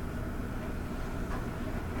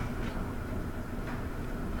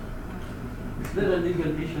 Is there a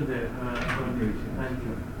legal issue there? Thank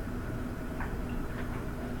you.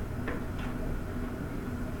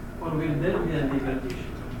 Or will there be a legal issue?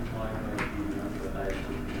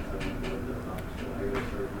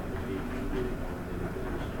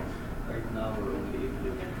 Right now, we're only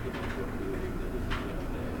implementing and fulfilling the decision of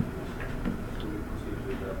the end user. So we proceed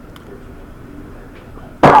with that.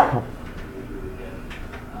 Unfortunately, we can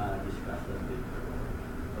discuss that later.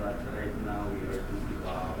 But right now, we are thinking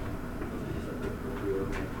about, because this is a good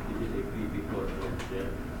procurement, this is a critical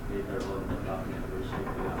project. Later on, the cabinet will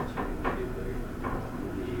simply actually deliver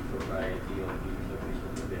the propriety of the service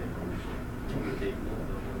of the vendors. So we take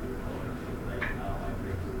note of what you're calling. So right now, I'm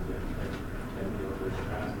very prudent and we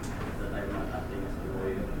understand that I'm not acting as a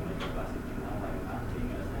lawyer in my capacity now. I'm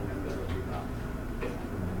acting as a member of the BAC.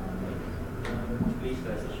 Please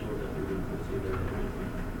rest assured that we will consider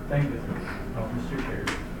everything. Thank you, Mr. Chair.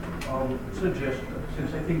 Suggestion,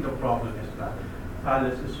 since I think the problem is that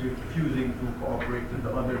Thales is refusing to cooperate with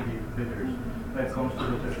the other bidders when it comes to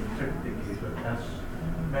the certification. As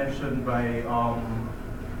mentioned by our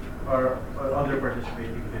other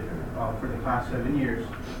participating bidder, for the past 7 years,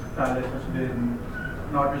 Thales has been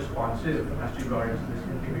not responsive as regards this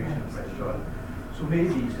integration question. So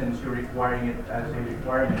maybe since you're requiring it as a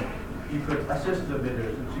requirement, you could assist the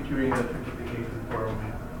bidders in securing the certification from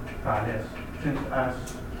Thales. Since as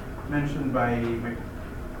mentioned by my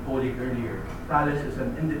colleague earlier, Thales is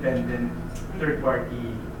an independent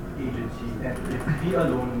third-party agency, and if we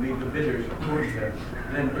alone make the bidders approach them,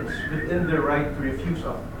 then it's within their right to refuse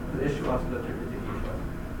us, to issue us the certification.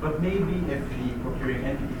 But maybe if the procuring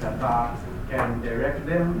entity CAAP can direct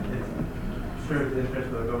them, it serves the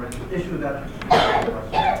interest of the government to issue that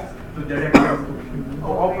to direct them to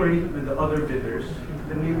cooperate with the other bidders,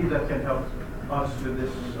 then maybe that can help us with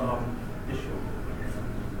this issue.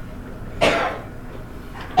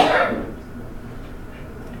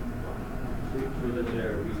 Through the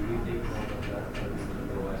chair, we take note of that,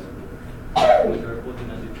 otherwise we are put in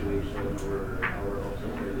a situation where our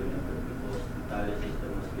officers are limited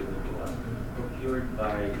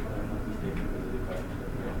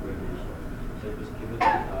project was given to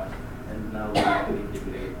us, and now we need to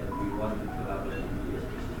integrate, and we wanted to have an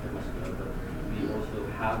ESP system as well, but we also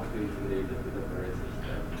have to integrate it with the current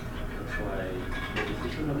system. That's why the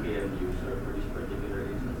decision of the end user for this particular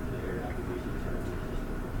instance, the air navigation services, is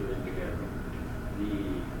to procure together the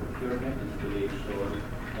procurement, installation,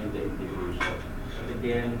 and the integration. But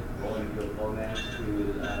again, all your comments, we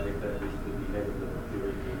will refer this to the head of the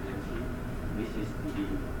procurement agency. This is the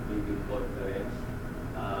big conference.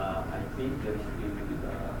 I think there is still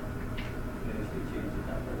change it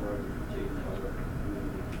afterwards, change our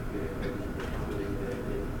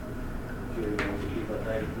procuring, but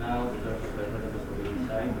right now, the terms of reference was already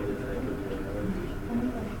signed by the Director General.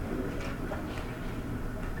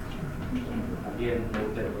 Again,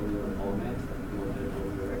 noted on your comments and noted on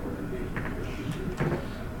your recommendations.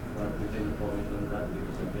 But we can comment on that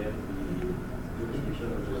because again, the jurisdiction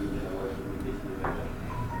of the regional awards will be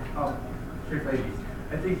Sir, if I may,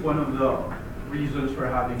 I think one of the reasons for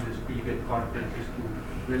having this pre-bid conference is to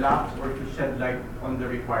relax or to shed light on the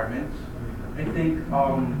requirements. I think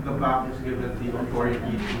the BAC is given the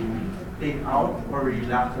authority to take out or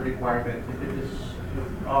relax a requirement if it is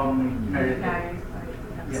merited.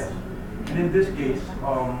 Yes. And in this case,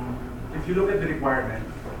 if you look at the requirement,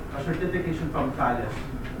 a certification from Thales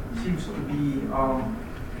seems to be,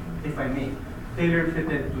 if I may,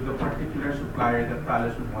 tailor-fitted to the particular supplier that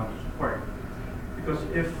Thales would want to support. Because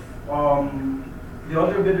if the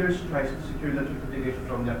other bidders tries to secure that certification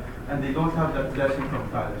from them and they don't have that blessing from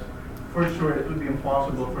Thales, for sure it would be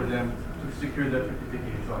impossible for them to secure that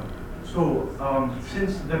certification. So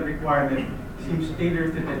since the requirement seems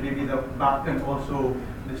tailor-fitted, maybe the BAC can also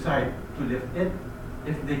decide to lift it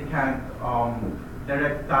if they can't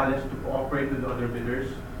direct Thales to cooperate with the other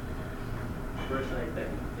bidders. First, I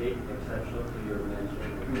take exception to your mention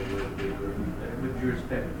of the word bidder. With your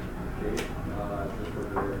respect. Okay, just for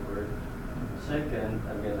the record. Second,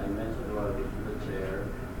 again, I mentioned about it to the chair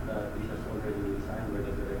that this has already been signed by the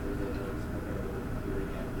Director General of the procuring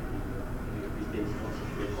entity. It takes also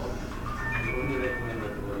the office. We only recommend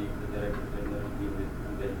that the Director General give it to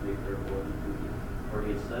the later on for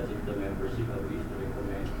his such if the membership agrees to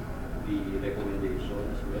recommend the recommendation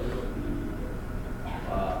as well of the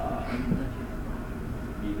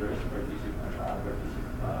leaders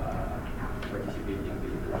participating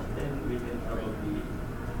leaders, then we can probably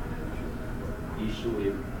issue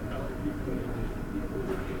it if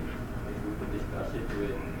we could discuss it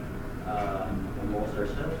with amongst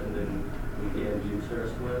ourselves and then with the end user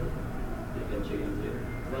as well. They can change it.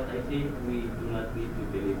 But I think we do not need to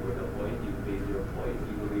belabor the point. You made your point,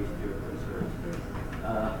 you raised your concerns.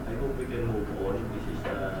 I hope we can move on. This is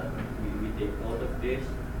we take note of this.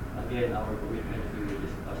 Again, our commitment we will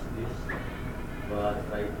discuss this. But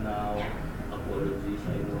right now, apologies.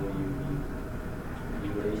 I know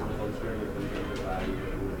you raised the concern, your concern the value,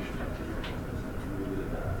 and we will discuss this. We will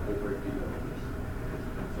revert to you on this.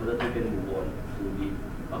 So that we can move on to the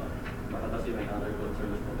baka kasi may other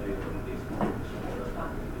concerns po tayo on this. So oras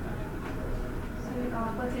natin hindi natin discuss. So,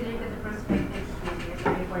 consider that the prospective bidder is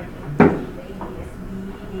reporting the ADSB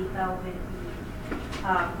data with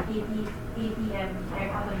the ATM air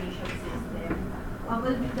automation system.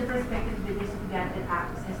 Will the prospective bidders be granted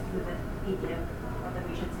access to the ATM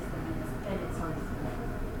automation system and its source?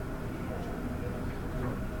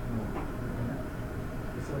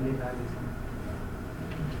 It's only Thales.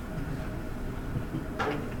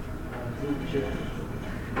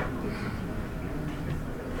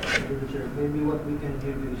 Maybe what we can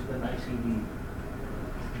give you is an ICD,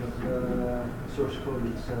 but the source code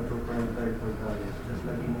is proprietary for Thales, just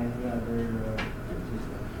like in any other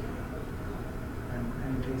system.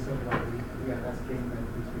 And based on what we are asking that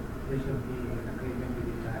there should be an agreement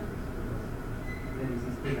with Thales because there is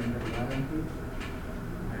still under warranty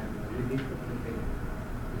and we need to protect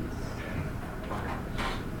this.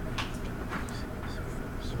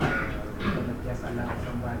 We cannot just allow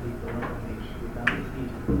somebody to operate without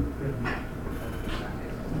permit.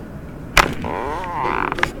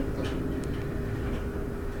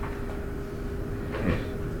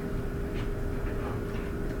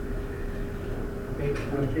 Okay,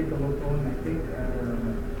 I'll take a vote on. I think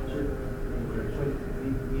so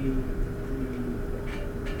we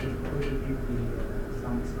probably give the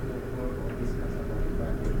some scope or discuss about the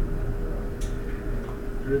budget.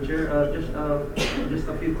 Through the Chair, just a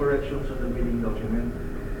few corrections on the bidding document.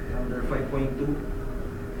 Under 5.2,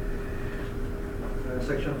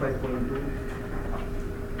 section 5.2,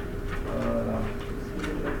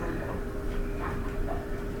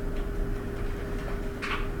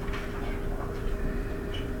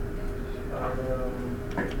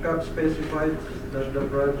 CAAP specified that the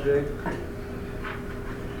project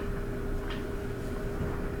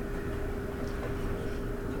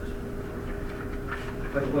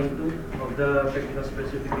 5.2 of the technical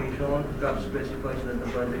specification, CAAP specifies that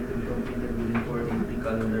the project will be completed within 480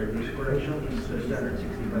 calendar days. Correction is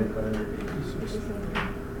 365 calendar days.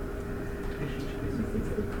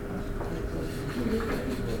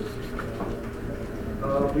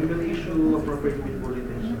 We will issue appropriate bid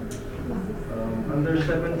bulletins. Under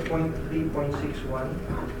 7.3.61,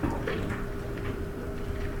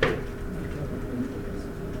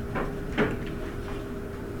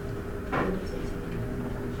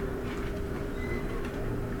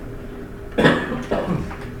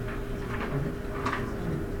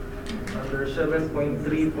 under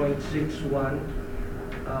 7.3.61,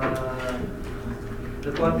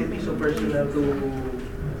 the quantities of personnel to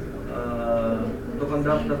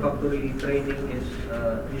conduct the factory training is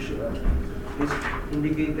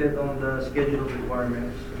indicated on the schedule of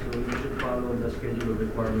requirements. So you should follow the schedule of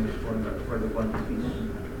requirements for the quantities.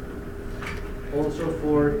 Also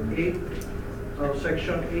for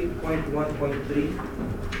section 8.1.3.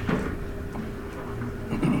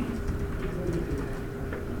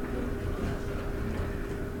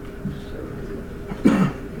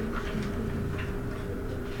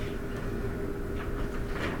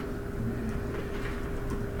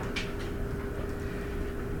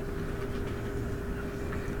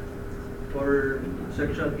 For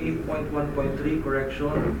section 8.1.3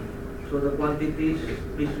 correction, so the quantities,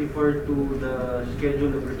 please refer to the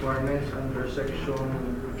schedule of requirements under section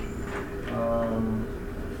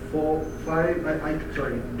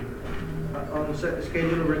 5,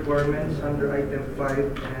 schedule of requirements under item 5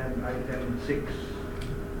 and item 6.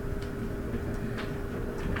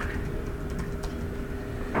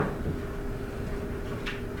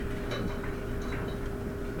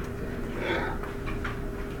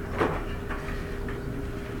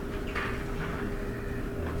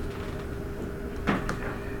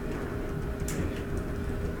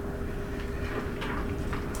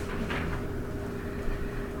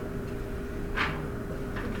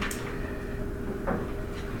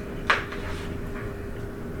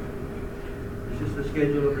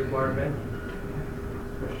 Schedule of requirement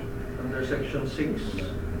under section 6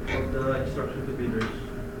 of the instruction to bidders.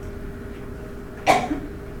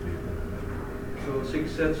 So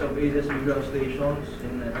 6 sets of ADS ground stations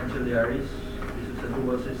in ancillaries. This is a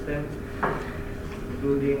dual system,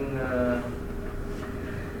 including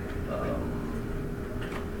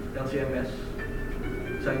LCMS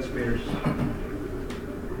site spares.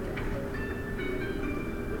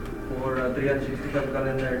 For 365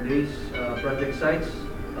 calendar days, project sites,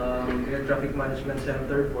 Air Traffic Management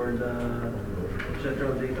Center for the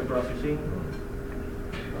Central Data Processing,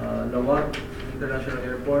 Lawag International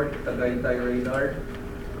Airport, Tagaytay Radar,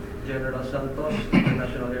 General Santos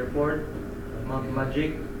International Airport, Mount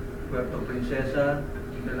Magic, Puerto Princesa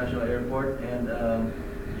International Airport, and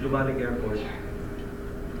Jumalig Airport.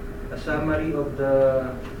 A summary of the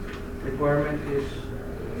requirement is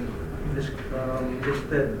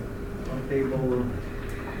listed on table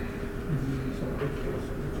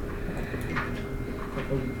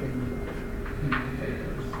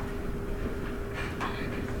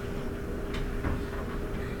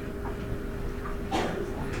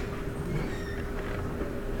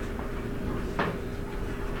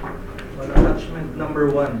on attachment number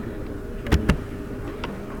 1.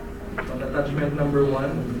 On attachment number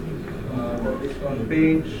 1, that is on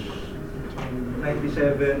page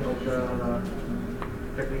 97 of the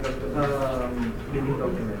technical bidding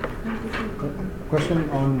document. Question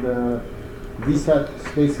on the VSAT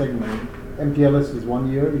space segment. MPLS is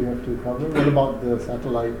 1 year you have to cover. What about the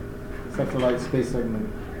satellite space segment?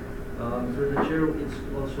 Through the chair, it's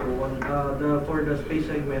also one. For the space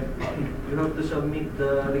segment, you have to submit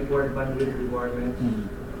the required bandwidth requirements.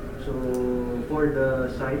 So for the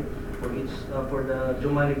site, for the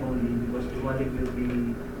Jumalig only, because Jumalig will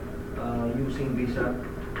be using VSAT.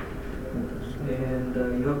 And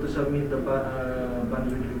you have to submit the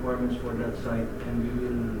bandwidth requirements for that site,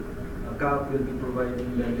 and CAAP will be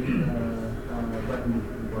providing the bandwidth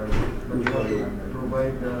requirements. But you have to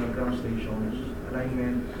provide the ground stations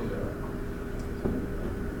alignment for the.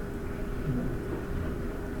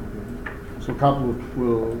 So CAAP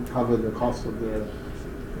will cover the cost of the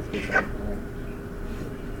space site.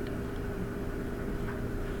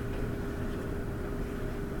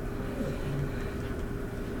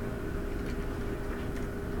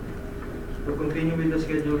 To continue with the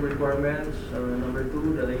schedule requirements, number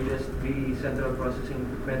 2, the latest 3 central processing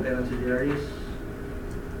equipment and ancillaries.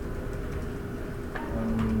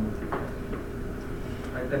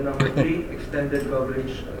 Item number 3, extended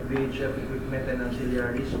coverage VHF equipment and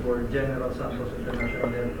ancillaries for General Santos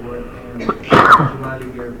International Airport and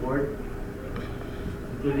Jumalig Airport.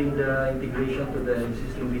 including the integration to the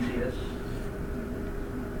existing BCS.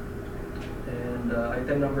 And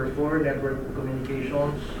item number 4, network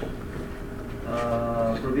communications,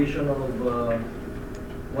 provision of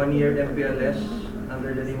 1-year MPLS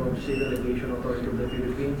under the name of Civil Aviation Authority of the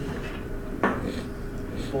Philippines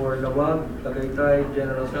for Lawag, Tagaytay,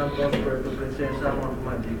 General Santos, Puerto Princesa, Mount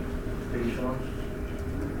Magic stations.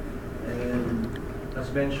 And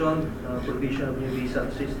as mentioned, provision of new visa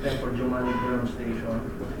system for Jumani Ground Station.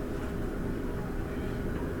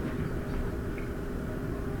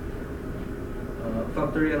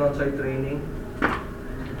 Factory and on-site training,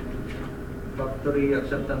 factory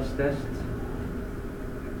acceptance test,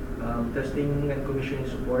 testing and commissioning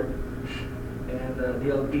support, and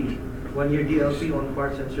DLP, 1-year DLP on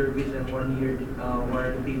parts and service, and 1-year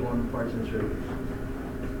warranty on parts and service.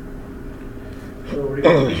 So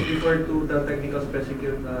please refer to the technical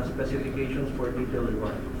specifications for detailed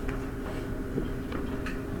requirements.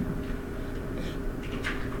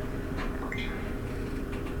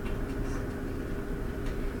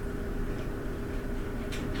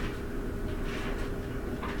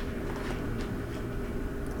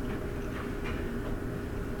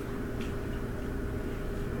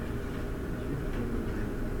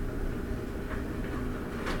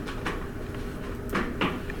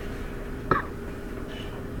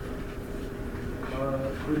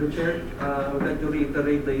 Through the chair, I would like to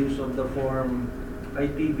reiterate the use of the form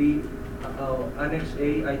ITB, Annex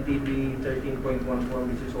A, ITB 13.1 form,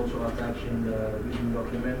 which is also attached in the bidding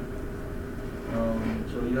document.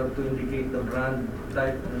 So you have to indicate the brand,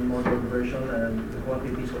 type, and model version, and the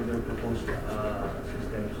quantities of their proposed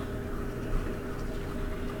systems.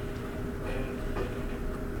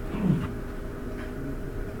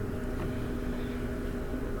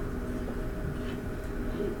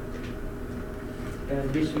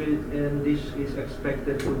 And this is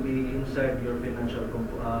expected to be inside your financial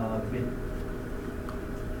bid.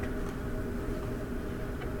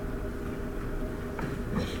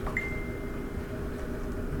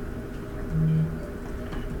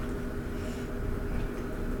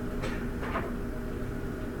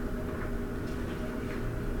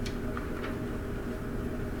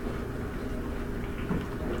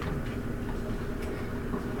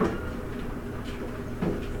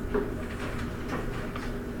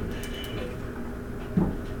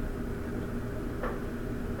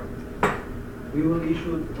 We will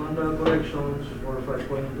issue on the corrections for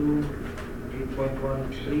 5.2,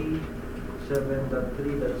 8.13,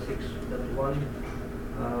 7.3.6.1.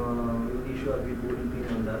 We will issue a bid bulletin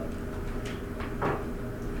on that.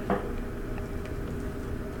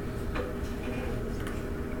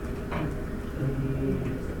 Any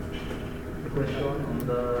question on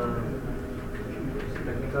the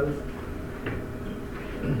technical?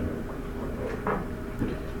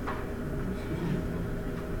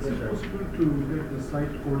 Is it possible to get the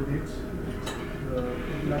site coordinates, the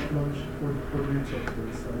black launch coordinates of the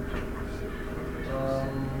site?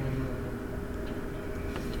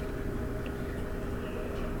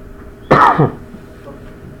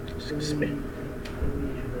 Excuse me.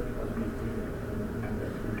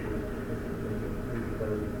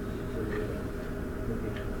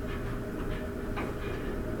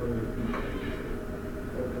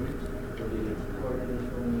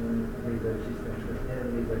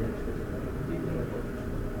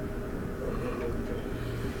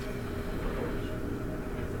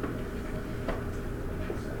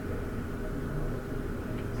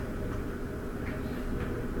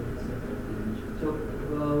 So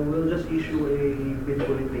we'll just issue a bid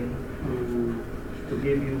bulletin to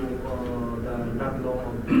give you the not long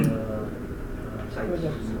of the sites.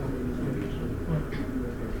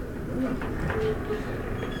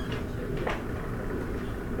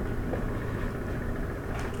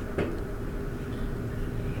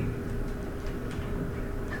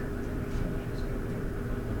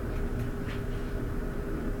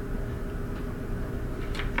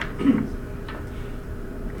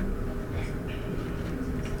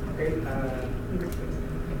 Okay,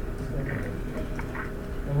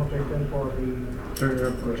 one question for the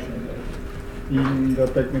Third question. In the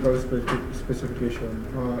technical specification,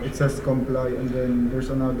 it says comply, and then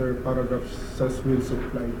there's another paragraph says will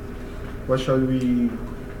supply. What shall we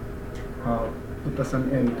put as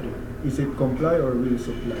an entry? Is it comply or will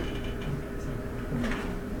supply?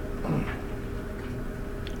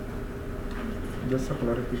 Just a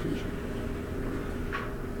clarification.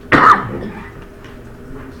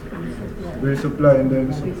 Will supply and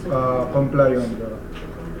then comply on the.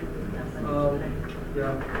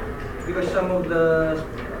 Yeah, because some of the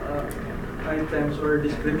items or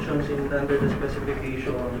descriptions under the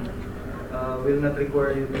specification will not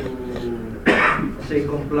require you to say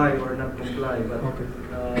comply or not comply, but Okay.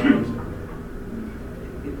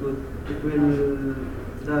 it will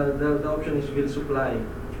the option is will supply.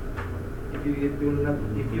 If you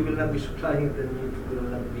will not be supplying it, then it will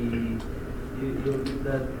not be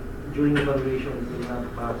that during evaluation it will not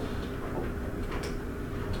pass.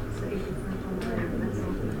 So if it's not compliant, that's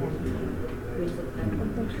okay. Waste of time.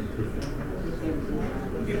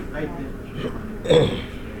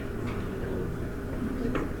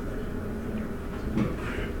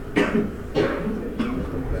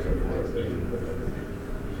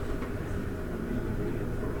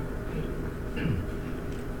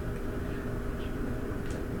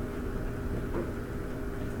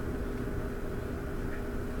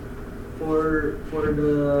 For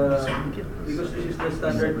the, because this is the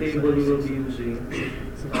standard table you will be using,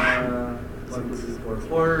 1, 2, 3, 4,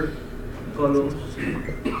 4 columns,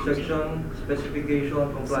 section,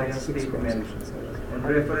 specification, compliance statement, and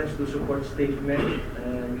reference to support statement,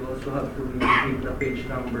 and you also have to indicate the page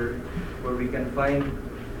number where we can find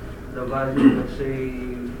the value, let's say,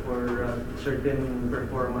 for certain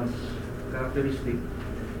performance characteristic.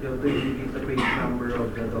 You have to indicate the page number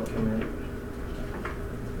of the document.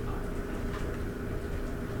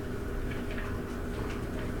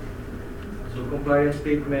 So compliance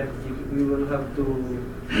statement, you will have to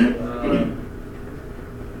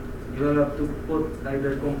put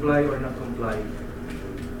either comply or not comply.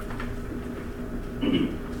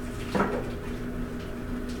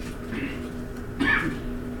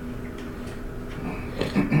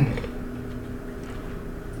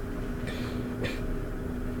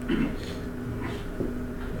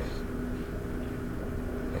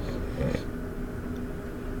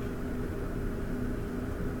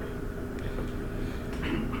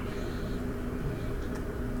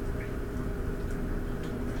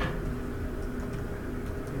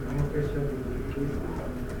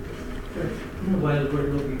 While we're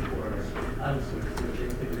looking for answers to the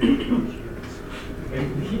integration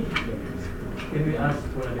issues, can we ask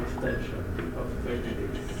for an extension of 30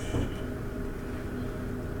 days?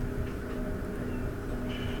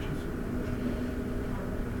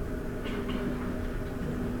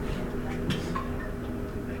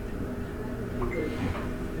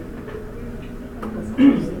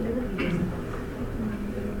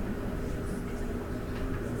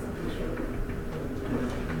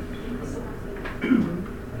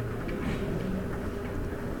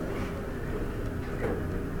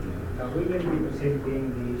 We will be presenting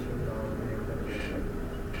the issue to our director.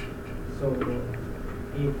 So,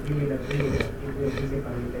 if you will agree that it will be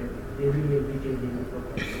separated, then we will be changing the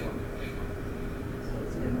proposal. So,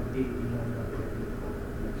 it's an updating on the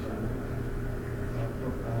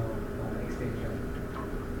extension.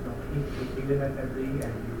 But if you will not agree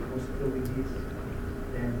and you goes through with this,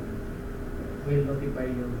 then we'll notify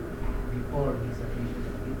you before the submission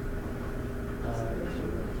of it.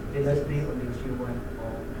 The last day on the issue 1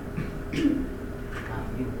 of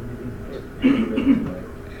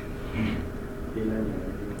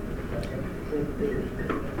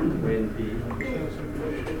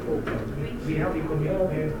we have a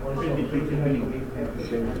commitment also, regional commitment.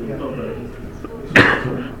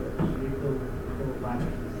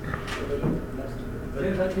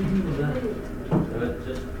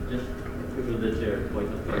 Just to the chair,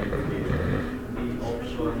 point of clarification. The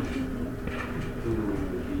option to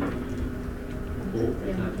the both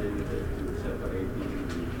is not limited to separating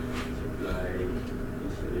the supply,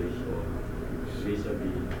 installation,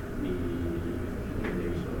 vis-a-vis the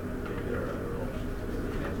installation. There are other options. As I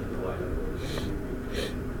mentioned a while ago,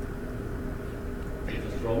 it's a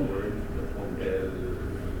strong word, but compel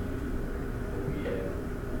OEM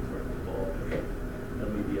or to cooperate. That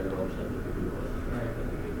may be an option that we do also. I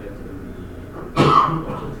think it depends on the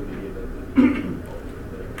options to be given to the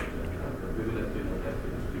but we will let you know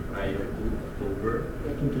definitely prior to October.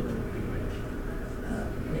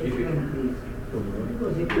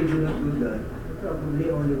 Because if we do not do that, probably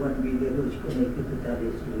only one bidder who is connected to that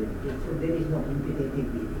is doing it. So there is no competitive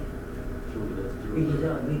bidding. True, that's true. Which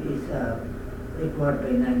is required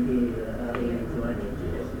by 90 RA91.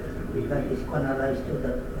 That is canalized to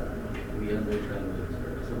that. We understand that,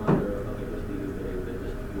 sir. As a matter of fact, it was deliberated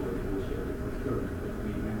just to do a negotiated procurement. But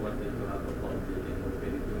we wanted to have a budget and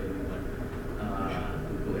open it to anyone,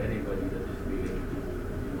 to anybody that is willing to,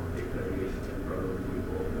 take the risk and probably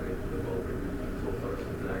cooperate with the government so far as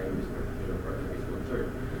supplying this particular project is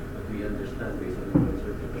concerned. But we understand based on the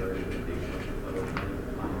concern that there are limitations of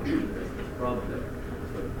our interest as problem.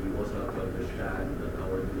 But we also have to understand that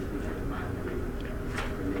our jurisdiction mandate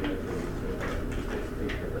are limited so far as the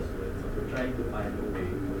state that as well. So we're trying to find a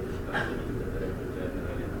way, we will discuss it with the Director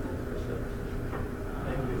General and amongst ourselves,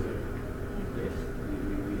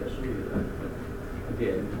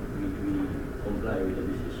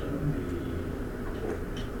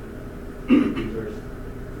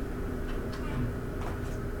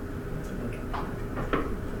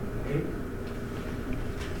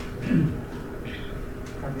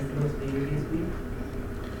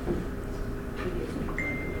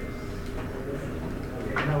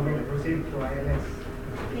 ILS.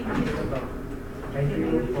 Thank you. Thank you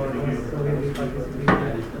for also really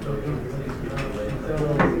participating. So,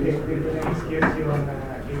 we will excuse you on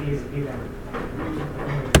ADSP lang.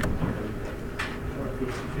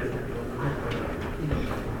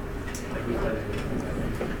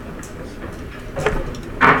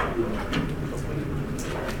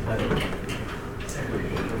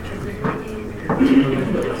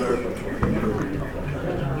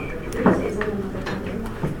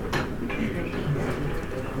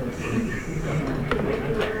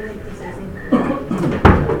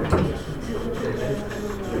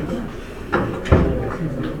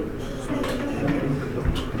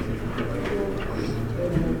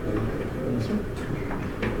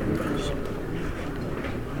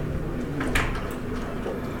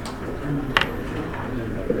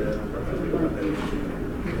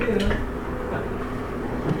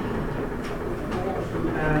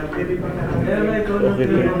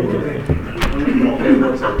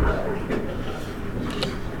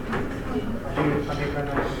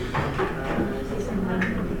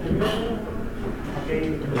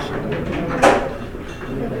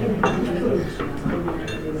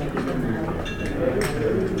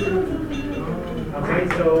 Okay,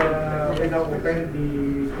 so we now open the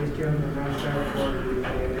question and answer for the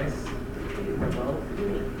ILS.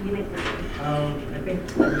 I think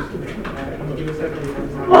user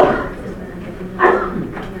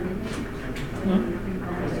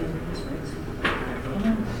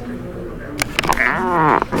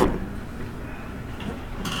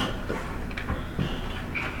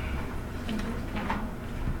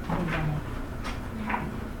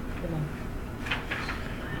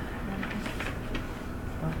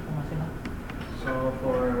So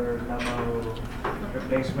for Davao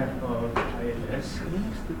replacement of ILS,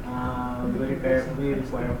 we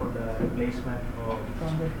require for the replacement of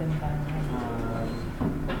the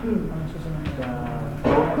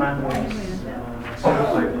both runways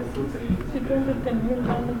 05 and 23,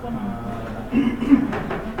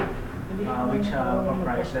 which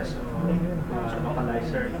comprises of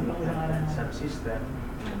localizer and subsystem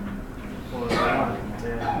for one.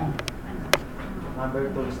 Then number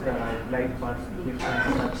 2 is the glide path equipment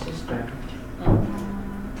subsystem.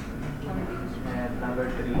 And number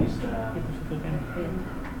 3 is the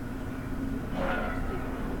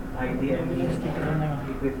IDME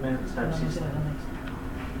equipment subsystem.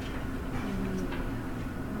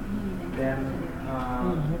 Then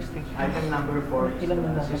item number 4 is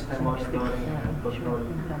the system monitoring and control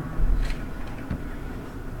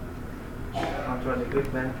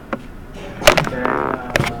equipment. Then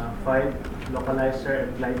 5 localizer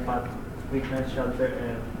and glide path equipment, shelter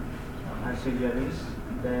and auxiliaries.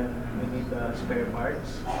 Then we need the spare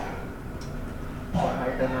parts for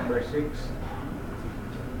item number 6.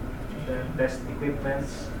 Then test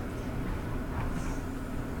equipments,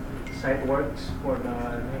 site works for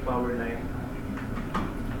the new power line,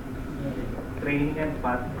 training and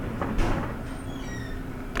path,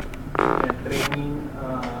 and training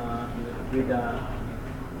with the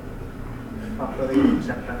factory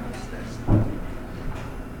acceptance test.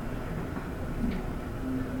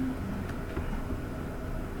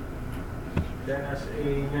 Then as a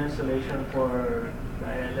new installation for the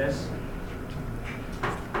ILS,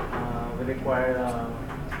 we require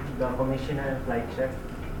the commissioner and flight check,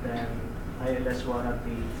 then ILS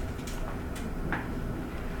warranty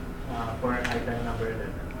for item number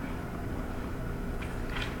 11.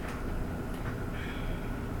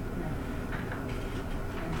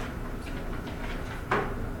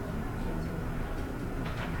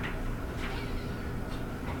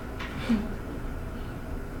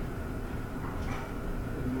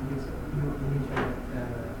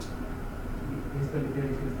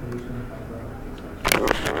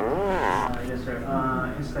 Yes, sir.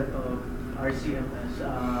 Instead of RCMS,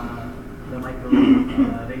 the micro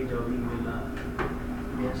radio, we will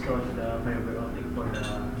install the fiber optic for the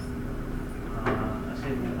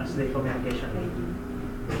as the communication link.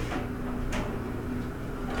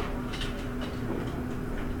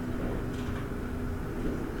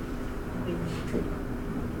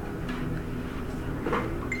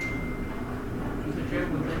 Mr. Chair,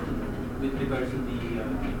 with regards to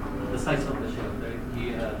the size of the shelter, do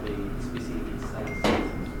you have a specific size?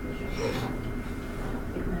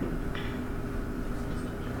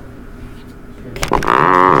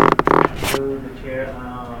 To the chair,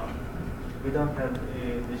 we don't have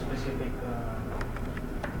the specific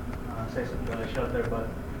size of the shelter, but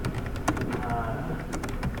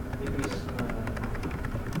it is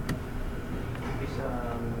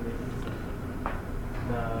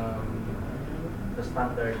the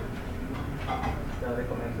standard, the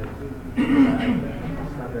recommended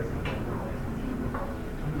standard.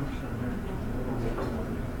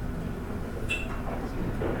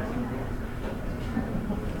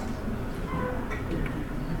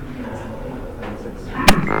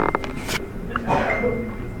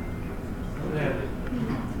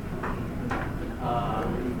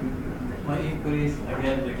 queries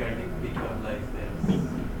again regarding pickup license.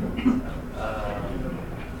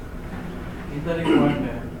 In the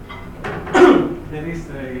requirement, there is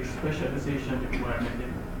a specialization requirement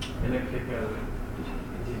in electrical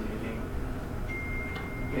engineering.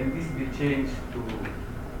 Can this be changed to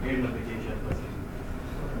air navigation facility?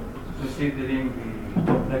 Considering the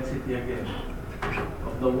complexity again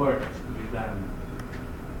of the work to be done.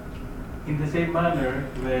 In the same manner,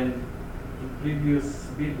 when in previous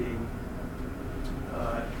bidding,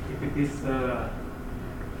 if it is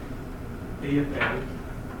AFL,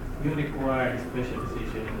 you require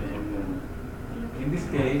specialization in the area. In this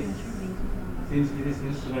case, since it is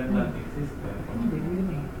instrument landing system,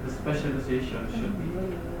 the specialization should be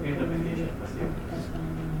air navigation facility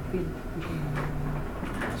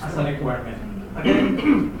as a requirement. Again,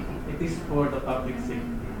 it is for the public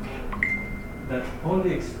safety that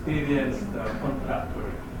only experienced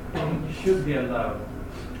contractor should be allowed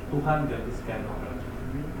to handle this kind of project.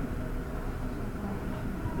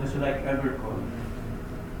 Just like Evercall,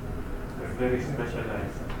 they're very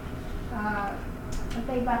specialized.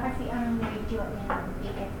 Magkaiba kasi ang radio in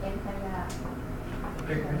AFM kaya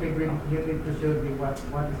Okay, I think we need to show the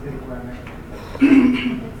what is the requirement.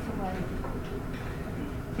 that's one.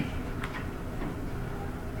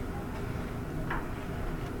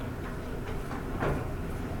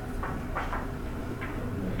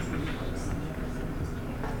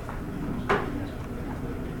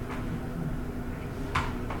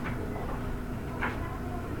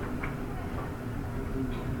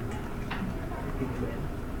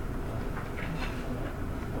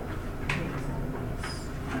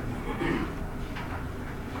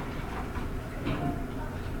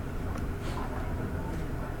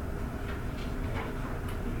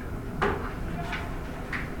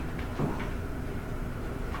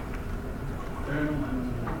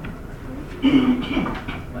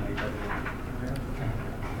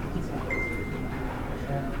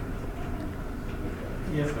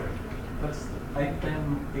 Yes, sir. That's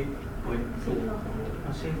item 8.2.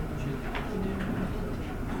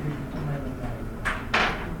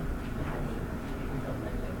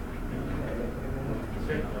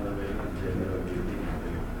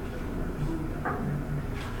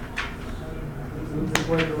 We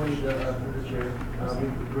required only the chair, we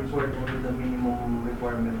required only the minimum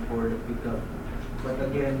requirement for the pickup. But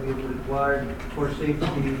again, we required for safety,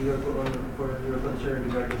 for your concern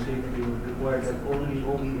regarding safety, we required that only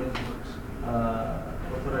OEM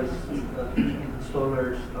authorized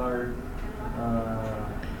installers are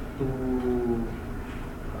to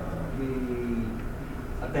be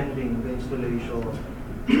attending the installation of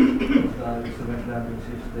the instrument landing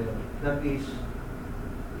system. That is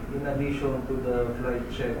in addition to the flight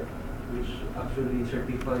check, which actually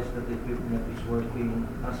certifies that the equipment is working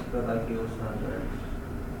as per ICAO standards.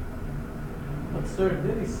 But sir,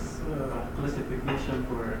 there is classification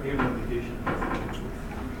for air navigation facilities.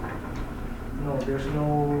 No, there's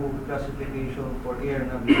no classification for air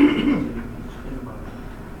navigation facilities.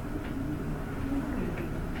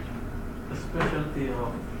 The specialty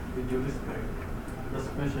of, with due respect, the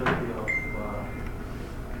specialty of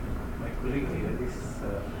my colleague here is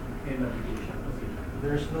air navigation facility.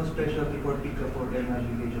 There's no specialty for pickup for air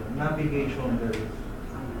navigation. Navigation there is.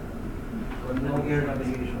 But no air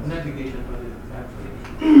navigation. Navigation facility, actually.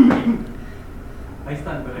 I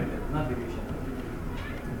stand corrected, navigation facility.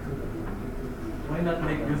 Why not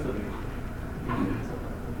make use of it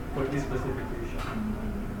for this specification?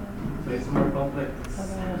 So it's more complex.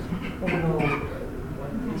 No,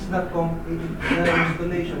 it's not the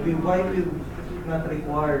installation. Why we not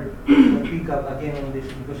required the pickup again on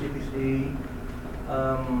this, because it is a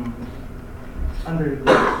under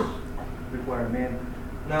requirement.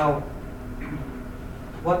 Now,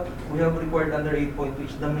 what we have required under 8.2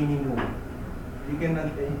 is the minimum. You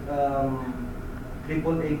cannot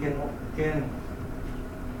AAA can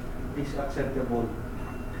is acceptable.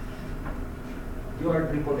 You are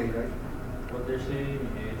AAA, right? What they're saying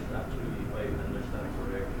is actually, if I understand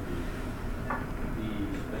correctly, the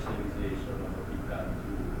specialization of a pickup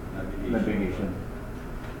to navigation.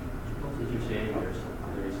 As you say,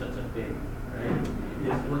 there is such a thing, right?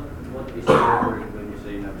 Yes. What is the word when you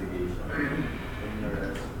say navigation? When you're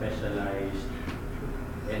a specialized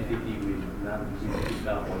entity with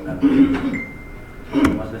pickup or navigation,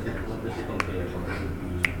 what does it entail?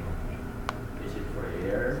 Is it for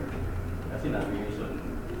air? Kasi navigation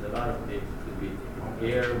is a lot of things. It could be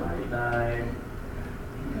air, maritime.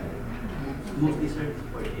 Mostly sir,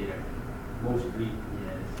 for air. Mostly.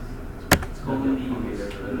 Yes. It's commonly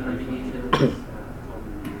used. Navigation is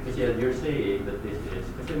Kasi you're saying that this is,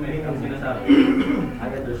 kasi may ang sinasabi, I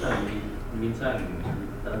understand, minsan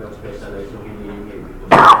talagang specialized yung hinihingi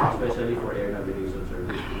because especially for air navigation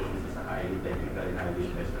service because this is a highly technical and highly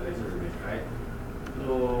specialized service, right?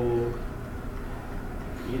 So,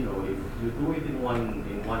 you know, if you do it in one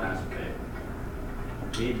aspect,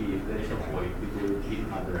 maybe if there is a point, we do it in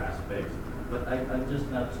other aspects. But I'm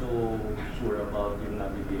just not so sure about yung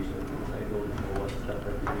navigation because I don't know what's the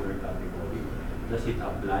particular category. Does it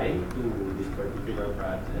apply to this particular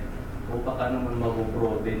project? O baka naman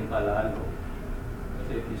mag-broaden pala, no?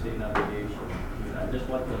 Kasi if you say navigation, I just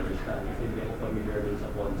want to understand. Kasi hindi ako familiar din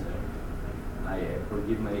sa concept. I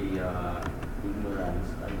forgive my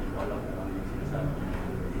ignorance. I don't know kung ano yung sinasabi.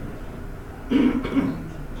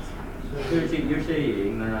 So you're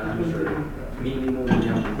saying na I'm sure minimum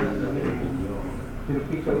yung So if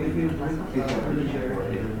you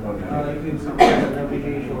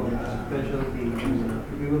navigation specialty,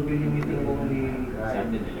 we will be limiting only.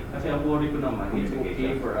 Kasi ang worry ko naman, it's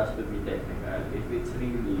okay for us to be technical if it's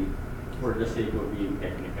really for the sake of being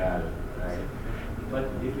technical, right? But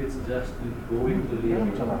if it's just going to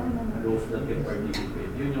limit those that can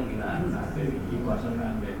participate, yun yung inaano natin, iwasan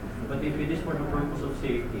natin. But if it is for the purpose of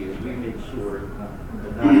safety, we make sure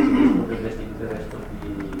that it is for the best interest of the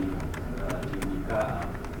CAAP,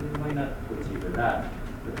 then why not consider that?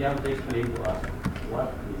 But you have to explain to us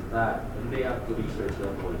what is that, and they have to research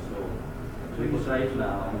that also. So because right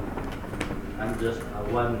now, I'm just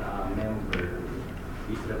one member,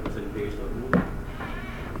 this representation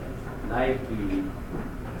likely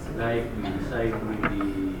side with the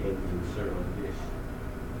end user on this.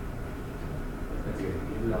 That's it.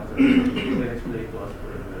 You can explain to us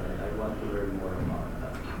further. I want to learn more about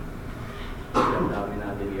that. Kasi ang dami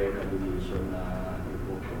natin air navigation na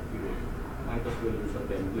i-procure. Might as well use a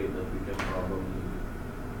template that we can probably,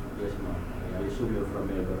 yes ma'am, I assume you're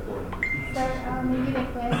from Everton. Sir, may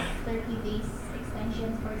request 30 days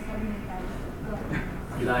extensions for submittal.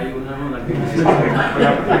 Layo na mo, hindi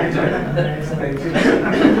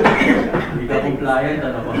ka compliant,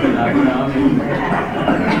 ano pa kailangan namin.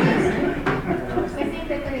 Kasi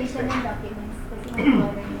preparation ng documents, kasi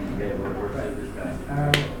mag-cover yun. Okay, we're still discussing.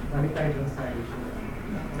 Balik tayo dun sa issue.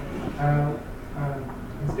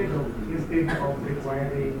 Instead of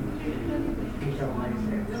requiring official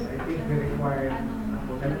license, I think they require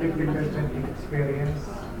a 50% experience.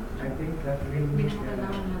 I think that will make a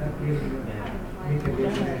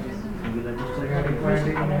difference. So you're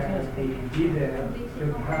requiring the bidder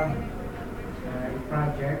should have a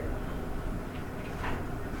project.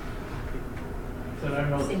 Sir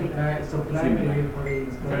Arnold, Supply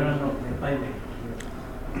delivery Sir Arnold, if I may.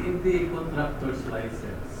 In the contractor's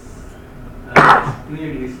license, it's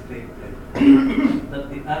clearly stated that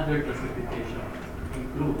the other classifications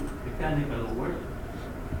include mechanical work,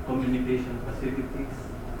 communication facilities,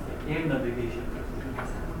 air navigation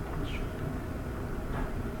facilities.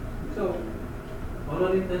 So, all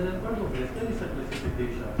intended purposes, there is a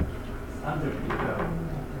classification under PICAP.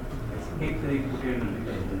 It's catering to air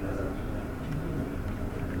navigation.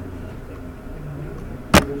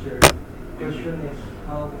 Question is,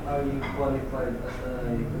 how are you qualified as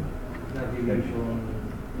a navigation,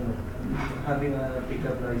 having a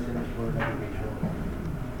pickup license for navigation?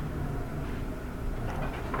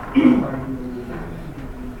 Are you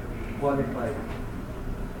qualified?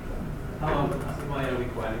 Why are we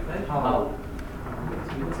qualified? How?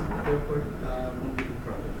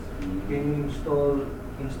 Can you install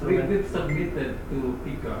instruments? We've submitted to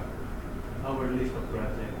PICAP our list of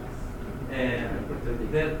projects, and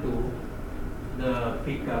there too, the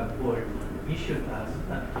PICAP board issued us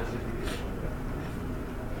that classification.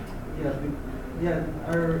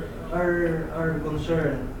 Our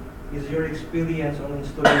concern is your experience on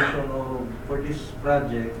installation of for this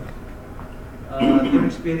project. Your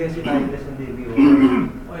experience in ILS and DBO.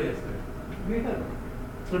 Oh yes, sir. We have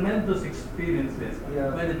tremendous experiences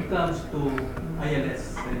when it comes to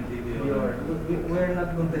ILS and DBO. We're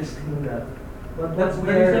not contesting that. But that's the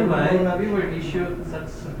reason why we were issued such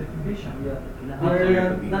certification.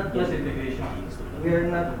 We're not classification. We're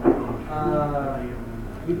not.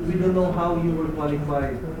 We don't know how you were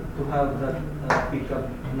qualified to have that pickup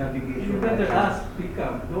navigation. You better ask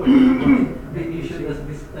PICAP. They issued us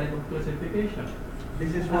this type of classification.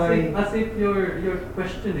 This is why. As if you're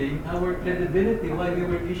questioning our credibility, why we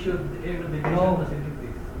were issued air navigation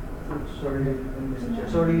facilities. Sorry, Mr. Chair.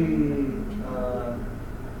 Sorry,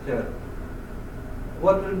 sir.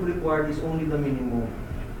 What will be required is only the minimum.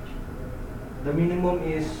 The minimum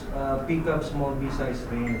is pickup small B size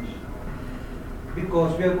range.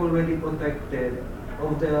 Because we have already protected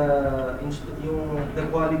of the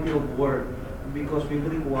quality of work, because we've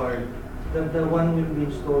required that the one will be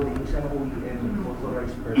installing is an OEM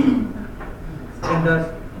authorized person. And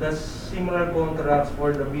the similar contracts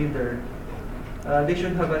for the bidder, they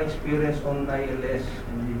should have an experience on ILS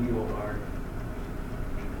and DBOR.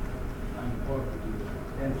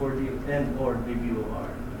 And or DBOR.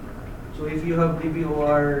 So if you have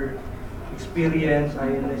DBOR experience,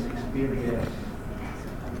 ILS experience,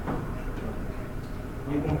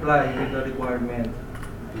 you comply with the requirement.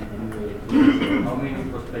 Anyway, how many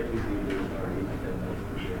prospective bidders are in attendance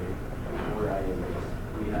today for ILS?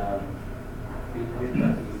 We have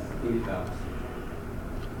CAAP.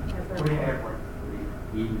 Korea Airport.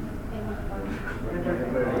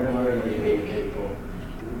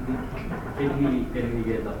 Can we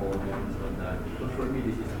get the comments on that? Because for me,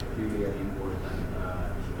 this is really an important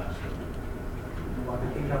discussion. About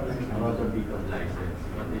the pickup license.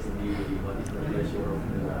 What is the pleasure of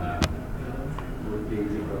the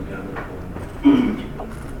voltage from the other phone?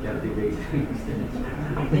 30 days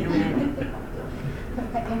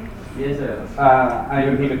Yes, sir.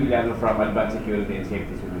 I'm Hilagiliano from Advanced Security and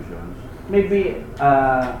Safety Solutions. Maybe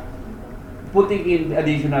putting in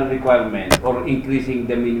additional requirement or increasing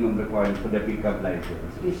the minimum requirement for the pickup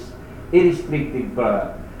license is a restrictive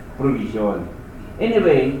provision.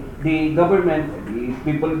 Anyway, the government, the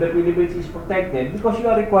people of the Philippines is protected because you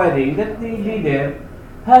are requiring that the bidder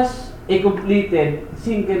has a completed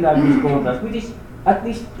single language quotas which is at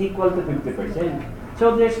least equal to 50%.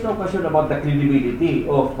 So there's no question about the credibility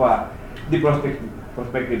of the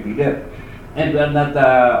prospective bidder. And we are not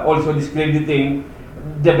also discrediting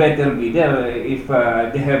the better bidder if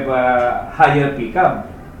they have a higher pickup.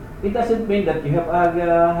 It doesn't mean that you have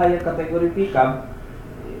a higher category pickup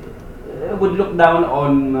would look down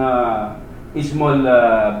on a small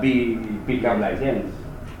pickup license.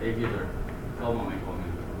 Thank you, sir. Comment, may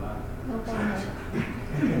comment. No comment.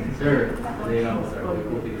 Sir, they know, sir. We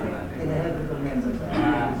put it in that. And I have to comment on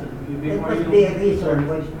that. There must be a reason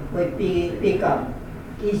why pickup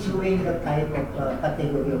issuing the type of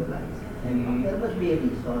category of license. There must be a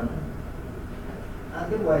reason.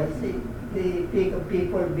 Otherwise, the pickup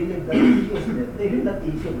people believe that it's useless. They will not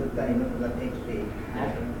issue that kind of category.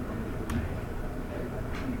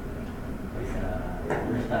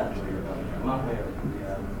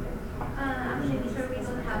 Actually, sir, we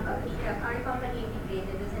don't have a pickup. Our company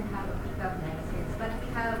integrated doesn't have a pickup license, but we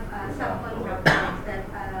have subcontractors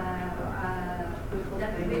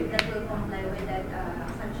that will comply with that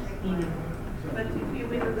such requirement. But if you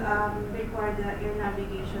will require the air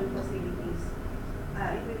navigation facilities,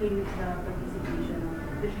 it will limit the participation of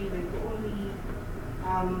the bidder to only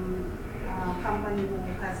company who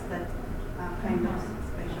has that kind of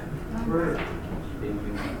special.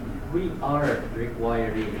 We are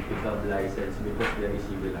requiring pickup license because there is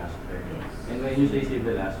civil aspect. And when you say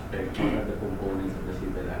civil aspect, what are the components of the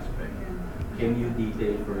civil aspect? Can you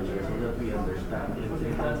detail further so that we understand? If it's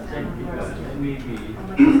technical, then maybe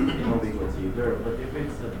we consider. But if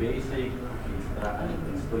it's a basic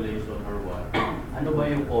installation or what, ano ba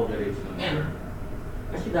yung coverage nun, sir?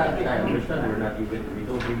 Kasi dati, I understand, we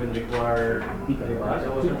don't even require, diba?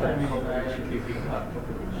 There was a time when I actually pick up.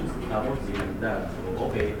 Tapos dinagdag.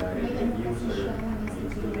 So, okay, dahil end user,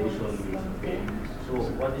 installation is okay. So,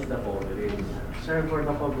 what is the coverage? Sir, for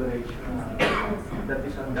the coverage, that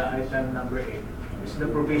is on the item number 8, is the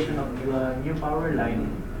provision of the new power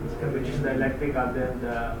line, which is the electric and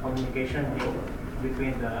the communication link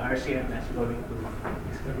between the RCMS going to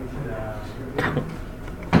the...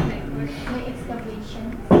 May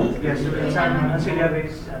excavation. Yes, it's an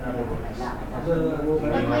ancillaries and other ones. Pag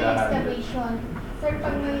may excavation, sir,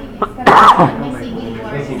 pag may excavation, may civil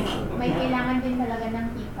works, may kailangan din talaga ng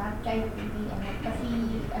pickup kahit hindi kasi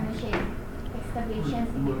siya, excavation,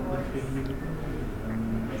 civil works.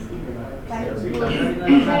 Kahit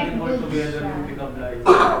good siya.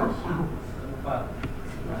 Ano pa?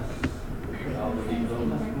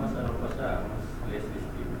 Mas ano pa siya, mas less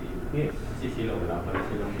restrictive. Yes. Kasi sila, wala pala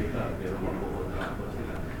silang pickup, pero magkukontract po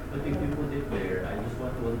sila. But if you put it there, I just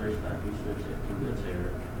want to understand, Mr. Chair,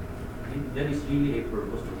 there is really a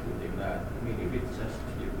purpose to putting that. I mean, if it's just,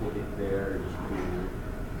 you put it there just to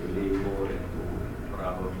label and to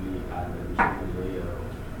probably add additional layer of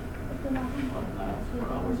whatnot for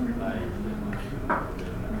our suppliers.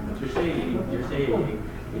 But you're saying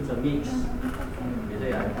it's a mix.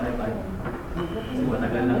 Kasi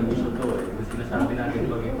matagal ng issue to eh. Kasi sinasabi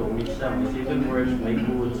natin pag ito mix siya, may civil works, may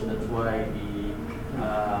goods, that's why the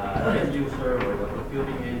end user or the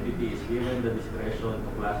procuring entity is given the discretion to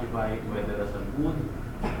classify it whether as a good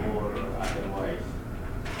or otherwise.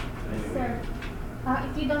 Anyway. Sir,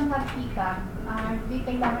 if you don't have pickup, di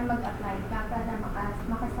kailangan mag-apply ka para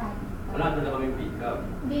makasali. Wala na kami pick-up.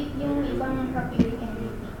 Hindi, yung ibang procuring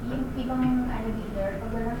entity, yung ibang bidder,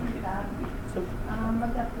 pag walang pickup,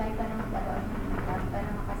 mag-apply ka ng dalawang pickup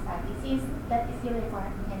para makasali. Since that is your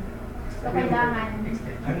requirement. So, kailangan...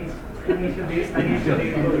 Ang issue dito.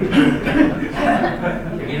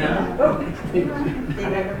 Sige na.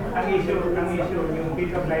 Ang issue, yung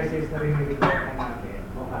pick-up license na rin nilikutan natin.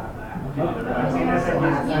 Ang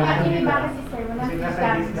sinasuggest Yung iba kasi sir, walang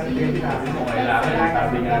sinasuggest na rin Kailangan,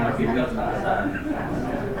 sabi nga mag-pick-up sa saan.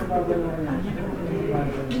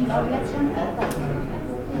 Let's yung pick-up.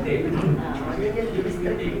 Hindi. It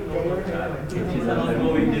is an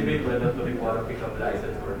ongoing debate whether to require pickup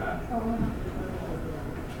license or not.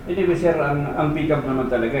 Anyway, sir, ang pick-up naman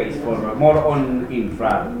talaga is for more on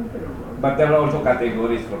infra. But there are also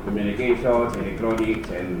categories for communications, electronics,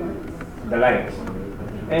 and the likes.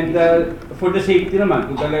 And for the safety naman,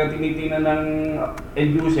 kung talaga tinitingnan ng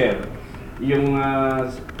end user, yung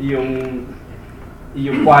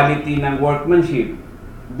quality ng workmanship,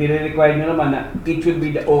 dire-require nyo naman na it should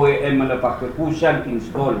be the OEM manufacturer who shall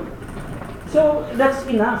install. So, that's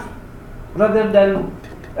enough. Rather than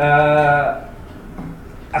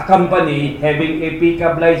a company having a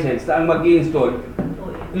pickup license na ang mag-i-install,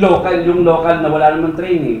 yung local na wala namang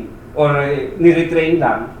training or nire-train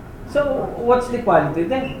lang. So, what's the quality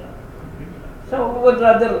then? So, we would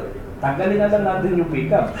rather tanggalin na lang natin yung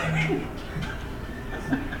pickup.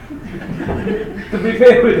 To be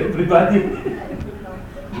fair with everybody.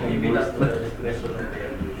 Maybe that's the discretion of the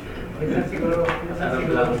end user. Yan siguro. Masarap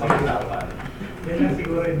lang pag-usapan. Yan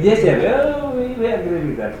siguro. Yes, sir. We agree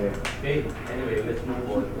with that, sir. Okay, anyway, let's move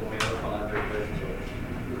on. Kung meron pang other questions.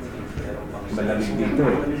 Meron pang... Malamig dito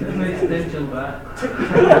eh. May extension ba?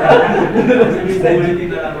 Ulitin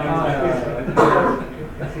na lang ang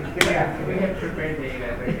Kasi kaya, we have prepared a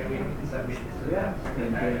letter. We submit this to the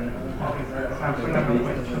sample na ng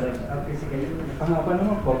questions. Ang apa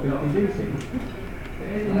naman, 40 days eh.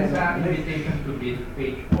 Sa invitation to bid,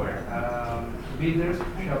 page 4, bidders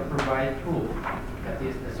shall provide proof, that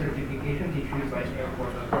is the certification issued by airport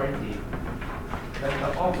authority, that the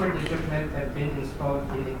offered equipment have been installed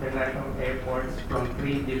in international airports from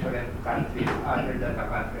 3 different countries other than the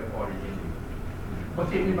country of origin.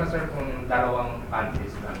 Posible ba sir kung dalawang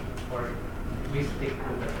countries lang, or we stick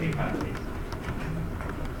to the 3 countries?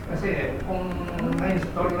 Kasi kung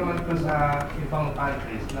na-install naman ito sa ibang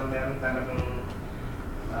countries na meron talagang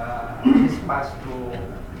is passed through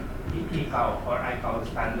ICAO or ICAO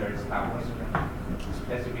standards, tapos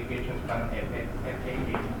specifications pa ng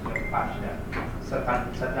FAA, so pass siya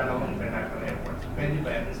sa dalawang international airports. Pwede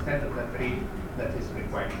ba yan instead of the 3 that is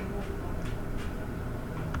required?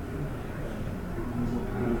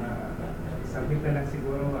 Submit na lang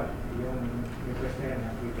siguro yung request na yan.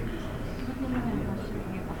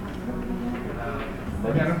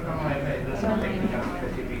 Meron pa mga iba ito sa technical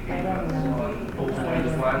specifications on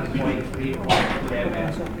 2.1.3.11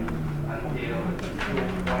 until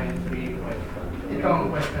 2.3. Ito ang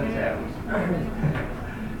question, sir.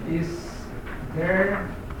 Is there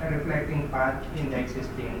a reflecting path in the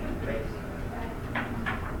existing place?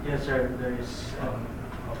 Yes, sir. There is.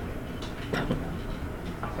 Okay.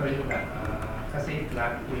 So yun lang. Kasi if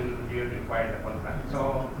not, will you require the contract?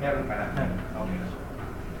 So, meron ka na? Okay.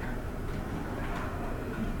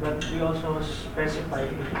 But we also specify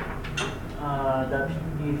that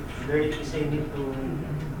if there is a need to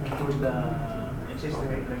improve the existing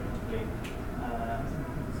reflective plate,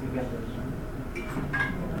 we can do so.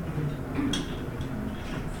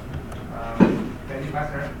 Pwede ba,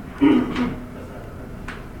 sir?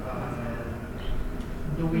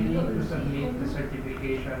 Do we need to submit the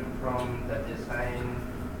certification from the design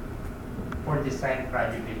for design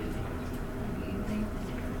credibility?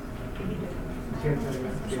 Yeah,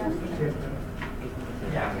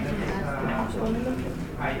 that is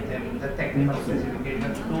item, the technical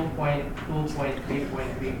specification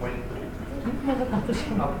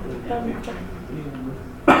 2.2.3.3.2 up to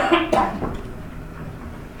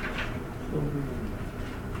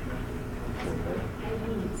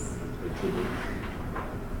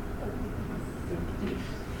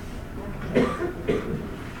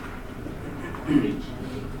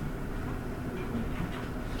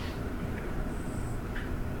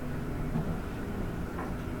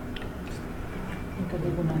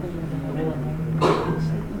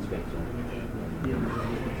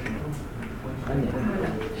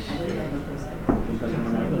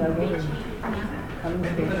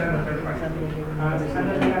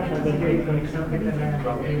Sana na lang mag-grade ko, submit na lang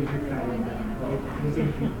ang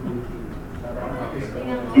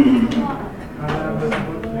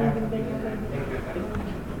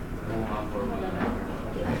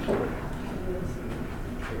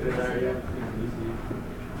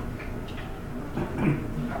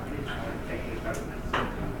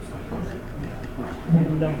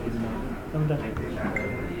down. Come down.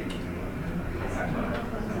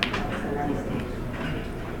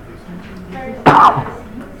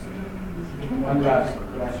 One last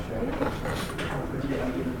question.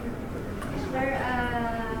 Sir,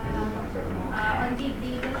 on the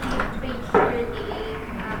data sheet, page 38,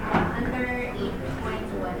 under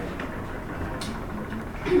 8.1.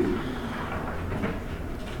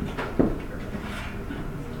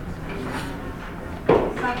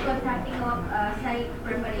 Subcontracting of site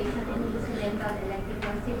preparation and incidental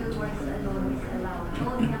electrical civil works alone is allowed.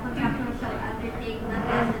 Note, the contractor shall undertake not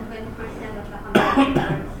less than 20% of the completed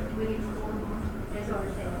works with its own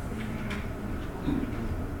resources.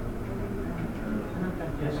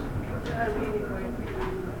 Yes.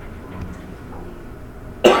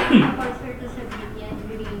 Concert to submit yan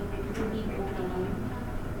during the bid opening.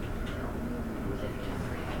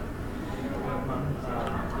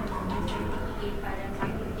 Parang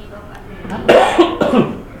certificate of undertaking.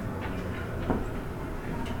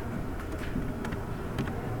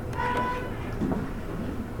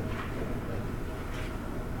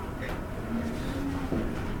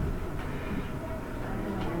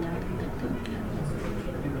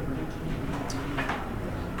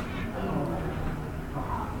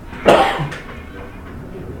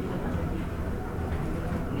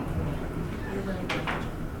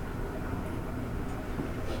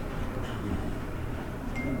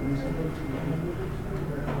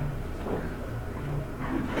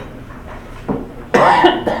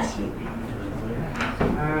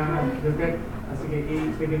 Sige,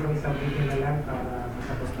 pwede mong isabit nyo na lang para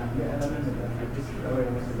matapos natin. Just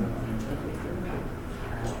awareness na lang.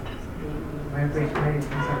 May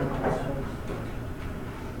isang question.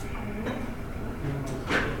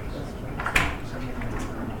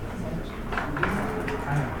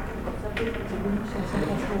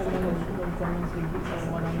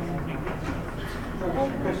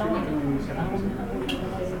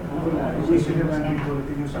 Issue naman ang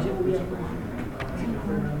bulletin yung sa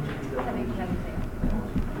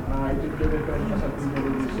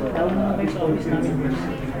Tawag naman kayo sa office namin.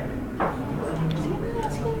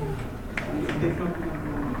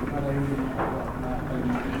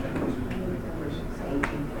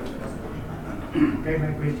 Okay,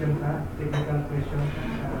 may question ka? Technical question?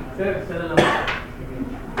 Sir, sana lang.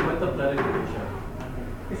 Point of clarification.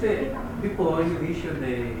 Kasi before you issue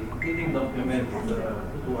the bidding documents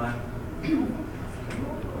to one,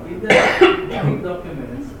 in the bidding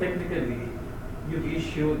documents, technically, you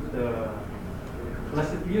issued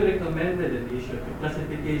you recommended and issued a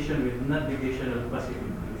classification with navigational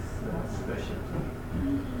facilities special.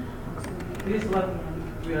 This is what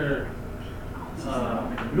we are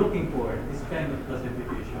looking for, this kind of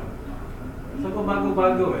classification. So kung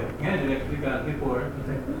bago-bago ngayon electrical before,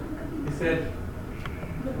 he said,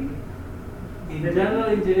 in general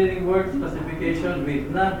engineering work specification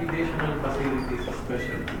with navigational facilities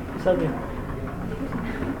special. Sabi.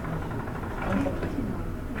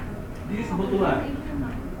 This is butuan.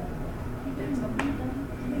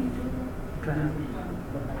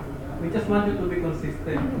 We just want you to be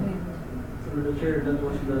consistent. Through the chair, that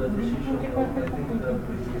was the decision of, I think, the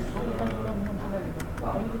previous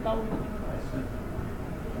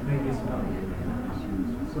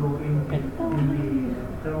So in the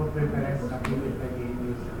term of reference, submitted by the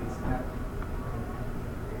is not.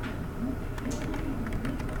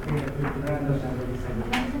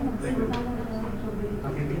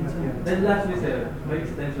 Then lastly, sir, by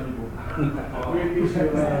extension book.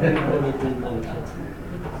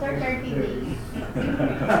 Sir, 30 days.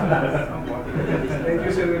 Thank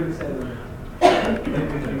you, sir.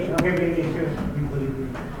 Okay, may issue.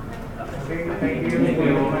 Okay, thank you for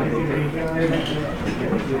your participation.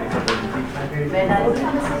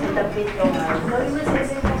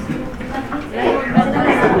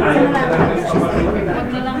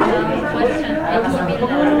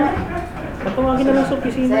 Patawagin na lang sa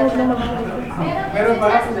opisina, huwag na Meron ba?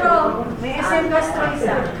 May SM Castro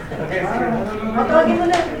isa. Okay, sige. Matawagin mo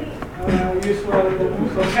na. Usual.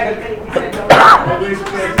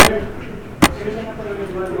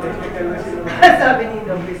 Sabi ni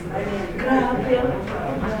Dombis. Grabe.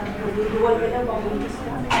 Duduwal ka na, pang-ulis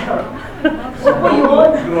ka. Supo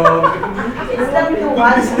yun. It's not too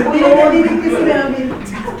much. Supo yun, nadinig kasi namin.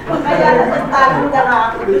 Kaya nagtago na nga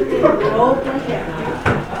ako. Joke na siya.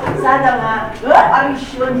 Sana nga.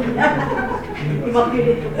 Arisyon.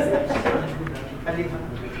 Immaculate.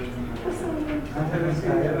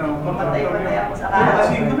 Mamatay ako sa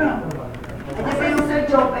kanan. Ito pa yung Sir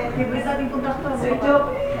Jopet. Favorite natin kontaktor. Sir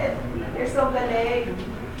Jopet. You're so galing.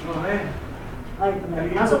 Okay. Ay,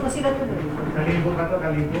 nasok na sila doon. Kalibo ka to,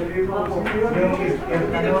 kalibo. Opo. Yung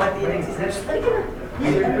Hindi na pati nagsisir. Halika na.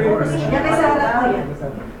 Yan sa harap ko yan.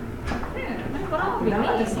 Parang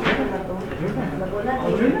mabilis. Wala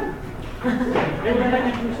eh.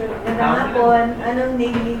 Magandang hapon. Anong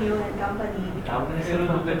name ninyo and company?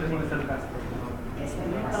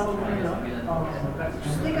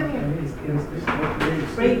 Stay kami.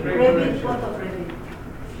 Private photo, private.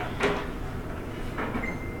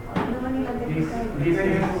 Ano naman yung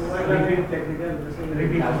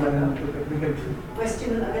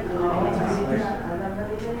question na agad. Alam na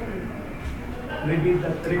rin yan.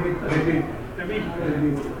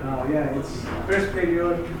 Oh, yeah, it's first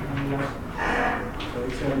failure and last. So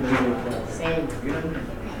it's a Same.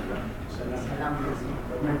 Salamat.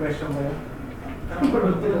 May question ba yun?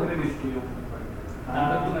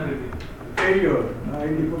 Failure.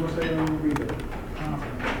 Hindi po basta yung video.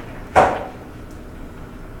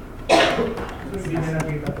 Hindi na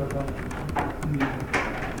nakita to.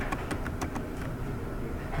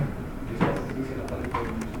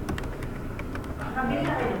 Nakabili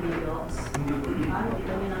na kayo ng videos? Hindi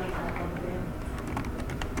kami nakita ng content.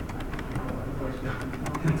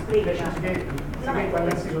 Explain ka. Sige,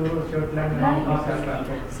 pala siguro short lang na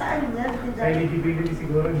Saan nga? sa eligibility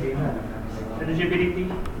siguro hindi na. Eligibility?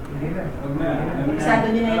 Hindi na. Isado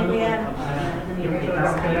nyo na yun po yan.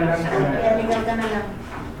 Introduction na lang. Kaya legal ka na lang.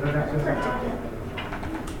 Introduction sa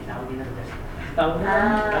Tapos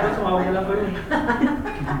sumawag na lang ko yun.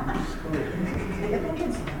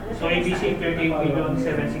 So ABC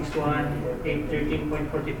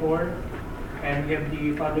 38,761,813.44, and we have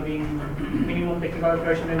the following minimum technical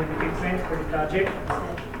personnel and equipment for the project.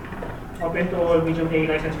 Open to all medium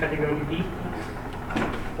A license category D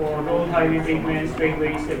for road, highway pavements,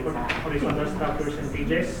 railways, and horizontal structures and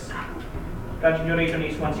bridges. Project duration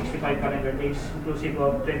is 165 calendar days, inclusive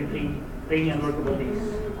of 23 training and workable days.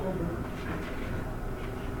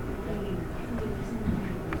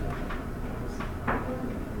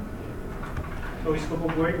 So scope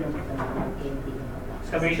of work,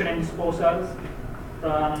 excavation and disposal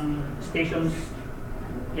from stations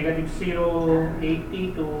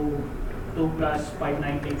 -080 to 2 plus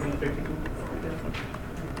 590.32.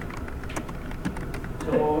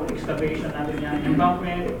 So excavation natin yan,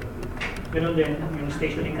 embankment, ganoon din yung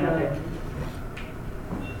stationing natin.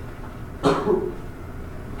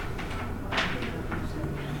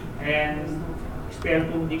 And spare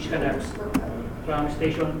 2 ditch canals from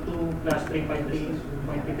station 2 plus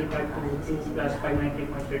 353.55 to 2 plus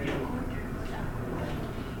 590.32.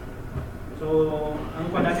 So, ang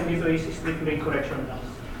pa natin dito is street grade correction lang.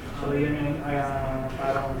 So, yun yung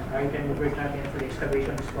parang item of work natin for the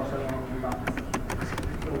excavation disposal ng bank.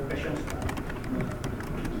 So, questions na.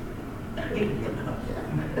 Hindi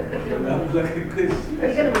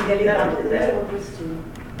ka naman galing ako.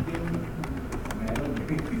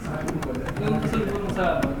 Yung cellphone mo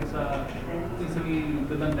sa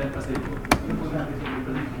Dulang Delta cellphone.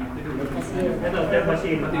 Ito, Delta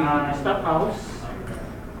cellphone, stop house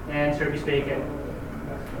and service vehicle.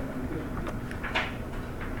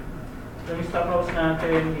 So yung stop house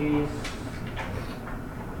natin is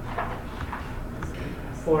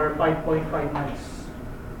for 5.5 months.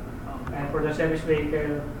 And for the service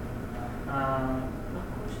vehicle,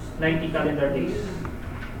 90 calendar days.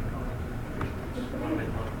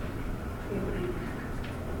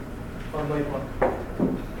 Four by four.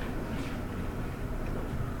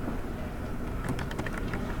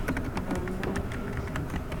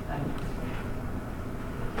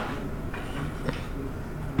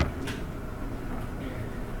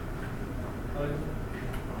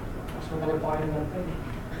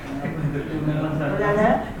 Wala na?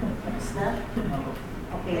 Tapos na?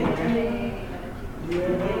 Okay.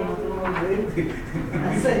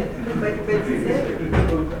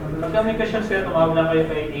 Pagka may questions kayo, tumawag na kayo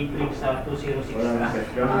kay 8 sa 206.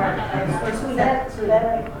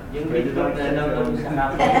 Sulat. Yung video na daw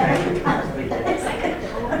sa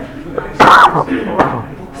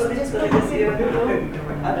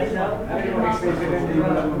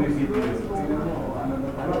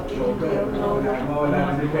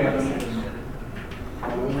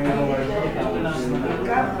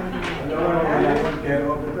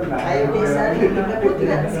Ayaw din sa akin.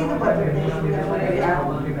 Sino ba?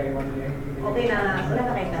 Okay na. Wala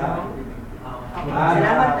na kayo tanong?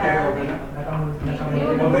 Salamat ka.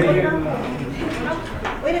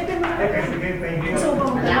 Uy, nagtanong na. Gusto mo ba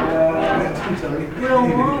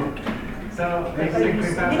mo? So,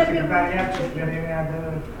 secretariat,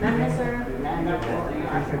 Nana, sir. Nana po.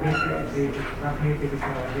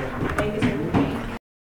 Thank you, sir.